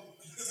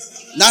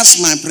 That's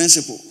my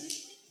principle.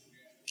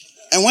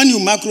 And when you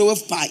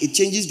microwave pie, it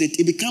changes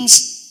it becomes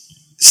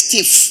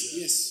stiff.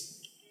 Yes.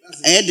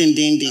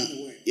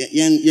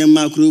 You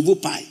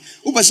microwave pie.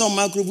 Who person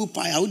microwave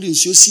pie? I wouldn't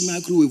see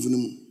microwave no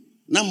more.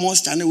 Now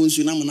most I know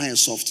na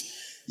soft.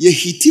 You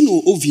heating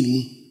or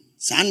oven.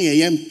 Sani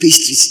yam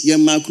pastries,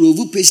 yam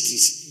microwave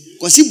pastries.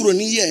 Cause you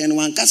broni here and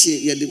one case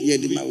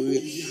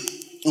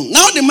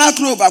now the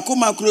microwave I call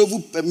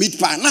microwave meat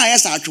pie. Now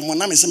yes I chumo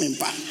na me semen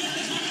pie.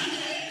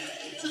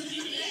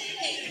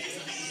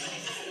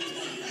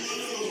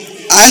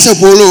 I say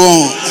polo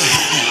on.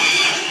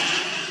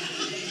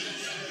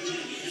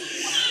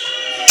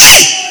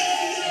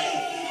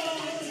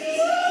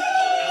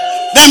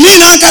 The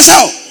mean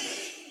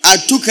I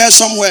took her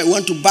somewhere,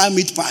 went to buy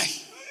meat pie.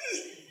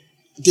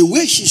 The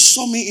way she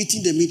saw me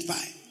eating the meat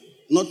pie,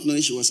 not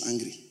knowing she was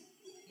angry.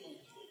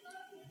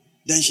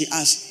 Then she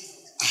asked,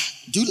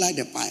 do you like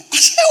the pie? I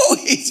said, oh,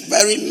 it's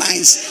very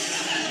nice.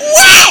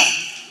 Wow!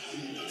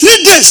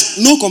 3 days,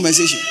 no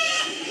conversation.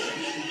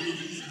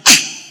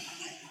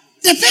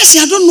 The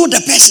person, I don't know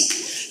the person.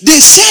 They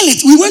sell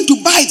it. We went to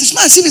buy it. It's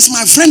not as if it's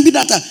my friend.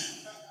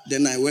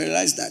 Then I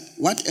realized that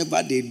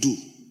whatever they do,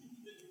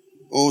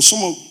 or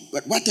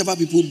whatever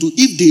people do,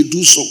 if they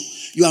do so,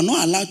 you are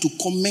not allowed to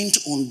comment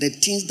on the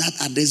things that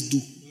others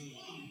do.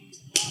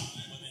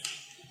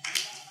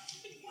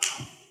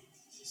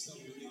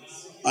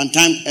 One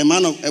time,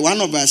 one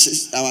of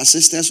our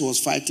sisters was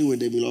fighting with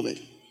the beloved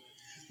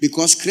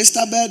because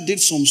Christabel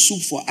did some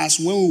soup for us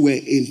when we were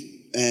in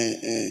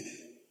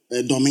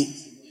Domain.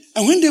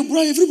 And when they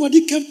brought,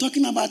 everybody kept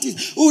talking about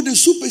it. Oh, the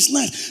soup is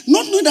nice.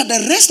 Not knowing that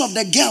the rest of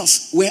the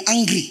girls were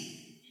angry.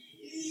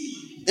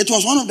 It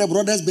was one of the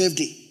brothers'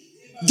 birthday.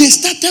 They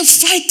started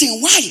fighting.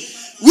 Why?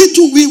 We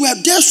too, we were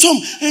there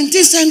some, and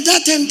this and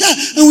that, and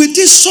we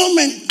did some,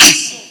 and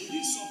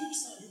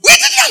we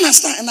didn't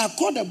understand. And I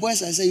called the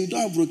boys, I said, you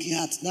don't have broken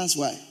heart. That's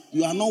why.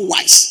 You are not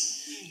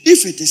wise.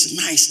 If it is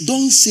nice,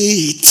 don't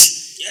say it.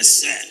 Yes,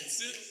 sir.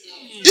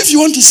 If you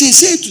want to say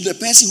it to the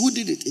person who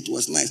did it. It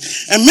was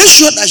nice. And make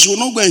sure that you will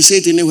not go and say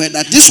it anywhere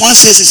that this one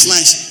says it's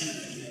nice.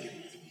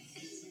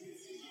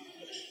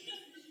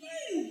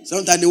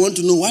 Sometimes they want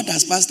to know, what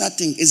does pastor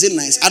think? Is it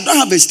nice? I don't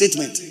have a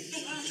statement.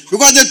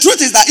 Because the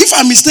truth is that if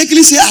I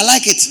mistakenly say I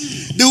like it,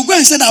 they will go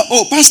and say that,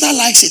 oh, pastor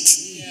likes it.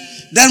 Yeah.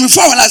 Then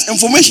before I was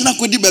information I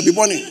could do baby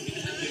morning.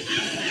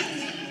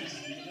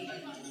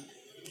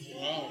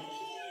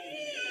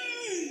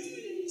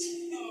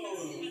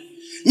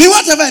 Me,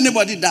 whatever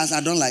anybody does, I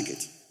don't like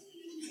it.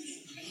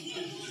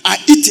 I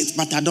eat it,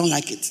 but I don't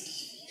like it.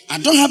 I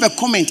don't have a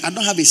comment. I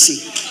don't have a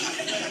say.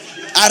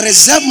 I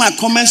reserve my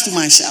comments to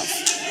myself.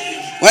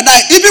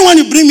 Even when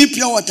you bring me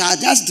pure water, I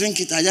just drink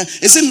it.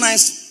 Is it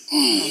nice?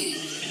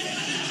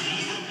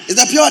 Is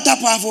the pure water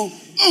powerful?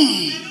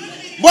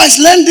 Boys,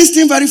 learn this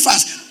thing very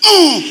fast.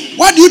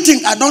 What do you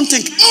think? I don't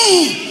think.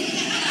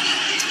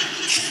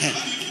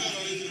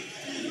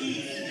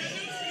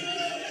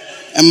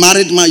 A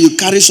married man, you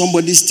carry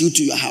somebody still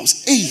to your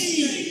house.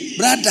 Hey,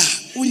 brother,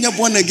 when you're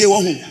born again,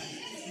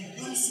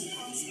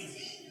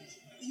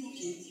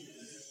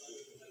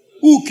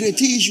 who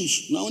create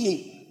issues? Now,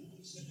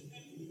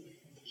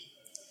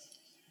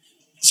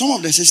 some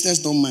of the sisters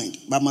don't mind,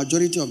 but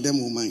majority of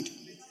them will mind.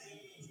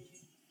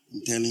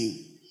 I'm telling you.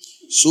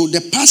 So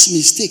the past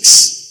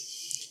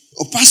mistakes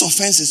or past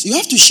offenses, you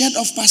have to shed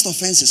off past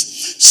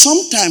offenses.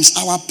 Sometimes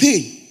our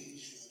pain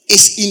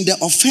is in the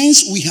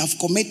offense we have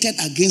committed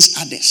against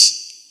others.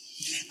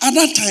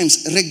 Other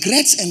times,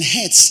 regrets and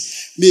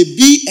hurts may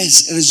be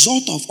as a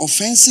result of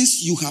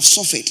offenses you have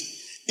suffered.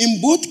 In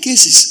both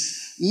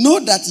cases, know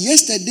that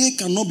yesterday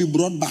cannot be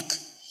brought back.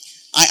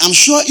 I am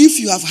sure if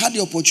you have had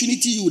the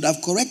opportunity, you would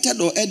have corrected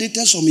or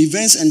edited some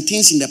events and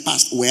things in the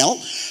past. Well,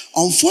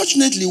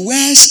 unfortunately,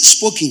 words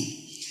spoken,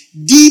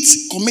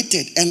 deeds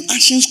committed, and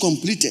actions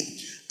completed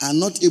are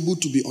not able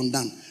to be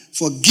undone.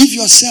 Forgive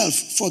yourself,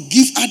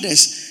 forgive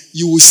others.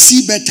 You will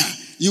see better.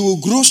 You will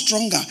grow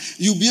stronger.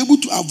 You'll be able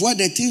to avoid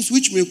the things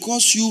which may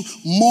cause you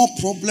more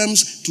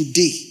problems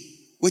today,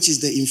 which is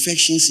the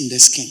infections in the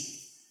skin.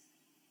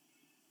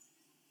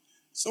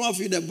 Some of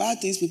you, the bad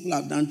things people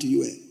have done to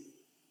you.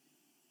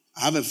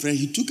 I have a friend,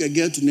 he took a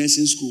girl to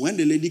nursing school. When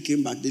the lady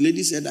came back, the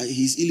lady said that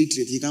he's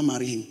illiterate, he can't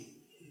marry him.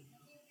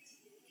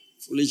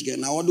 Foolish girl.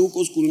 Now, what do you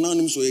call school now?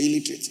 So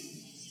illiterate.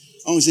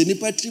 I say,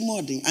 nipa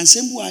trimoding. And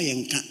same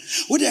boy,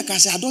 what they can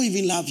say, I don't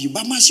even love you.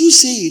 But must you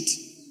say it?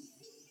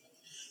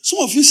 Some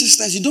of you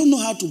sisters, you don't know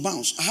how to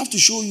bounce. I have to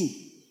show you.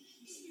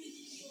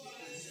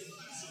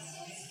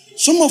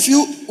 Some of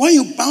you, when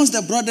you bounce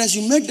the brothers,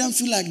 you make them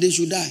feel like they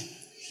should die.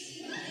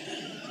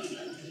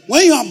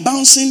 When you are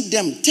bouncing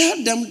them,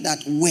 tell them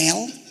that,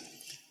 well,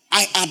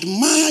 I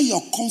admire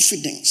your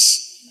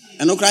confidence.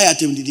 And no cry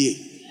at him today.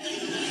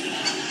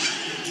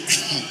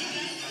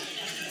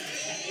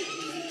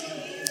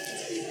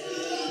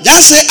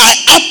 Just say, I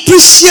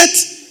appreciate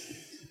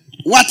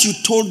what you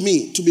told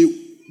me, to be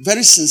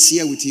very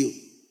sincere with you.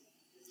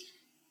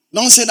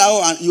 Don't say that,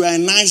 oh, you are a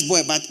nice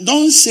boy, but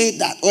don't say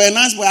that. Oh, a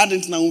nice boy, I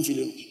didn't know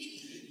feeling.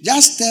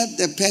 Just tell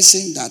the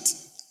person that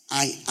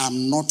I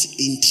am not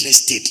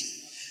interested.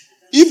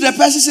 If the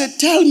person said,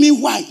 tell me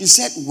why, you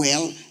said,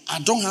 well, I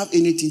don't have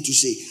anything to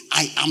say.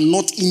 I am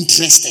not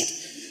interested.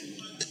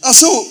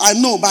 So I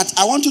know, but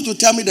I want you to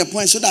tell me the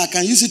point so that I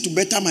can use it to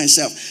better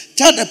myself.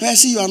 Tell the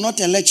person you are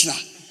not a lecturer.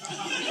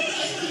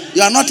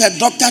 You are not a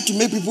doctor to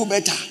make people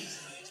better.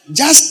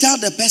 Just tell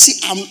the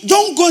person,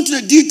 don't go into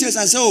the details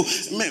and say, oh,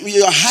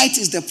 your height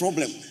is the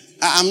problem.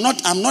 I'm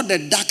not the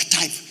dark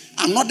type.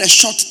 I'm not the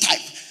short type.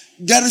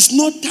 There is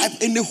no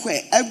type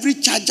anywhere. Every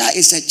charger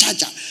is a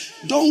charger.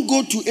 Don't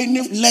go to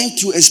any length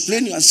to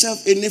explain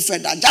yourself any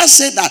further. Just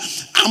say that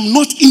I'm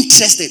not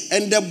interested.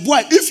 And the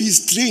boy, if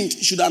he's trained,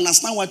 should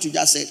understand what you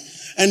just said.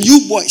 And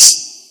you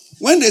boys,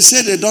 when they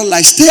say they don't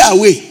like, stay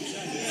away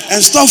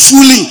and stop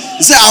fooling.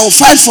 Say, I will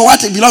fight for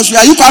what it belongs to you.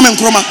 Are you coming,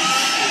 Kroma?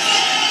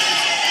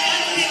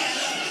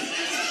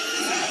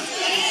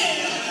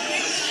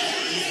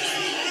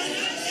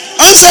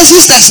 I'm saying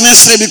sisters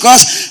necessary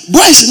because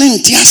boys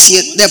named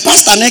Tiasie, the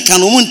pastor ne can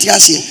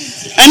Tiasie.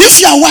 And if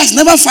your wife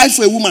never fight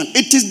for a woman,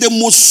 it is the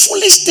most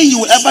foolish thing you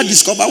will ever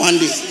discover one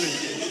day.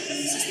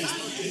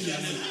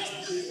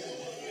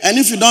 And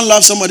if you don't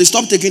love somebody,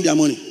 stop taking their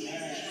money.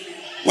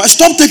 Well,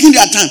 stop taking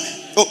their time.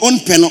 On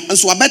pen and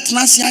so I bet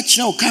Nancy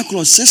actually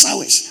calculate 6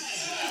 hours.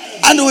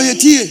 I know you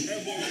tea.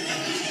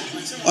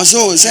 Or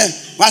so say,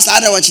 Pastor,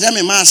 I watch them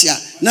in Marcia.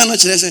 No,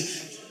 say,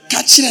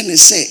 catch it and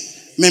say,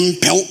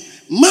 Mempel.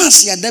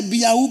 Marcia, there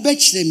be a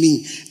ubech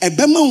me. A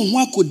bema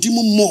who could do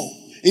more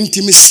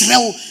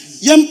intimisrel.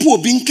 Yampo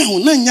binka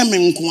na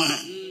nyamenkwa.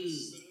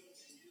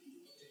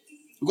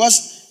 Because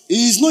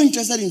he is not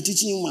interested in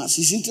teaching you mass.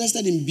 He's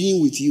interested in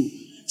being with you.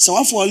 So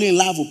I fall in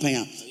love with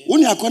Penya.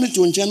 When you are connected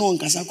to Unchano and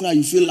Kasakura,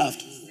 you feel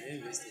loved.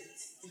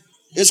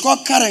 It's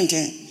called current.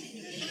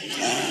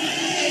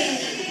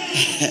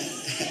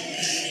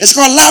 It's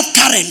called love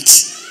current.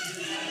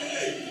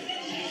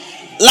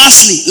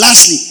 Lastly,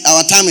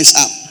 our time is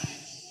up.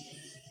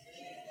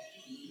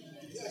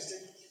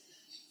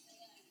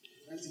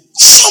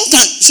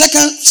 Sometimes, 2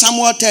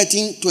 Samuel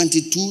 13,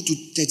 22 to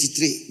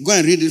 33. Go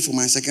and read it for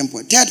my second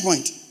point. Third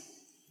point.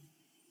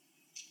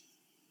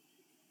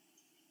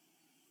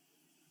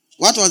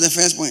 What was the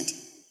first point?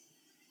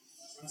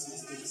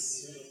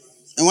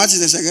 And what is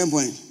the second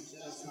point?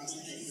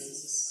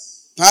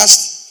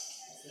 Past.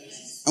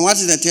 And what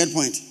is the third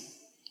point?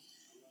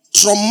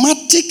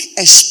 Traumatic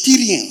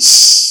experience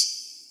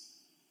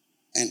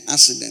and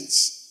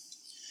accidents.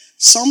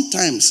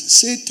 Sometimes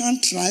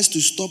Satan tries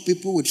to stop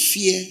people with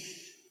fear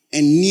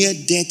and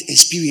near-death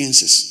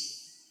experiences.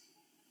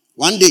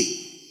 One day,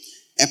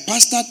 a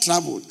pastor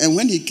traveled, and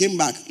when he came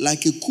back,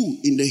 like a coup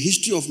in the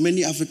history of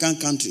many African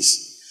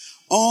countries,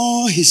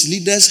 all his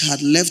leaders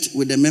had left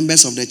with the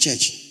members of the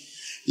church,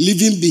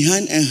 leaving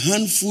behind a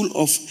handful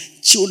of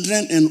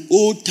children and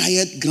old,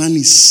 tired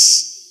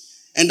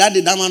grannies. And that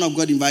day, that man of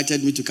God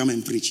invited me to come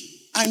and preach.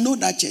 I know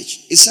that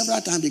church. It's several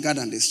times bigger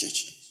than this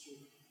church.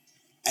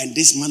 And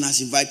this man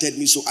has invited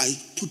me, so I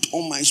put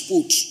on my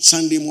sports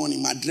Sunday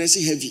morning, my dress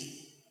heavy.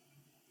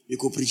 You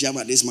could preach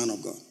about this man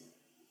of God.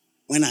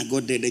 When I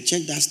got there, the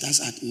church that starts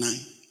at 9.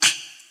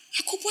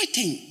 I could put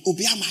 10.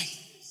 Obiamai.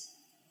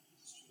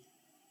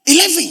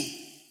 11.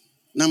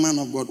 Now, man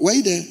of God, were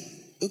you there?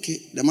 Okay.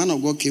 The man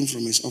of God came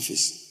from his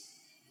office.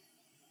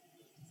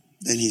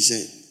 Then he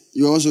said,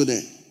 you're also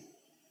there.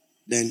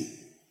 Then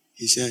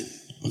he said,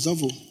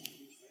 Osofo,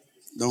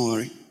 don't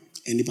worry.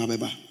 And in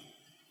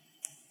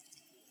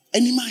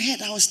my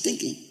head, I was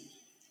thinking,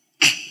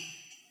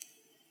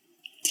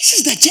 this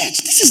is the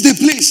church. This is the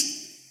place.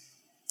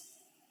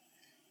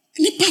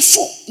 Nipa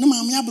four. Na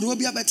maame abro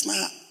bi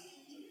abetna.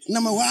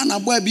 Na me wa na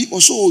boy bi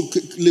oso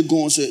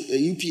Lagos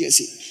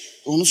UPSA.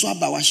 Ono so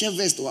aba wa share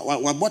vest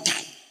wa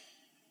botai.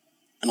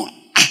 No.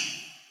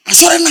 I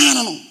saw it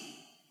no.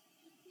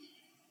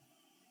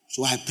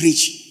 So I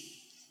preach.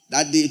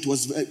 That day it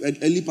was an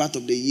early part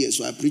of the year,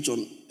 so I preached on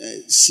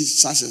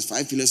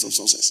 5 pillars of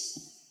success.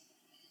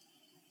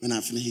 When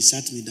I finished, he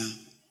sat me down.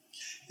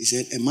 He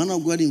said, a man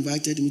of God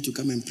invited me to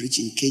come and preach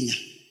in Kenya.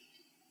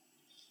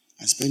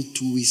 I spent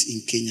 2 weeks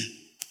in Kenya.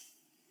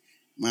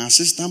 My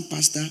assistant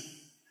pastor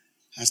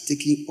has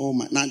taken all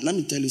my... Now, let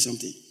me tell you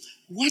something.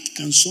 What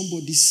can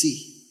somebody say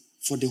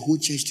for the whole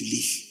church to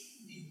leave?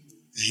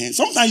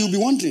 Sometimes you'll be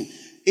wondering,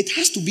 it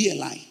has to be a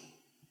lie.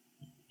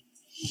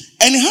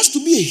 And it has to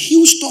be a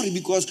huge story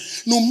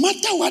because no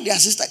matter what the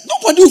assistant,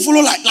 nobody will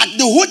follow like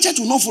the whole church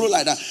will not follow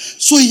like that.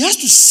 So he has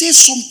to say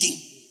something.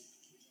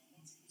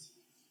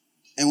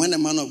 And when the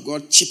man of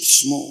God chipped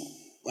small,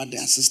 what the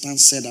assistant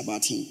said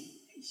about him,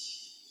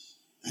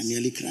 I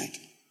nearly cried.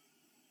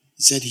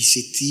 He said he's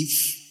a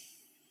thief.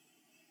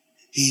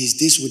 He is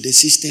this with the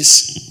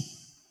sisters,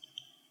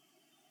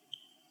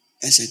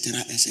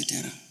 etc.,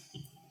 etc.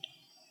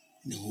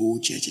 The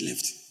whole church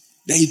left.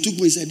 Then he took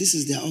me and said, this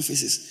is their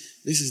offices.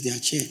 This is their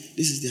chair.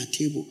 This is their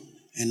table.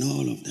 And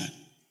all of that.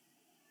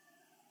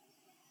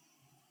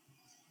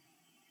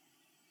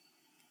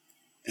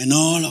 And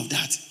all of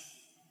that.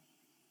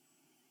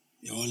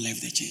 They all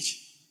left the church.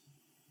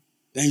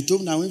 Then he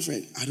told me, now,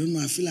 Winfred, I don't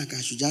know, I feel like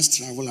I should just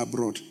travel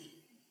abroad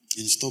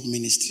and stop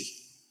ministry.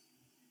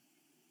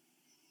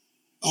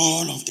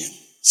 All of them.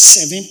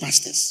 7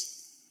 pastors.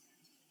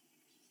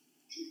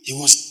 He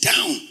was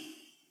down.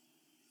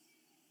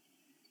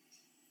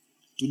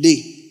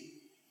 Today,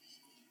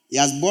 he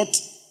has bought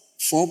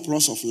 4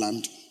 plots of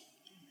land,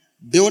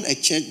 built a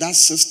church that's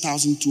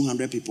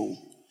 6,200 people,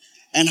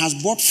 and has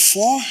bought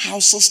 4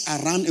 houses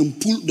around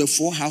and pulled the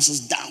 4 houses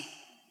down.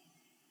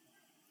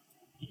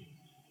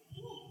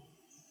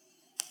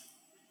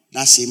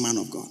 That's a man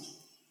of God.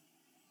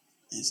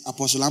 Yes,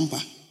 Apostle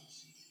Ampa.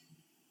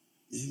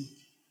 Yeah.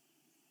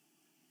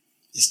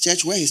 His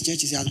church, where his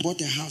church is, he has bought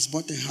a house,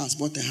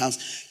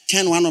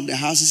 turned one of the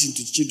houses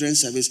into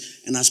children's service,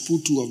 and has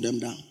put 2 of them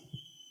down.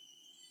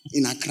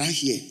 In Accra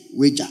here,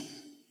 Weja.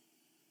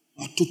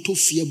 My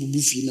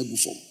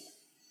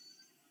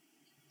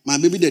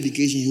baby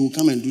dedication, he will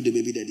come and do the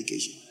baby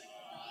dedication.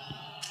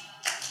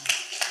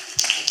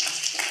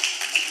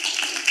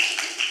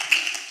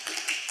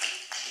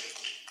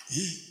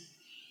 Yeah.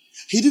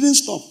 He didn't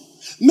stop.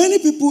 Many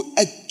people,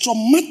 a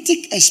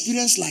traumatic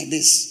experience like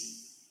this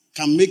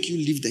can make you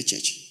leave the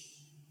church.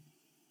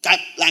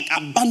 Like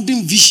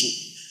abandon vision,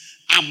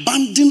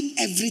 abandon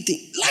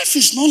everything. Life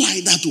is not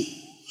like that too.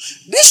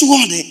 This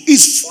world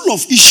is full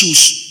of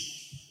issues.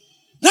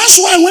 That's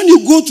why when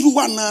you go through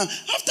one,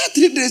 after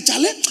 3 days,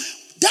 challenge,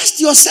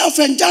 dust yourself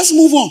and just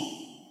move on.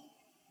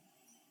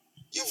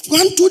 You've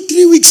gone 2,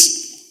 3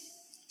 weeks.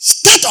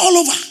 Start all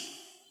over.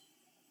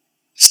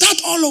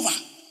 Start all over.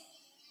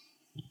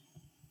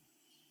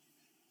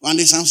 One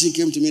day Samson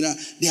came to me that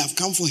they have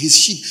come for his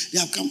sheep. They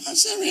have come. I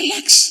said,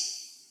 relax.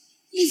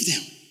 Leave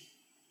them.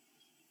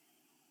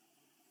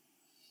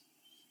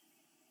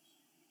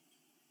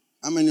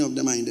 How many of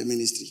them are in the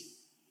ministry?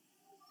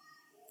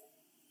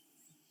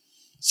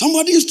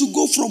 Somebody used to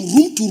go from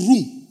room to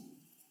room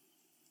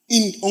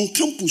on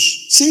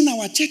campus saying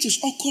our church is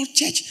all called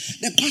church.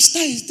 The pastor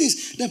is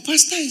this. The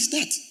pastor is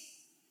that.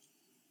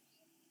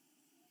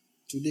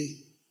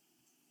 Today.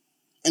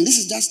 And this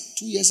is just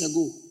 2 years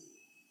ago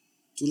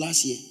to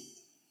last year.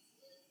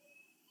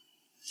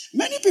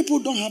 Many people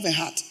don't have a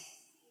heart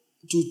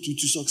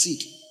to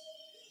succeed.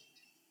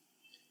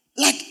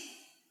 Like,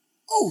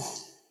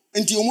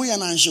 these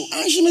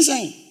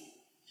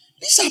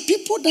are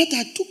people that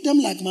I took them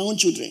like my own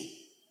children.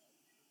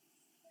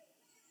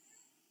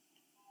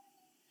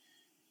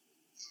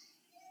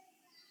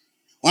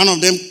 One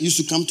of them used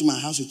to come to my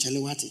house with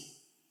Chelewati.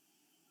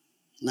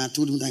 And I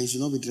told him that he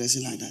should not be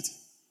dressing like that.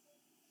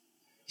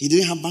 He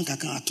didn't have bank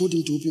account. I told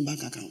him to open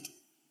bank account.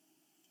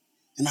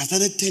 And I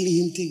started telling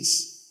him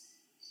things.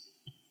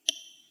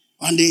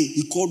 One day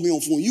he called me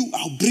on phone.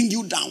 I'll bring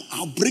you down.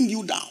 I'll bring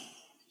you down.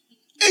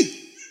 Hey!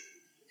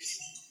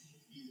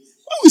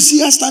 When we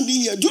see us standing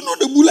here, do you know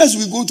the bullets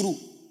we go through?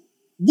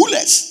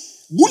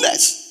 Bullets.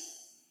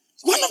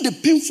 One of the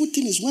painful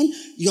things is when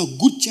your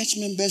good church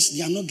members,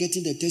 they are not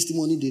getting the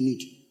testimony they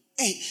need.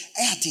 Hey,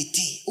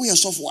 we are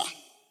software.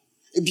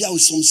 Maybe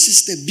with some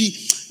sister be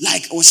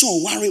like or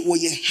some worry or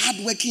you're hard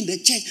working in the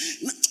church.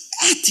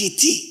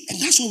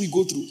 And that's what we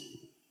go through.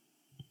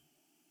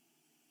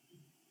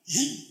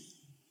 Yeah.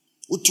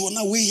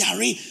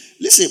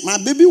 Listen, my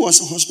baby was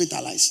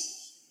hospitalized.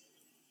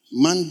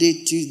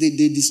 Monday, Tuesday,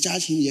 they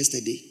discharged him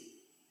yesterday.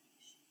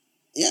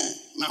 Yeah.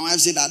 My wife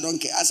said, I don't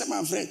care. I said,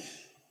 my friend,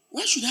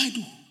 what should I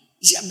do?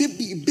 You see a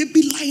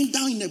baby lying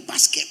down in a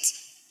basket.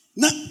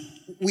 Now,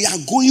 we are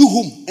going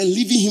home and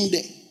leaving him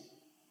there.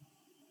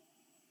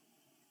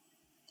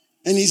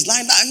 And he's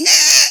lying down.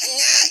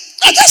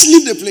 I just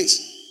leave the place.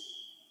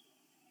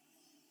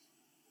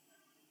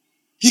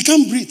 He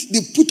can't breathe.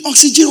 They put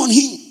oxygen on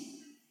him.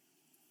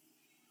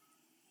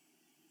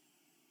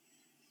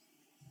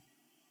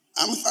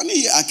 I'm standing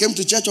here. I came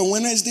to church on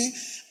Wednesday.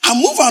 I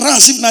move around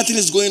as if nothing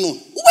is going on.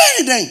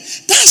 Where then?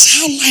 That's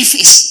how life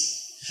is.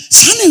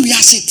 Sunday we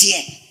are sitting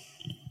here.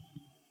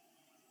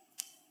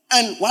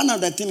 And one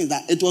of the things is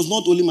that it was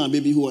not only my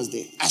baby who was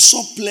there. I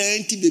saw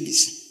plenty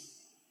babies.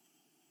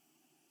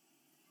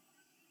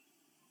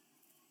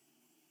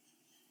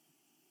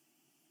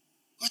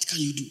 What can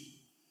you do?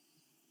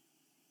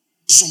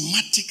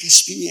 Traumatic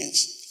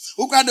experience.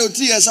 Do you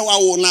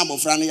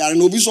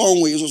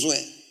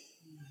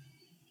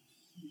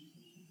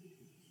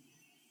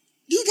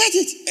get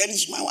it? And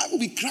my wife will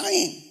be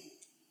crying.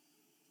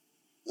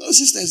 No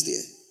sisters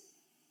there.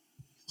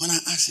 When I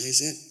asked her, I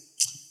said,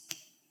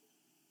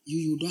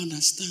 You don't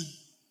understand.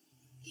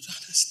 You don't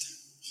understand.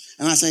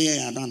 And I said,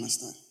 yeah, I don't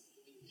understand.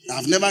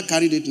 I've never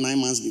carried it 9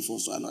 months before,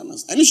 so I don't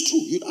understand. And it's true,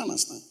 you don't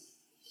understand.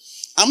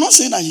 I'm not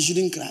saying that you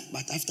shouldn't cry,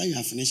 but after you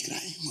have finished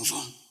crying, move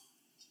on.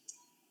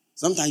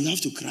 Sometimes you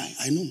have to cry.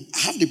 I know.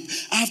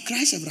 I have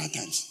cried several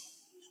times.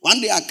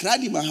 One day I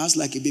cried in my house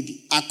like a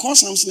baby. I called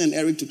Samson and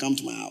Eric to come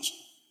to my house.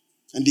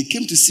 And they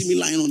came to see me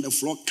lying on the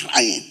floor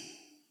crying.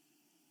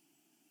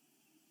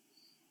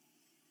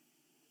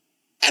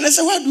 And I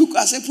said, what do you?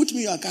 I said, put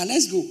me in your car,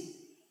 let's go.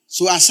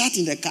 So I sat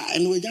in the car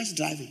and we were just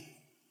driving.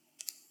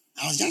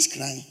 I was just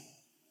crying.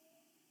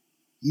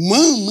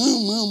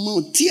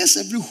 Mom, tears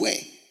everywhere.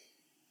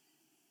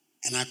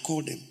 And I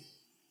called them.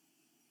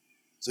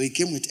 So he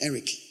came with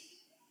Eric.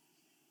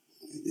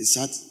 They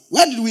sat.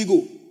 Where did we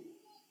go?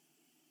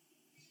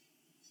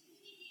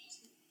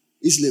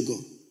 East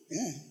Lagos.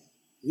 Yeah.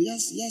 We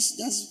just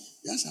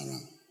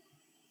around.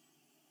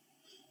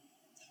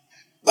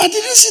 But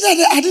did you see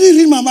that I didn't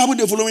read my Bible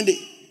the following day?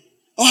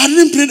 Or I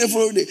didn't pray the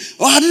following day?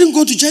 Or I didn't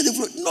go to church the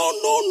following day? No.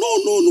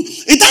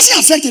 It doesn't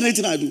affect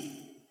anything I do.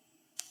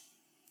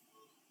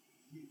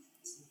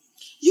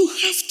 You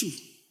have to.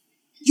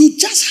 You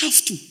just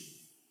have to.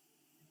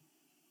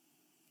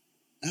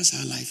 That's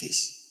how life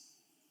is.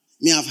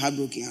 Me, I've had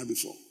broken heart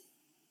before.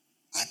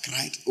 I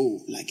cried,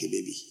 like a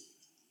baby.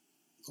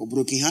 For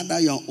broken heart,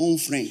 that your own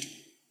friend.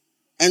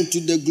 And to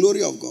the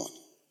glory of God,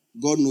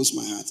 God knows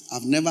my heart.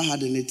 I've never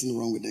had anything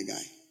wrong with the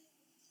guy.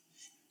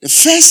 The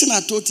first thing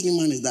I told him,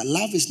 man, is that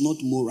love is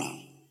not moral.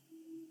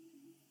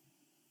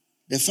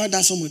 The fact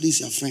that somebody is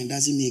your friend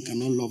doesn't mean you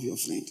cannot love your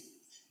friend.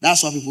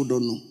 That's what people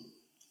don't know.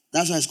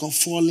 That's why it's called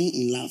falling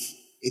in love.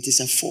 It is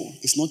a fall.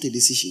 It's not a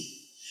decision.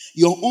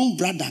 Your own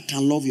brother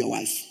can love your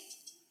wife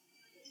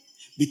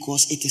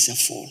because it is a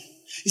fall.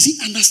 You see,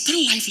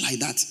 understand life like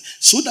that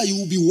so that you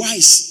will be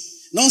wise.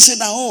 Don't say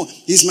that,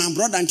 he's my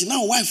brother, and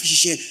now wife,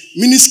 she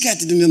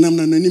miniskirt.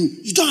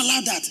 You don't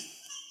allow that.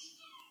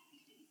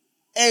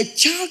 A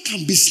child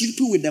can be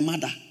sleeping with the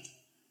mother.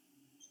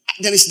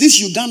 There is this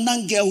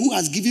Ugandan girl who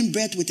has given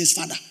birth with his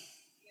father.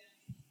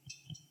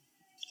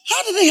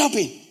 How did they help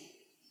him?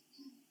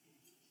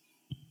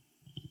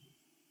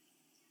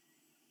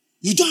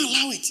 You don't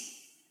allow it.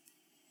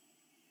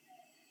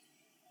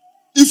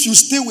 If you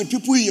stay with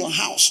people in your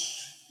house,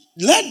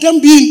 let them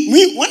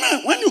be.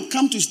 When you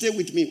come to stay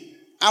with me,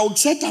 I would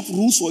set up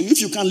rules for you if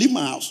you can leave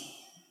my house.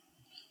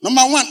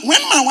 Number one,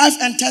 when my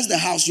wife enters the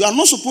house, you are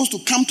not supposed to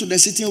come to the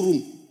sitting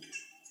room.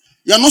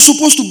 You are not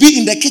supposed to be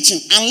in the kitchen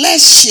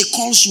unless she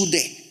calls you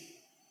there.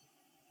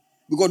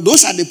 Because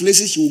those are the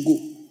places she will go.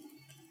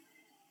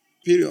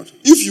 Period.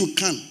 If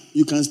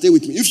you can stay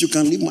with me. If you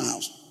can leave my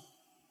house.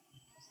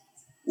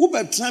 Who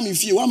better time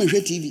if you want me to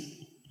TV?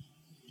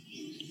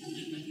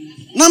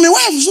 Now my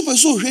wife is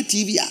supposed to hear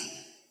TV.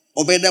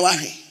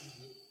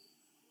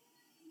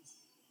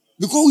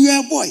 Because you are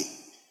a boy.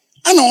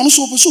 And I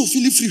also feel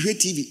free to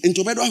TV. And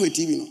to bed with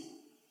TV. No?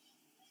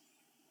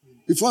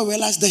 Before I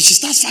realize that she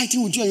starts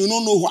fighting with you and you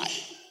don't know why.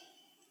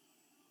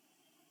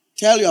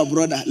 Tell your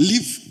brother,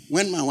 leave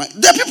when my wife.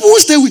 The people who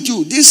stay with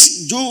you,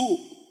 this Joe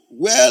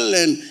Well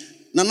and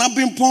Nana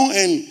Bimpong,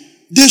 and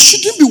they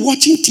shouldn't be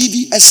watching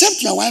TV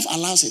except your wife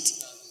allows it.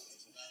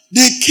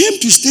 They came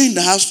to stay in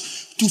the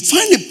house to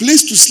find a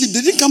place to sleep.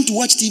 They didn't come to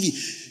watch TV.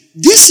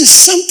 This is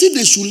something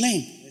they should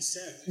learn.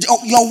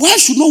 Your wife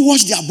should not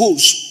wash their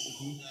bowls.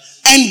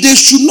 And they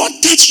should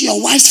not touch your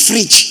wife's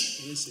fridge.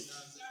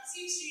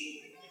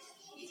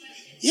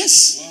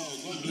 Yes. Wow,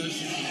 God bless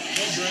you.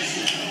 God bless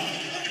you.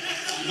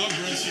 God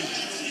bless you.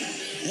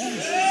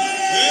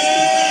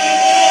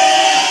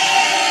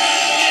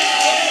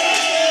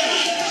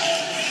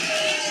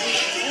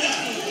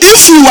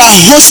 If you are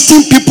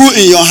hosting people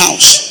in your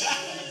house,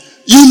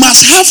 you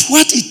must have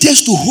what it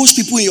takes to host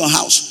people in your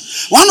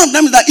house. One of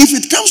them is that if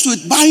it comes to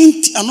it,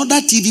 buying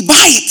another TV,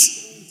 buy it.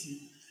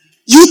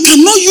 You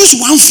cannot use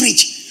one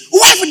fridge.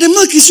 Why would the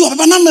milk is your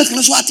banana milk?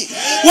 What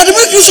the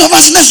milk is your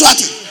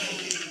swati?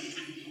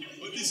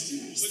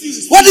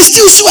 What is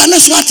still so and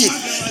swati?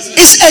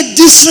 It's a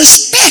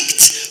disrespect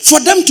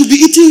for them to be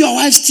eating your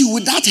wife's tea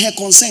without her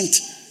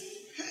consent.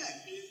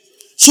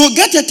 So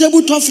get a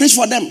tabletop fridge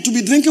for them to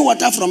be drinking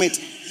water from it.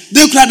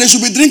 They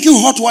should be drinking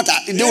hot water.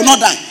 They will not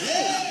die.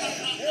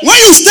 When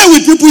you stay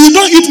with people, you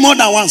don't eat more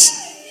than once.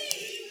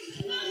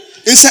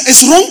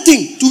 It's wrong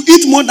thing to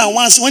eat more than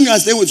once when you are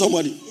staying with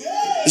somebody.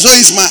 So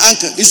it's my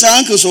uncle. It's her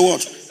uncle, so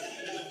what?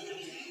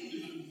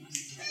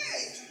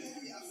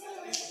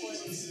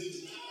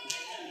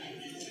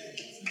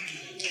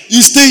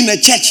 You stay in a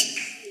church.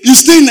 You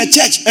stay in a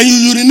church and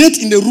you urinate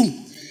in the room.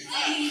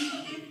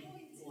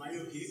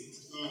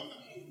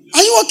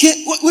 Are you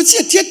okay? What's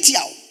your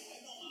tear?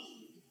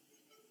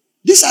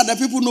 These are the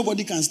people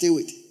nobody can stay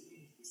with.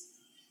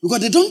 Because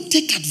they don't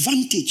take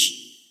advantage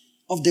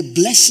of the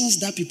blessings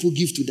that people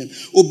give to them.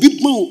 Obi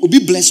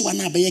bless one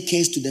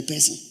cares to the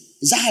person.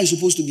 Is that how it's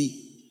supposed to be?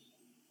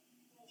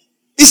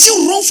 Is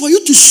it wrong for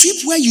you to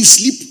sweep where you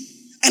sleep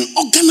and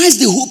organize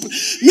the whole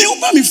place?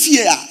 Me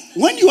fear.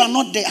 When you are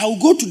not there, I will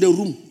go to the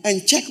room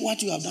and check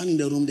what you have done in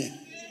the room there.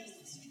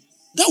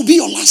 That will be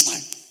your last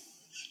time.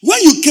 When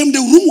you came, the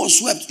room was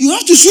swept. You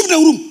have to sweep the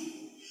room.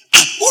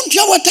 Won't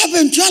you what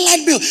happened to your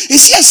light bill?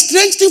 Is it a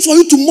strange thing for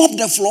you to mop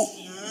the floor?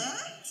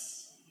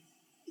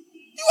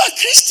 You are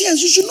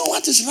Christians. You should know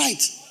what is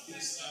right.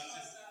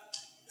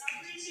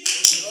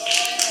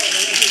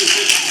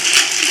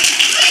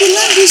 You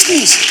learn these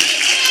things.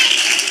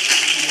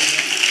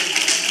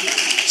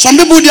 Some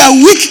people, they are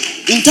weak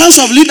in terms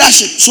of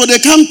leadership, so they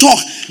can't talk,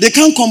 they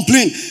can't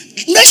complain.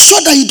 Make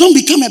sure that you don't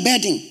become a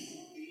burden.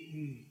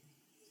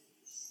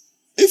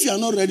 If you are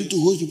not ready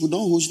to host people,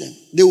 don't host them.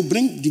 They will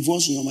bring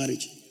divorce in your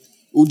marriage.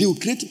 Or they will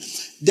create.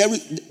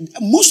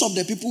 Most of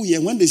the people here,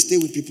 when they stay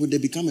with people, they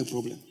become a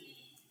problem.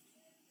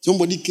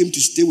 Somebody came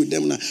to stay with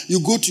them now. You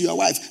go to your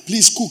wife,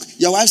 please cook.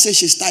 Your wife says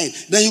she's tired.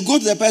 Then you go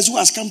to the person who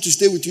has come to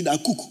stay with you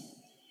that cook.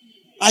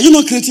 Are you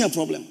not creating a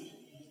problem?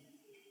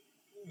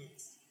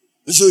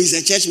 So he's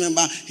a church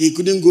member. He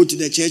couldn't go to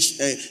the church,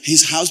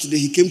 his house today.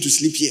 He came to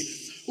sleep here.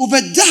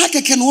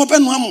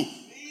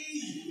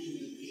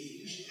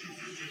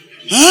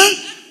 Huh?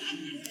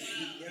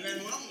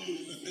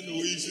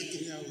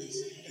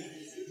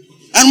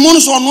 And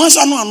one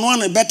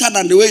better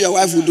than the way your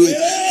wife will do it.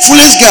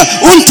 Foolish girl.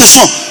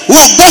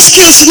 What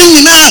baskets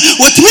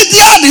what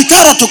the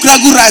carrot to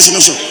cragu rice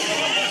so.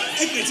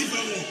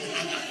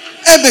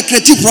 A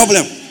creative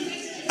problem.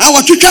 And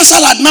what you can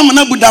salad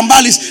namana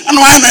budambalis and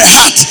why my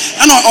heart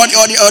and or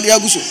the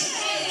aguso.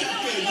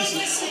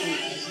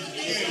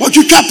 What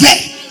you can pay.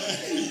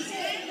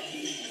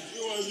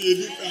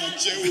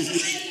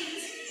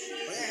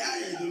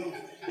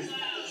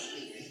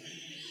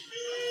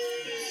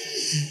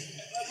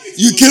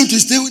 You came to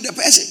stay with the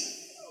person.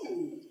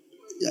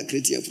 You are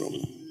creating a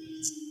problem.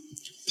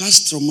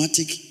 Past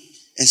traumatic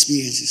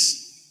experiences.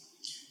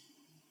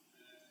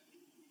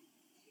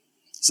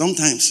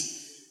 Sometimes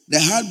the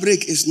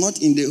heartbreak is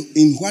not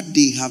in what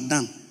they have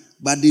done,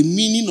 but the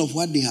meaning of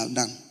what they have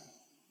done.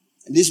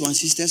 And this one,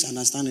 sisters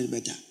understand it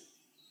better.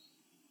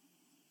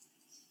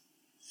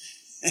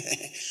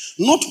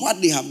 Not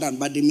what they have done,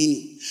 but the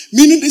meaning.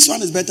 Meaning this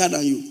one is better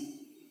than you.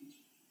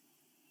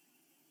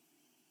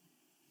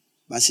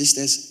 But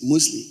sisters,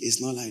 mostly it's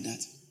not like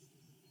that.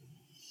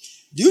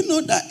 Do you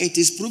know that it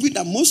is proven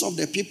that most of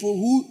the people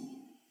who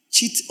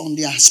cheat on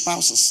their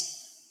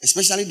spouses,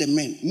 especially the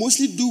men,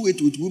 mostly do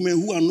it with women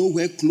who are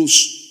nowhere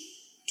close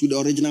to the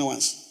original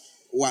ones?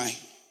 Why?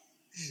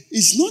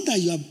 It's not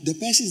that the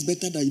person is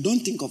better than you.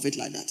 Don't think of it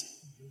like that.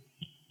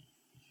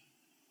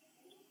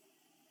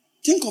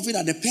 Think of it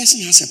that the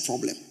person has a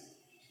problem.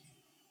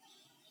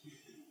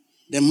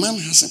 The man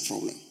has a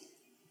problem.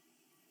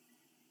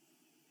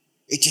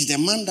 It is the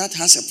man that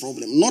has a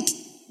problem, not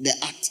the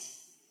act.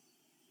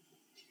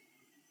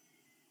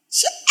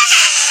 Say,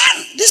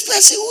 this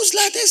person who's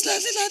like this,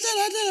 like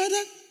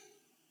that.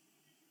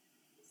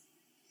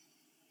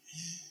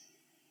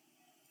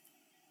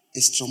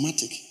 It's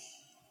traumatic.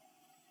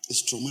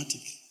 It's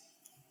traumatic.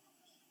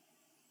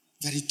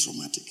 Very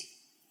traumatic.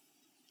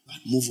 But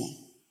move on.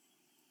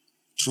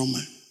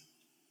 Trauma.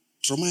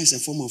 Trauma is a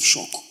form of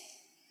shock.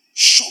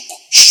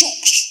 Shocks.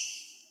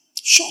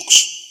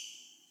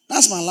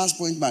 That's my last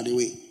point, by the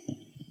way.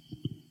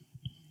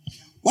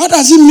 What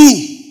does it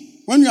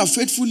mean when your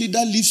faithful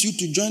leader leaves you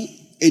to join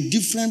a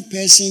different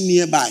person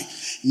nearby?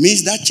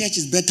 Means that church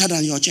is better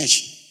than your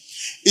church.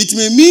 It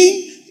may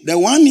mean the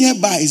one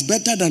nearby is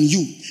better than you.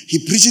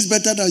 He preaches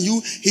better than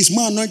you. He's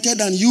more anointed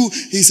than you.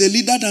 He's a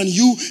leader than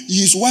you.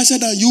 He is wiser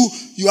than you.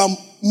 You are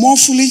more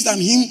foolish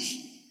than him.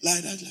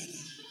 Like that.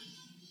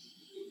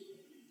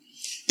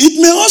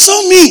 It may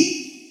also mean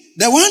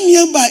the one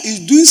nearby is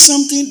doing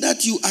something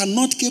that you are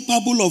not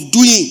capable of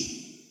doing.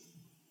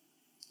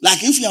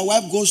 Like if your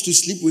wife goes to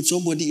sleep with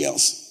somebody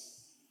else.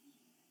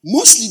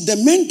 Mostly the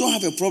men don't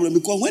have a problem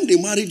because when they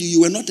married you,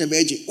 you were not a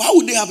virgin. Why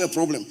would they have a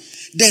problem?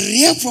 The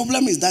real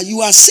problem is that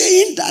you are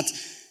saying that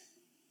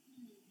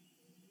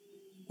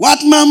what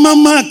my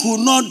mama could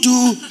not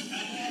do,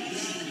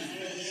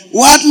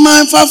 what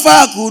my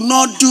fafa could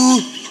not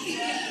do.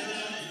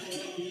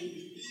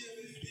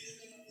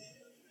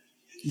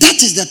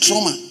 That is the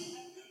trauma.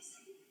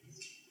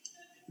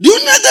 Do you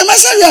know the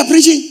message we are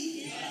preaching?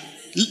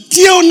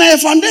 Till now, a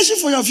foundation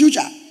for your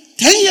future.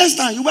 10 years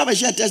time, you will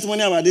share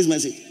testimony about this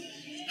message.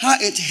 How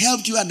it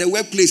helped you at the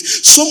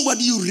workplace.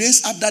 Somebody you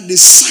raised up that they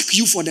sack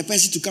you for the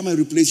person to come and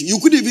replace you. You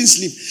couldn't even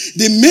sleep.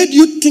 They made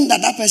you think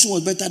that person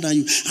was better than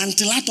you.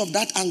 Until out of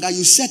that anger,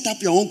 you set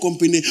up your own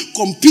company,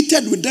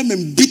 competed with them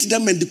and beat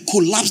them and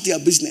collapsed their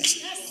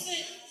business.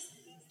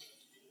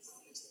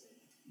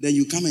 Then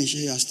you come and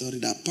share your story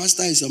that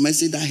pastor is your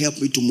message that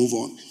helped me to move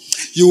on.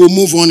 You will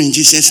move on in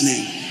Jesus'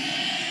 name.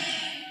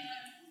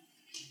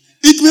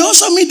 It may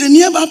also mean the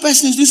nearby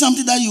person is doing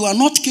something that you are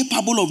not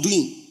capable of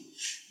doing.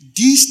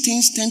 These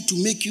things tend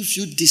to make you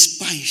feel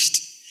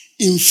despised,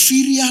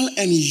 inferior,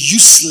 and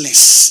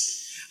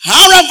useless.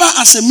 However,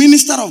 as a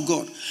minister of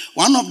God,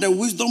 one of the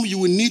wisdom you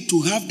will need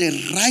to have the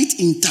right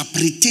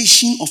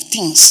interpretation of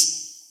things.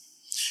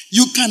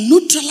 You can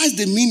neutralize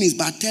the meanings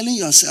by telling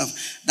yourself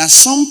that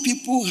some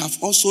people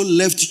have also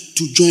left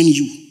to join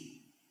you.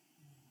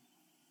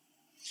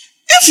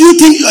 If you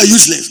think you are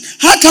useless,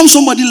 how come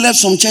somebody left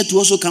some church to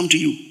also come to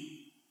you?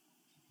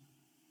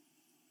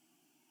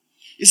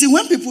 You see,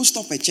 when people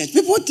stop a church,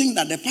 people think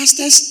that the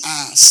pastors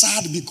are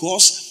sad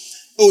because,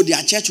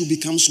 their church will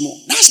become small.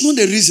 That's not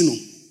the reason.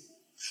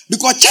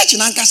 Because church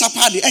in Ankasa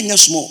party ain't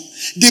small.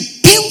 The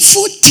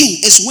painful thing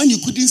is when you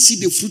couldn't see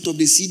the fruit of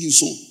the seed you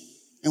sow.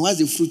 And what's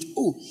the fruit?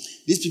 Oh,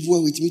 these people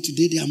were with me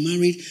today, they are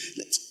married.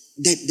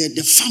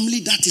 The family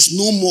that is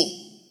no more.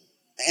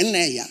 And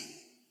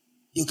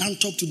you can't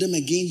talk to them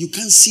again. You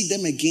can't see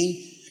them again.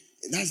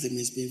 That's the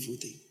most painful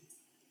thing.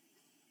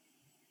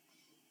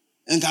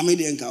 And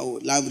comedy and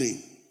library.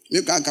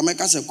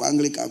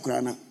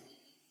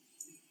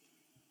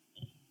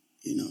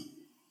 You know.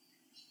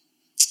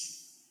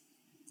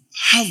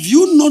 Have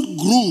you not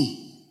grown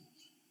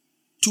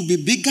to be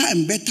bigger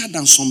and better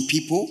than some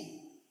people?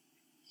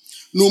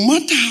 No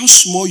matter how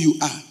small you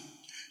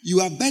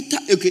are better.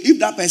 Okay, if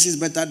that person is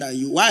better than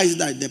you, why is it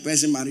that the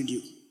person married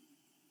you?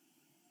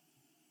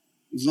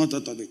 You've not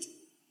thought of it.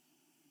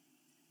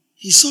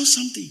 He saw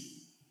something.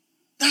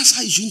 That's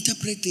how you should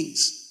interpret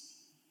things.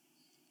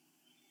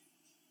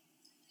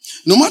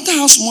 No matter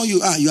how small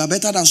you are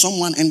better than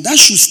someone, and that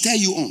should stir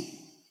you on.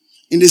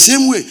 In the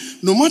same way,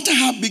 no matter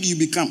how big you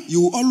become,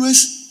 you will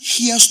always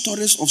hear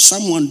stories of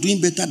someone doing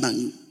better than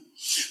you.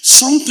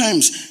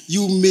 Sometimes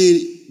you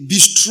may be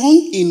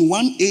strong in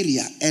one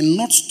area and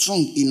not strong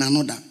in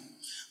another.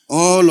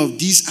 All of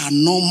these are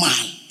normal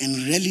and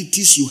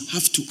realities you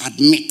have to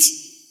admit.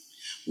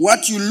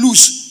 What you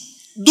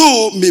lose,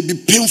 though may be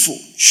painful,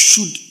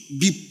 should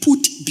be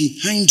put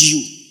behind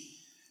you.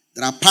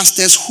 There are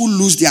pastors who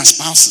lose their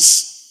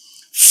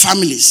spouses,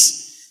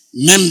 families,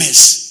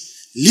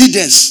 members,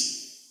 leaders,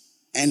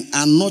 and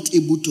are not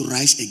able to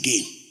rise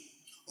again.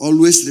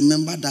 Always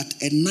remember that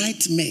a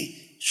nightmare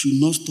should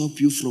not stop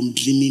you from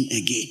dreaming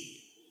again.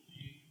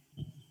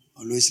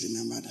 Always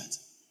remember that.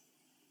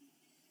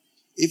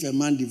 If a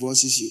man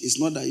divorces you, it's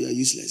not that you are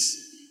useless.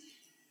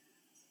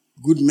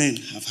 Good men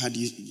have had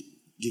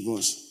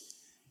divorce.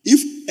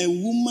 If a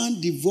woman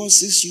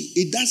divorces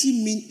you, it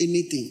doesn't mean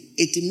anything.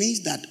 It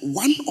means that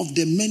one of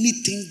the many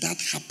things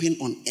that happen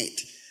on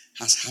earth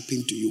has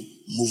happened to you.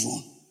 Move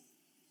on.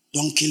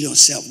 Don't kill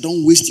yourself.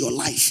 Don't waste your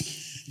life.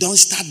 Don't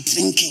start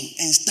drinking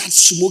and start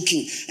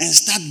smoking and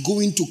start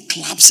going to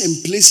clubs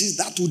and places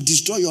that will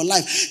destroy your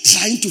life,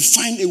 trying to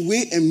find a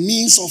way, a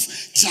means of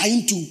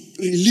trying to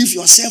relieve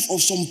yourself of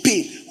some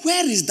pain.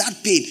 Where is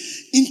that pain?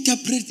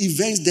 Interpret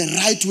events the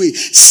right way.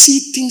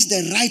 See things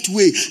the right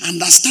way.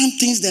 Understand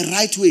things the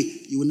right way.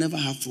 You will never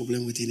have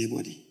problem with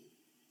anybody.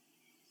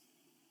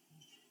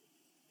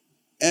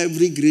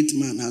 Every great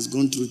man has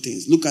gone through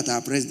things. Look at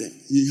our president.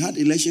 He had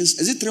elections.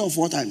 Is it 3 or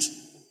 4 times?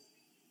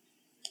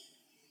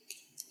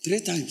 3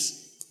 times.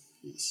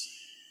 Yes.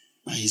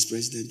 But he's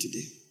president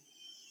today.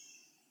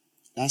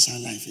 That's how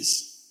life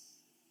is.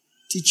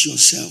 Teach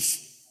yourself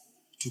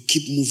to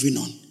keep moving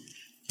on.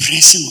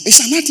 Pressing on.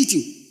 It's an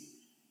attitude.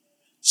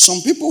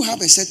 Some people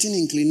have a certain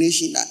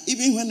inclination that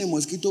even when a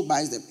mosquito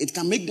bites them, it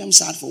can make them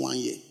sad for 1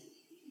 year.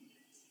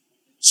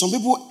 Some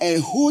people, a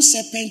whole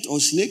serpent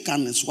or snake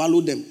can swallow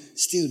them.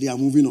 Still, they are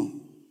moving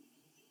on.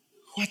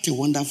 What a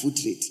wonderful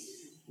trait.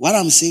 What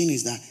I'm saying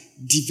is that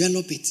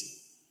develop it.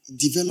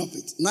 Develop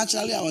it.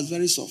 Naturally, I was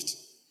very soft.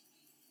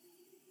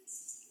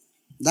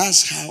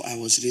 That's how I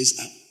was raised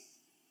up.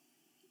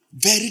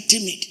 Very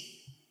timid.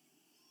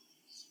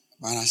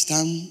 But as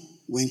time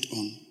went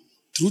on,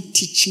 through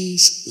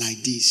teachings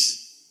like this,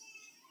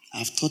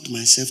 I've taught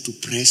myself to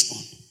press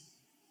on.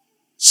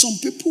 Some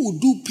people will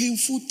do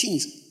painful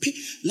things.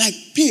 Like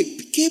pay.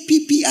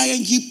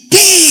 K-P-P-I-N-G,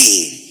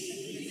 pay.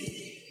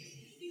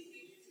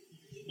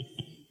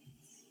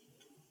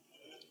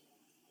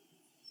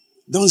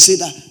 Don't say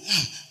that.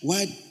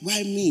 Why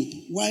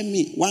me? Why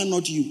me? Why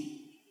not you?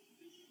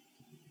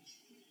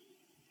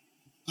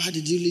 Why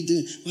did you lead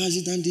them? Why has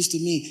he done this to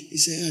me? He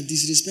said,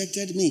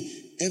 disrespected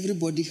me.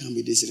 Everybody can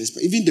be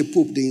disrespected. Even the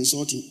Pope, they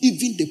insult him.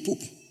 Even the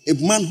Pope, a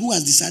man who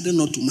has decided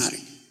not to marry.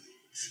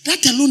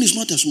 That alone is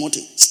not a small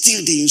thing.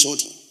 Still they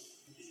insult him.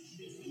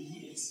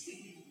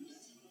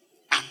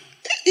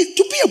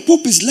 To be a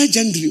Pope is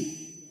legendary.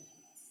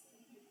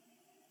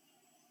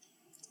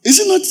 Is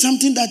it not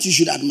something that you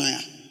should admire?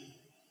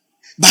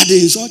 But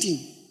they insult him.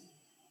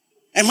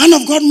 A man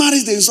of God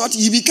marries, they insult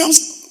him. He becomes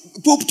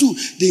Pope too,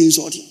 they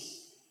insult him.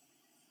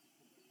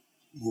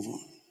 Move on.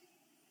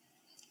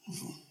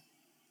 Move on.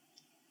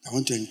 I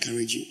want to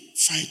encourage you.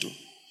 Fight on.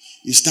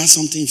 You start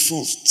something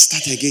first,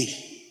 start again.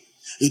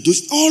 It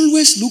was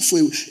always look for,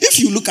 if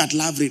you look at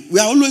love rate, we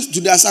are always,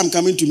 today as I'm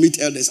coming to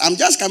meet elders, I'm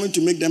just coming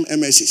to make them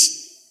MSs.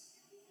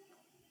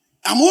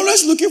 I'm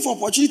always looking for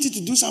opportunity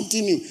to do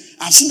something new.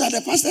 I've seen that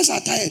the pastors are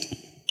tired.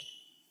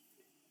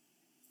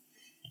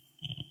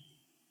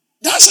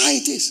 That's how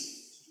it is.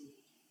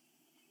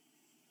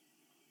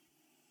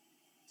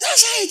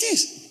 That's how it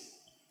is.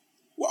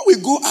 When we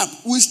go up,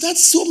 we start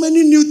so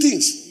many new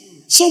things.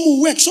 Some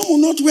will work, some will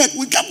not work.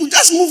 We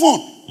just move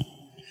on.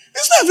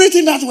 It's not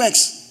everything that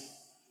works.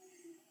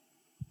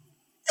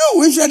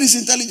 Winfred is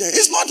intelligent.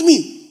 It's not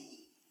me.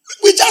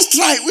 We just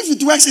try. If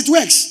it works, it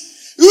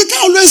works. We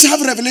can always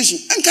have revelation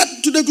and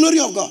to the glory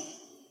of God.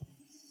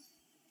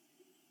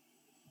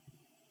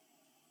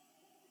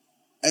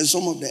 And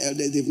some of the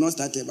elders, they've not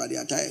started, but they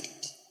are tired.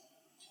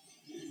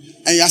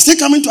 And you are still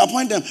coming to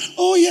appoint them.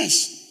 Oh,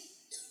 yes.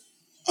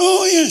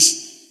 Oh,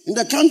 yes. In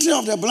the country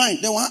of the blind,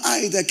 the one eye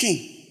is the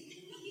king.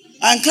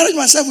 I encourage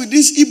myself with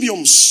these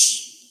idioms.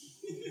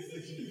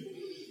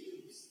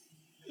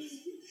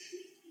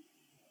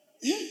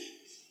 Yeah.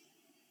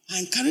 I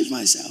encourage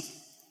myself.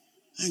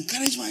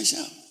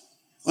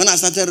 When I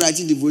started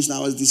writing devotion, I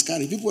was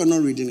discouraged. People were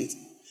not reading it.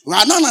 Well,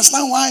 I don't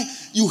understand why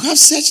you have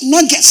such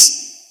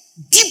nuggets,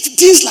 deep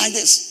things like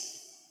this,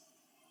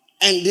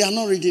 and they are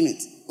not reading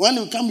it. When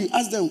you come, you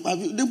ask them,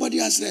 nobody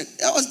has read.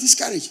 I was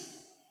discouraged.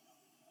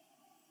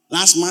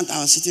 Last month, I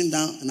was sitting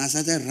down and I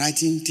started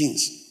writing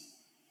things.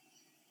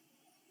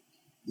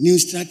 New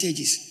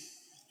strategies.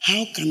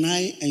 How can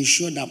I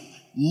ensure that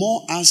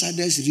more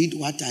outsiders read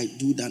what I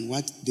do than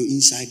what the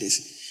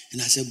insiders?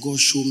 And I said, God,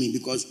 show me,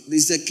 because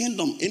this is a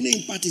kingdom. Any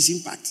impact is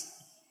impact.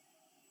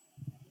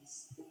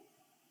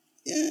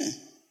 Yeah.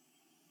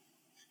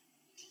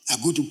 I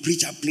go to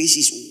preach at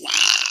places. Wow.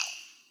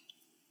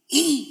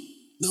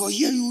 Because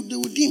here they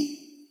will dim.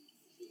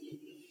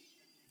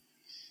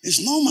 It's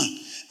normal.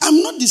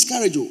 I'm not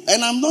discouraged,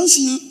 and I don't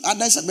see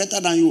others are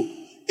better than you.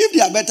 If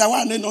they are better,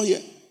 why are they not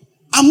here?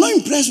 I'm not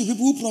impressed with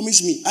people who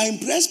promise me. I'm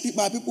impressed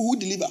by people who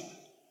deliver.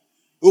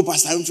 Oh,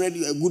 Pastor Winfred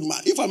is a good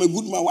man. If I'm a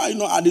good man, why are you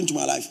not adding to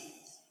my life?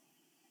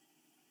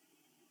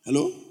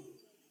 Hello?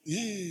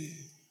 Yeah.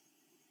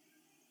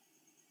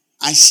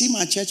 I see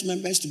my church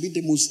members to be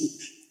the most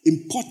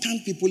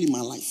important people in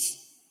my life.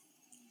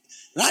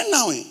 Right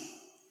now,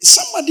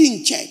 somebody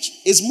in church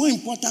is more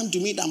important to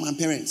me than my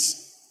parents.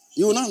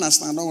 You will not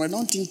understand. Don't worry,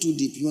 don't think too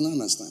deep. You will not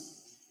understand.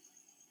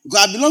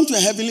 Because I belong to a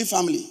heavenly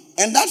family.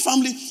 And that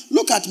family,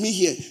 look at me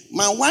here.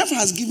 My wife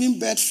has given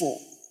birth for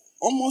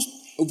almost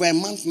over a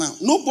month now.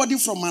 Nobody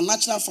from my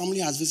natural family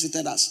has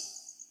visited us.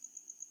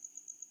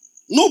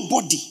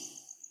 Nobody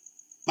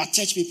but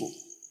church people.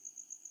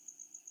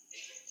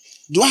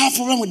 Do I have a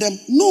problem with them?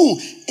 No.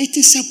 It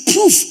is a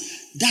proof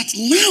that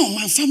now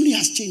my family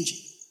has changed.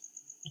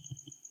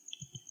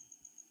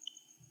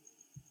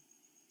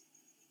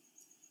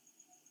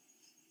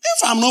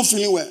 If I'm not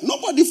feeling well,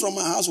 nobody from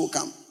my house will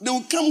come. They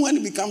will come when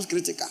it becomes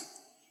critical.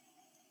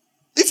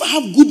 If I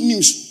have good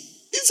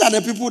news, these are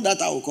the people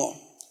that I will call.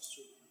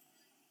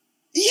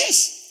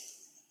 Yes.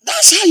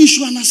 That's how you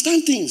should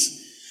understand things.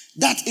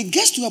 That it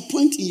gets to a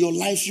point in your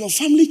life, your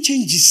family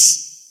changes.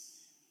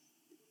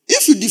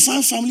 If you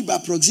define family by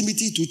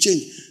proximity, it will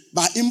change.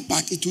 By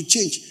impact, it will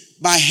change.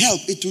 By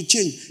help, it will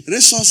change.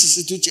 Resources,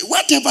 it will change.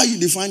 Whatever you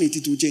define it,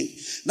 it will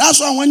change. That's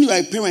why when you are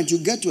a parent, you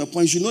get to a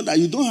point, you know that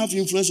you don't have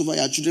influence over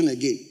your children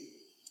again.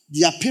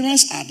 Their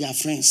parents are their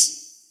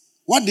friends.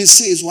 What they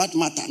say is what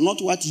matters,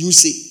 not what you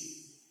say.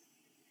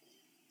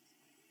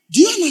 Do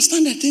you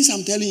understand the things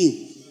I'm telling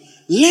you?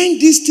 Learn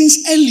these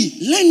things early.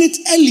 Learn it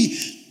early.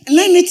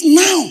 Learn it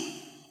now.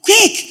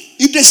 Quick.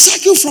 If they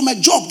sack you from a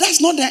job, that's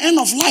not the end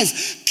of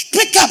life.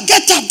 Pick up,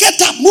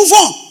 get up, move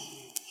on.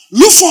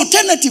 Look for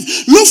alternative.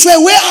 Look for a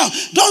way out.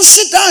 Don't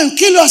sit down and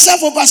kill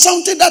yourself over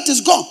something that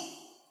is gone.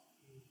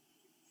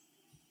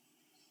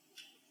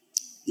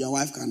 Your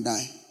wife can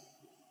die.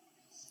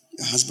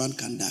 Your husband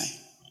can die.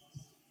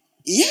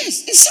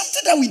 Yes, it's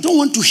something that we don't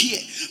want to hear.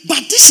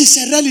 But this is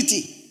a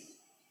reality.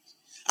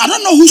 I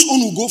don't know whose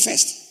own will go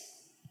first.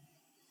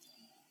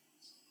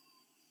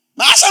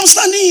 But as I'm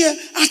standing here,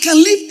 I can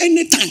leave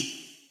anytime.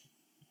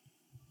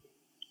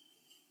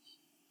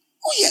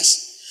 Oh,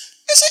 yes.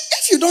 He said,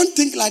 if you don't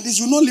think like this,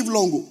 you will not live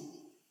long.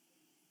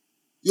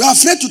 You are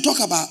afraid to talk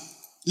about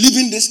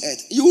leaving this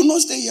earth. You will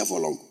not stay here for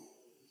long.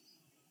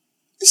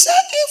 He said,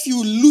 if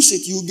you lose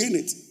it, you gain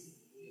it.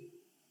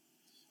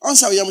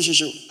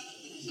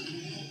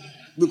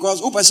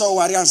 Because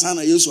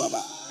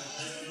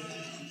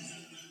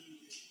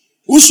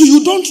also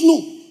you don't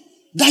know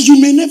that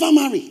you may never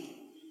marry.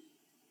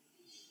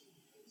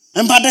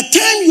 And by the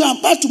time you are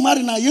about to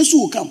marry now, Jesus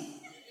will come.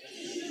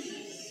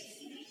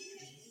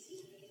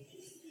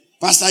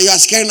 Pastor, you are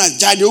scaring us.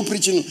 Jade,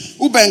 preaching.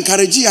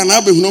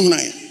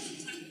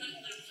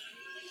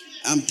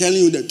 I'm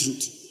telling you the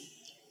truth.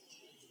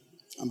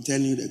 I'm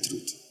telling you the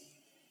truth.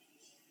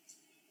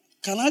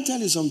 Can I tell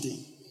you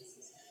something?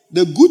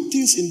 The good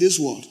things in this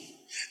world,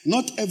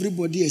 not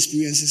everybody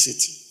experiences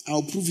it.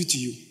 I'll prove it to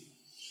you.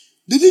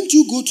 Didn't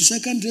you go to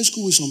secondary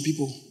school with some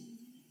people?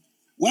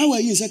 Why were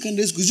you in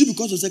secondary school? Is it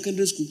because of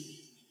secondary school?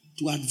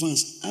 to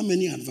advance. How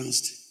many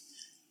advanced?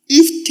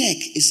 If tech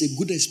is a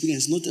good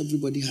experience, not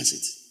everybody has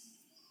it.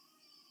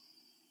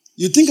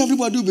 You think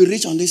everybody will be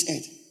rich on this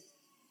earth?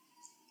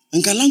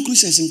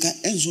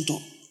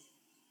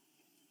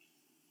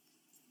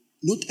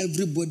 Not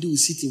everybody will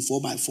sit in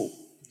 4x4.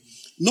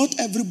 Not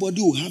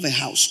everybody will have a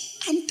house.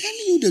 I'm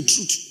telling you the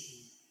truth.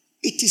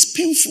 It is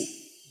painful.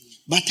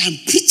 But I'm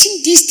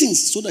preaching these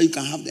things so that you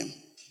can have them.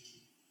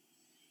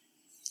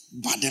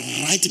 But the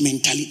right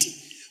mentality,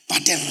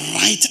 but the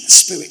right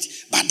spirit,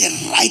 but the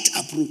right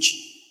approach.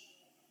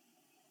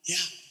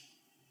 Yeah.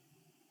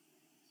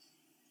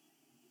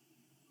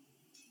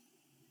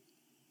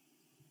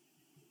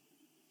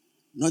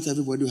 Not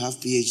everybody will have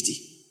PhD.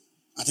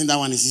 I think that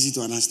one is easy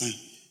to understand.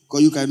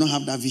 Because you cannot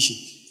have that vision.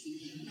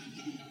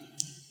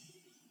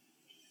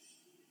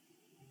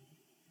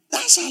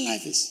 That's how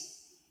life is.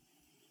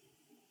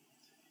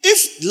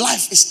 If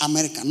life is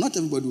America, not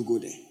everybody will go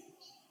there.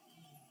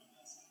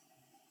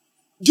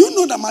 Do you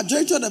know the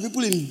majority of the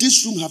people in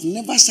this room have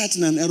never sat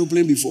in an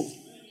aeroplane before?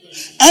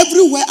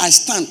 Everywhere I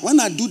stand, when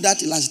I do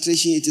that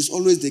illustration, it is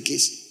always the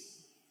case.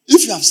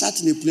 If you have sat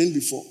in a plane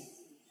before,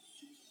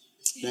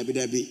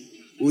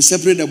 we'll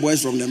separate the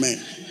boys from the men.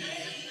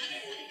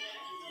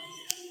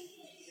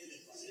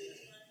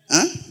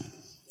 Huh?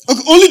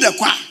 Okay, only the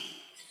choir.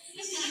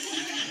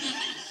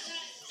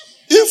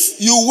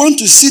 If you want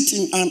to sit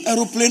in an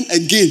aeroplane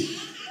again,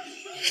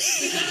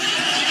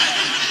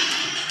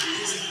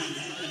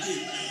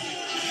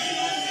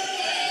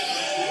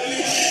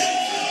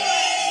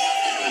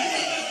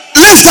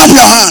 lift up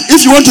your hand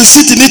if you want to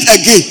sit in it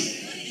again.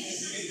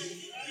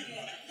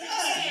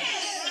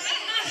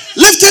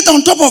 Lift it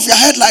on top of your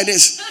head like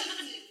this.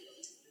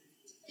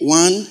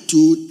 1,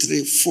 2,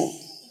 3, 4.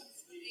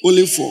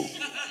 Only 4.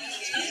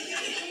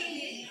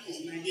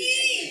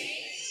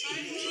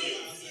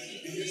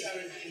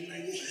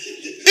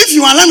 If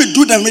you allow me to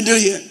do the middle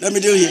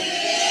here,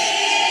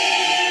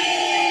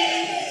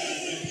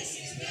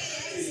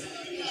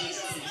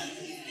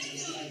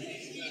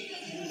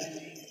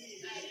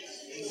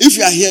 If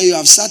you are here, you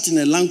have sat in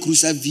a Land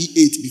Cruiser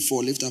V8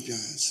 before, lift up your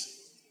hands.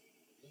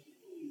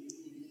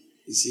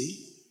 You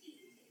see?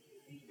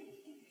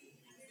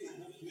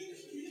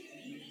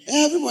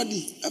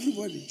 Everybody.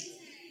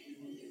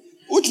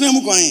 Which name are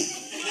you going?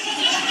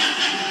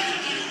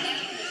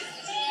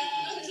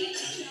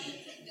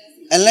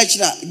 A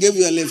lecturer gave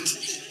you a lift.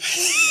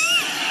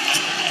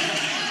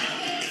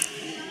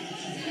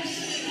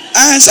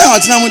 And say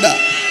what's name that?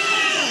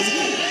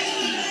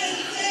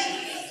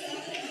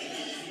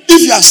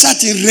 If you have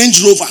sat in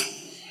Range Rover,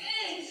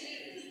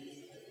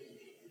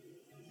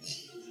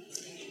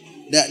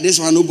 this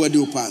one nobody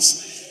will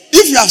pass.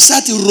 If you have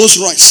sat in Rolls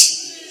Royce,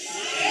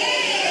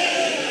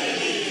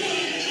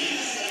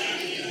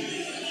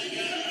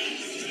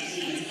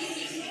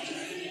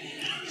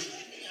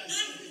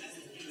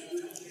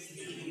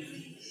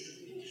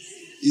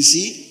 you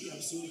see,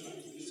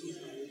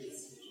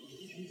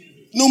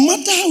 no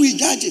matter how we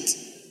judge it,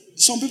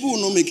 some people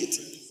will not make it.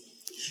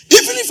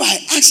 Even if I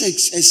ask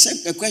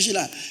a question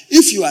like,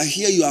 if you are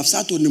here, you have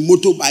sat on a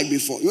motorbike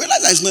before, you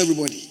realize that it's not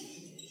everybody.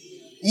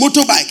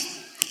 Motorbike.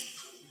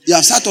 You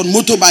have sat on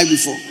motorbike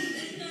before.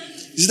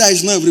 You see that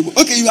it's not everybody.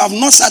 Okay, you have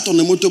not sat on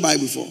a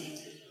motorbike before.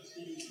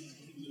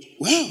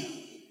 Wow.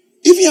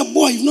 Even a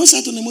boy, you've not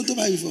sat on a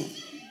motorbike before.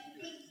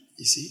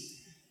 You see?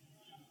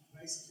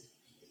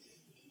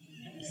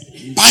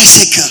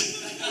 Bicycle.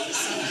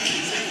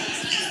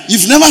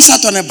 You've never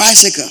sat on a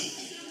bicycle.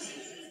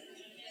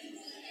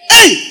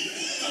 Hey!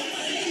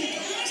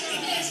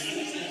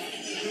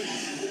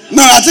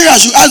 No, I think I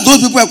should ask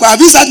those people,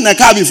 have you sat in a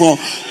car before?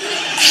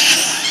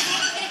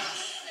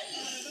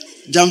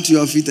 Jump to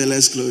your feet and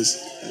let's close.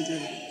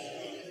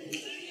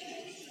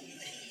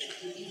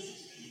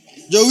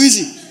 Joe,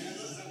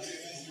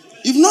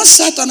 you've not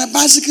sat on a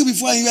bicycle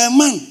before and you're a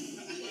man.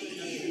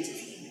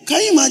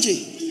 Can you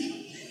imagine?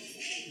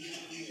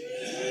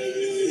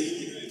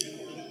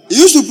 You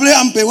used to play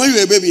ampe when you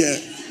were a baby.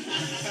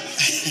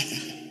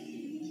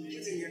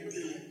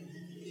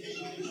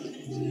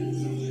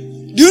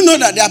 Do you know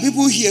that there are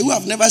people here who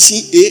have never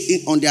seen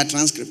A on their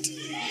transcript?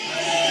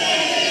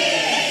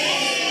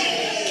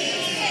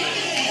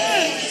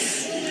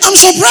 I'm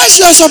surprised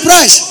you are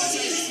surprised.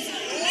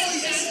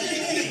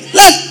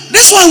 Like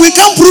this one, we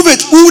can't prove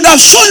it. We would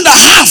have shown the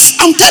half.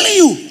 I'm telling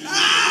you.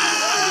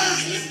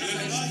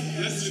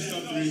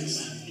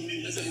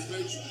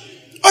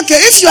 Okay,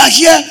 if you are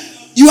here,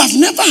 you have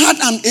never had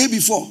an A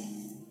before.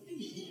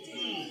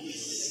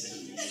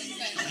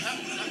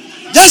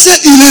 Just say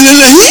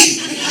ilelele.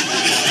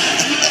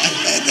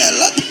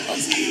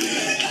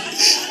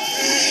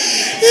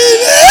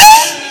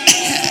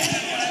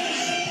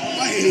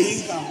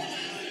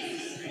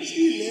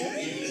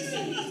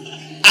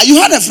 You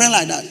had a friend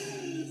like that.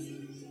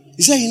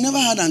 He said he never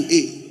had an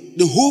A.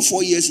 The whole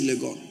 4 years he let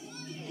go.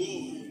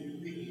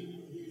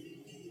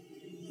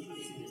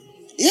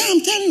 Yeah,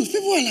 I'm telling you,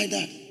 people are like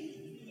that.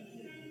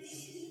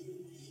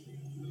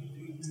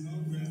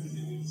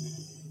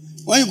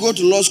 When you go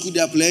to law school,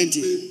 there are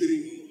plenty.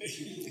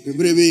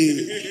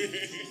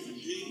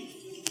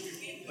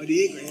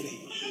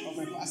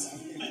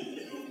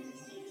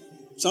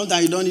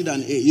 Sometimes you don't need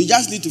an A. You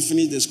just need to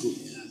finish the school.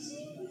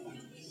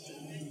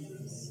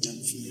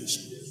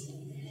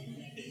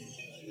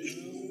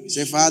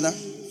 Say, Father,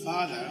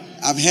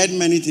 I've heard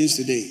many things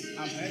today.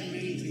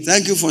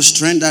 Thank you for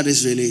strength that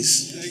is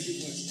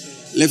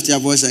released. Lift your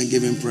voice and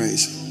give him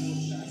praise.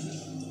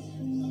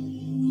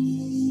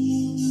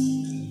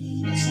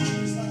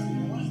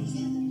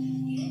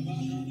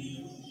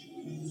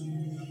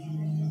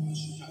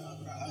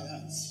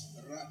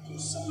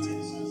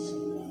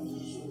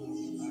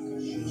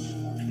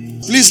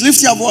 Please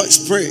lift your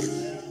voice. Pray.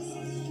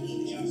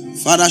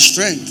 Father,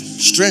 strength.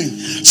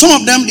 Some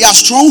of them, they are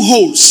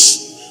strongholds.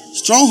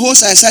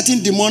 Strongholds are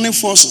certain demonic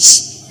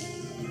forces.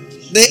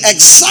 They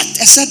exact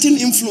a certain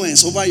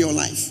influence over your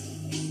life.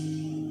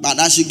 But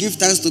as you give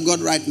thanks to God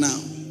right now,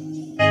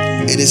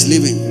 it is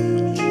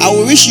living. I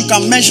wish you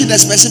can mention the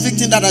specific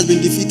thing that has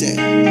been defeated.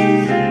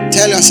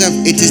 Tell yourself,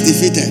 it is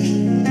defeated.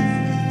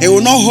 It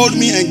will not hold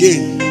me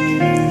again.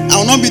 I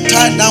will not be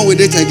tied down with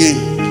it again.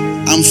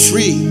 I'm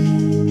free.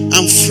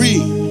 I'm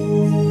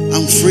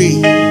free.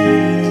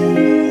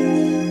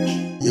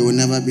 You will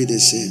never be the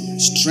same.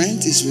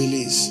 Strength is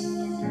released.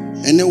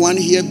 Anyone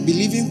here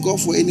believing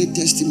God for any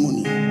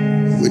testimony,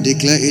 we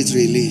declare it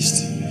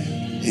released.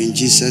 In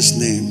Jesus'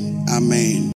 name, amen.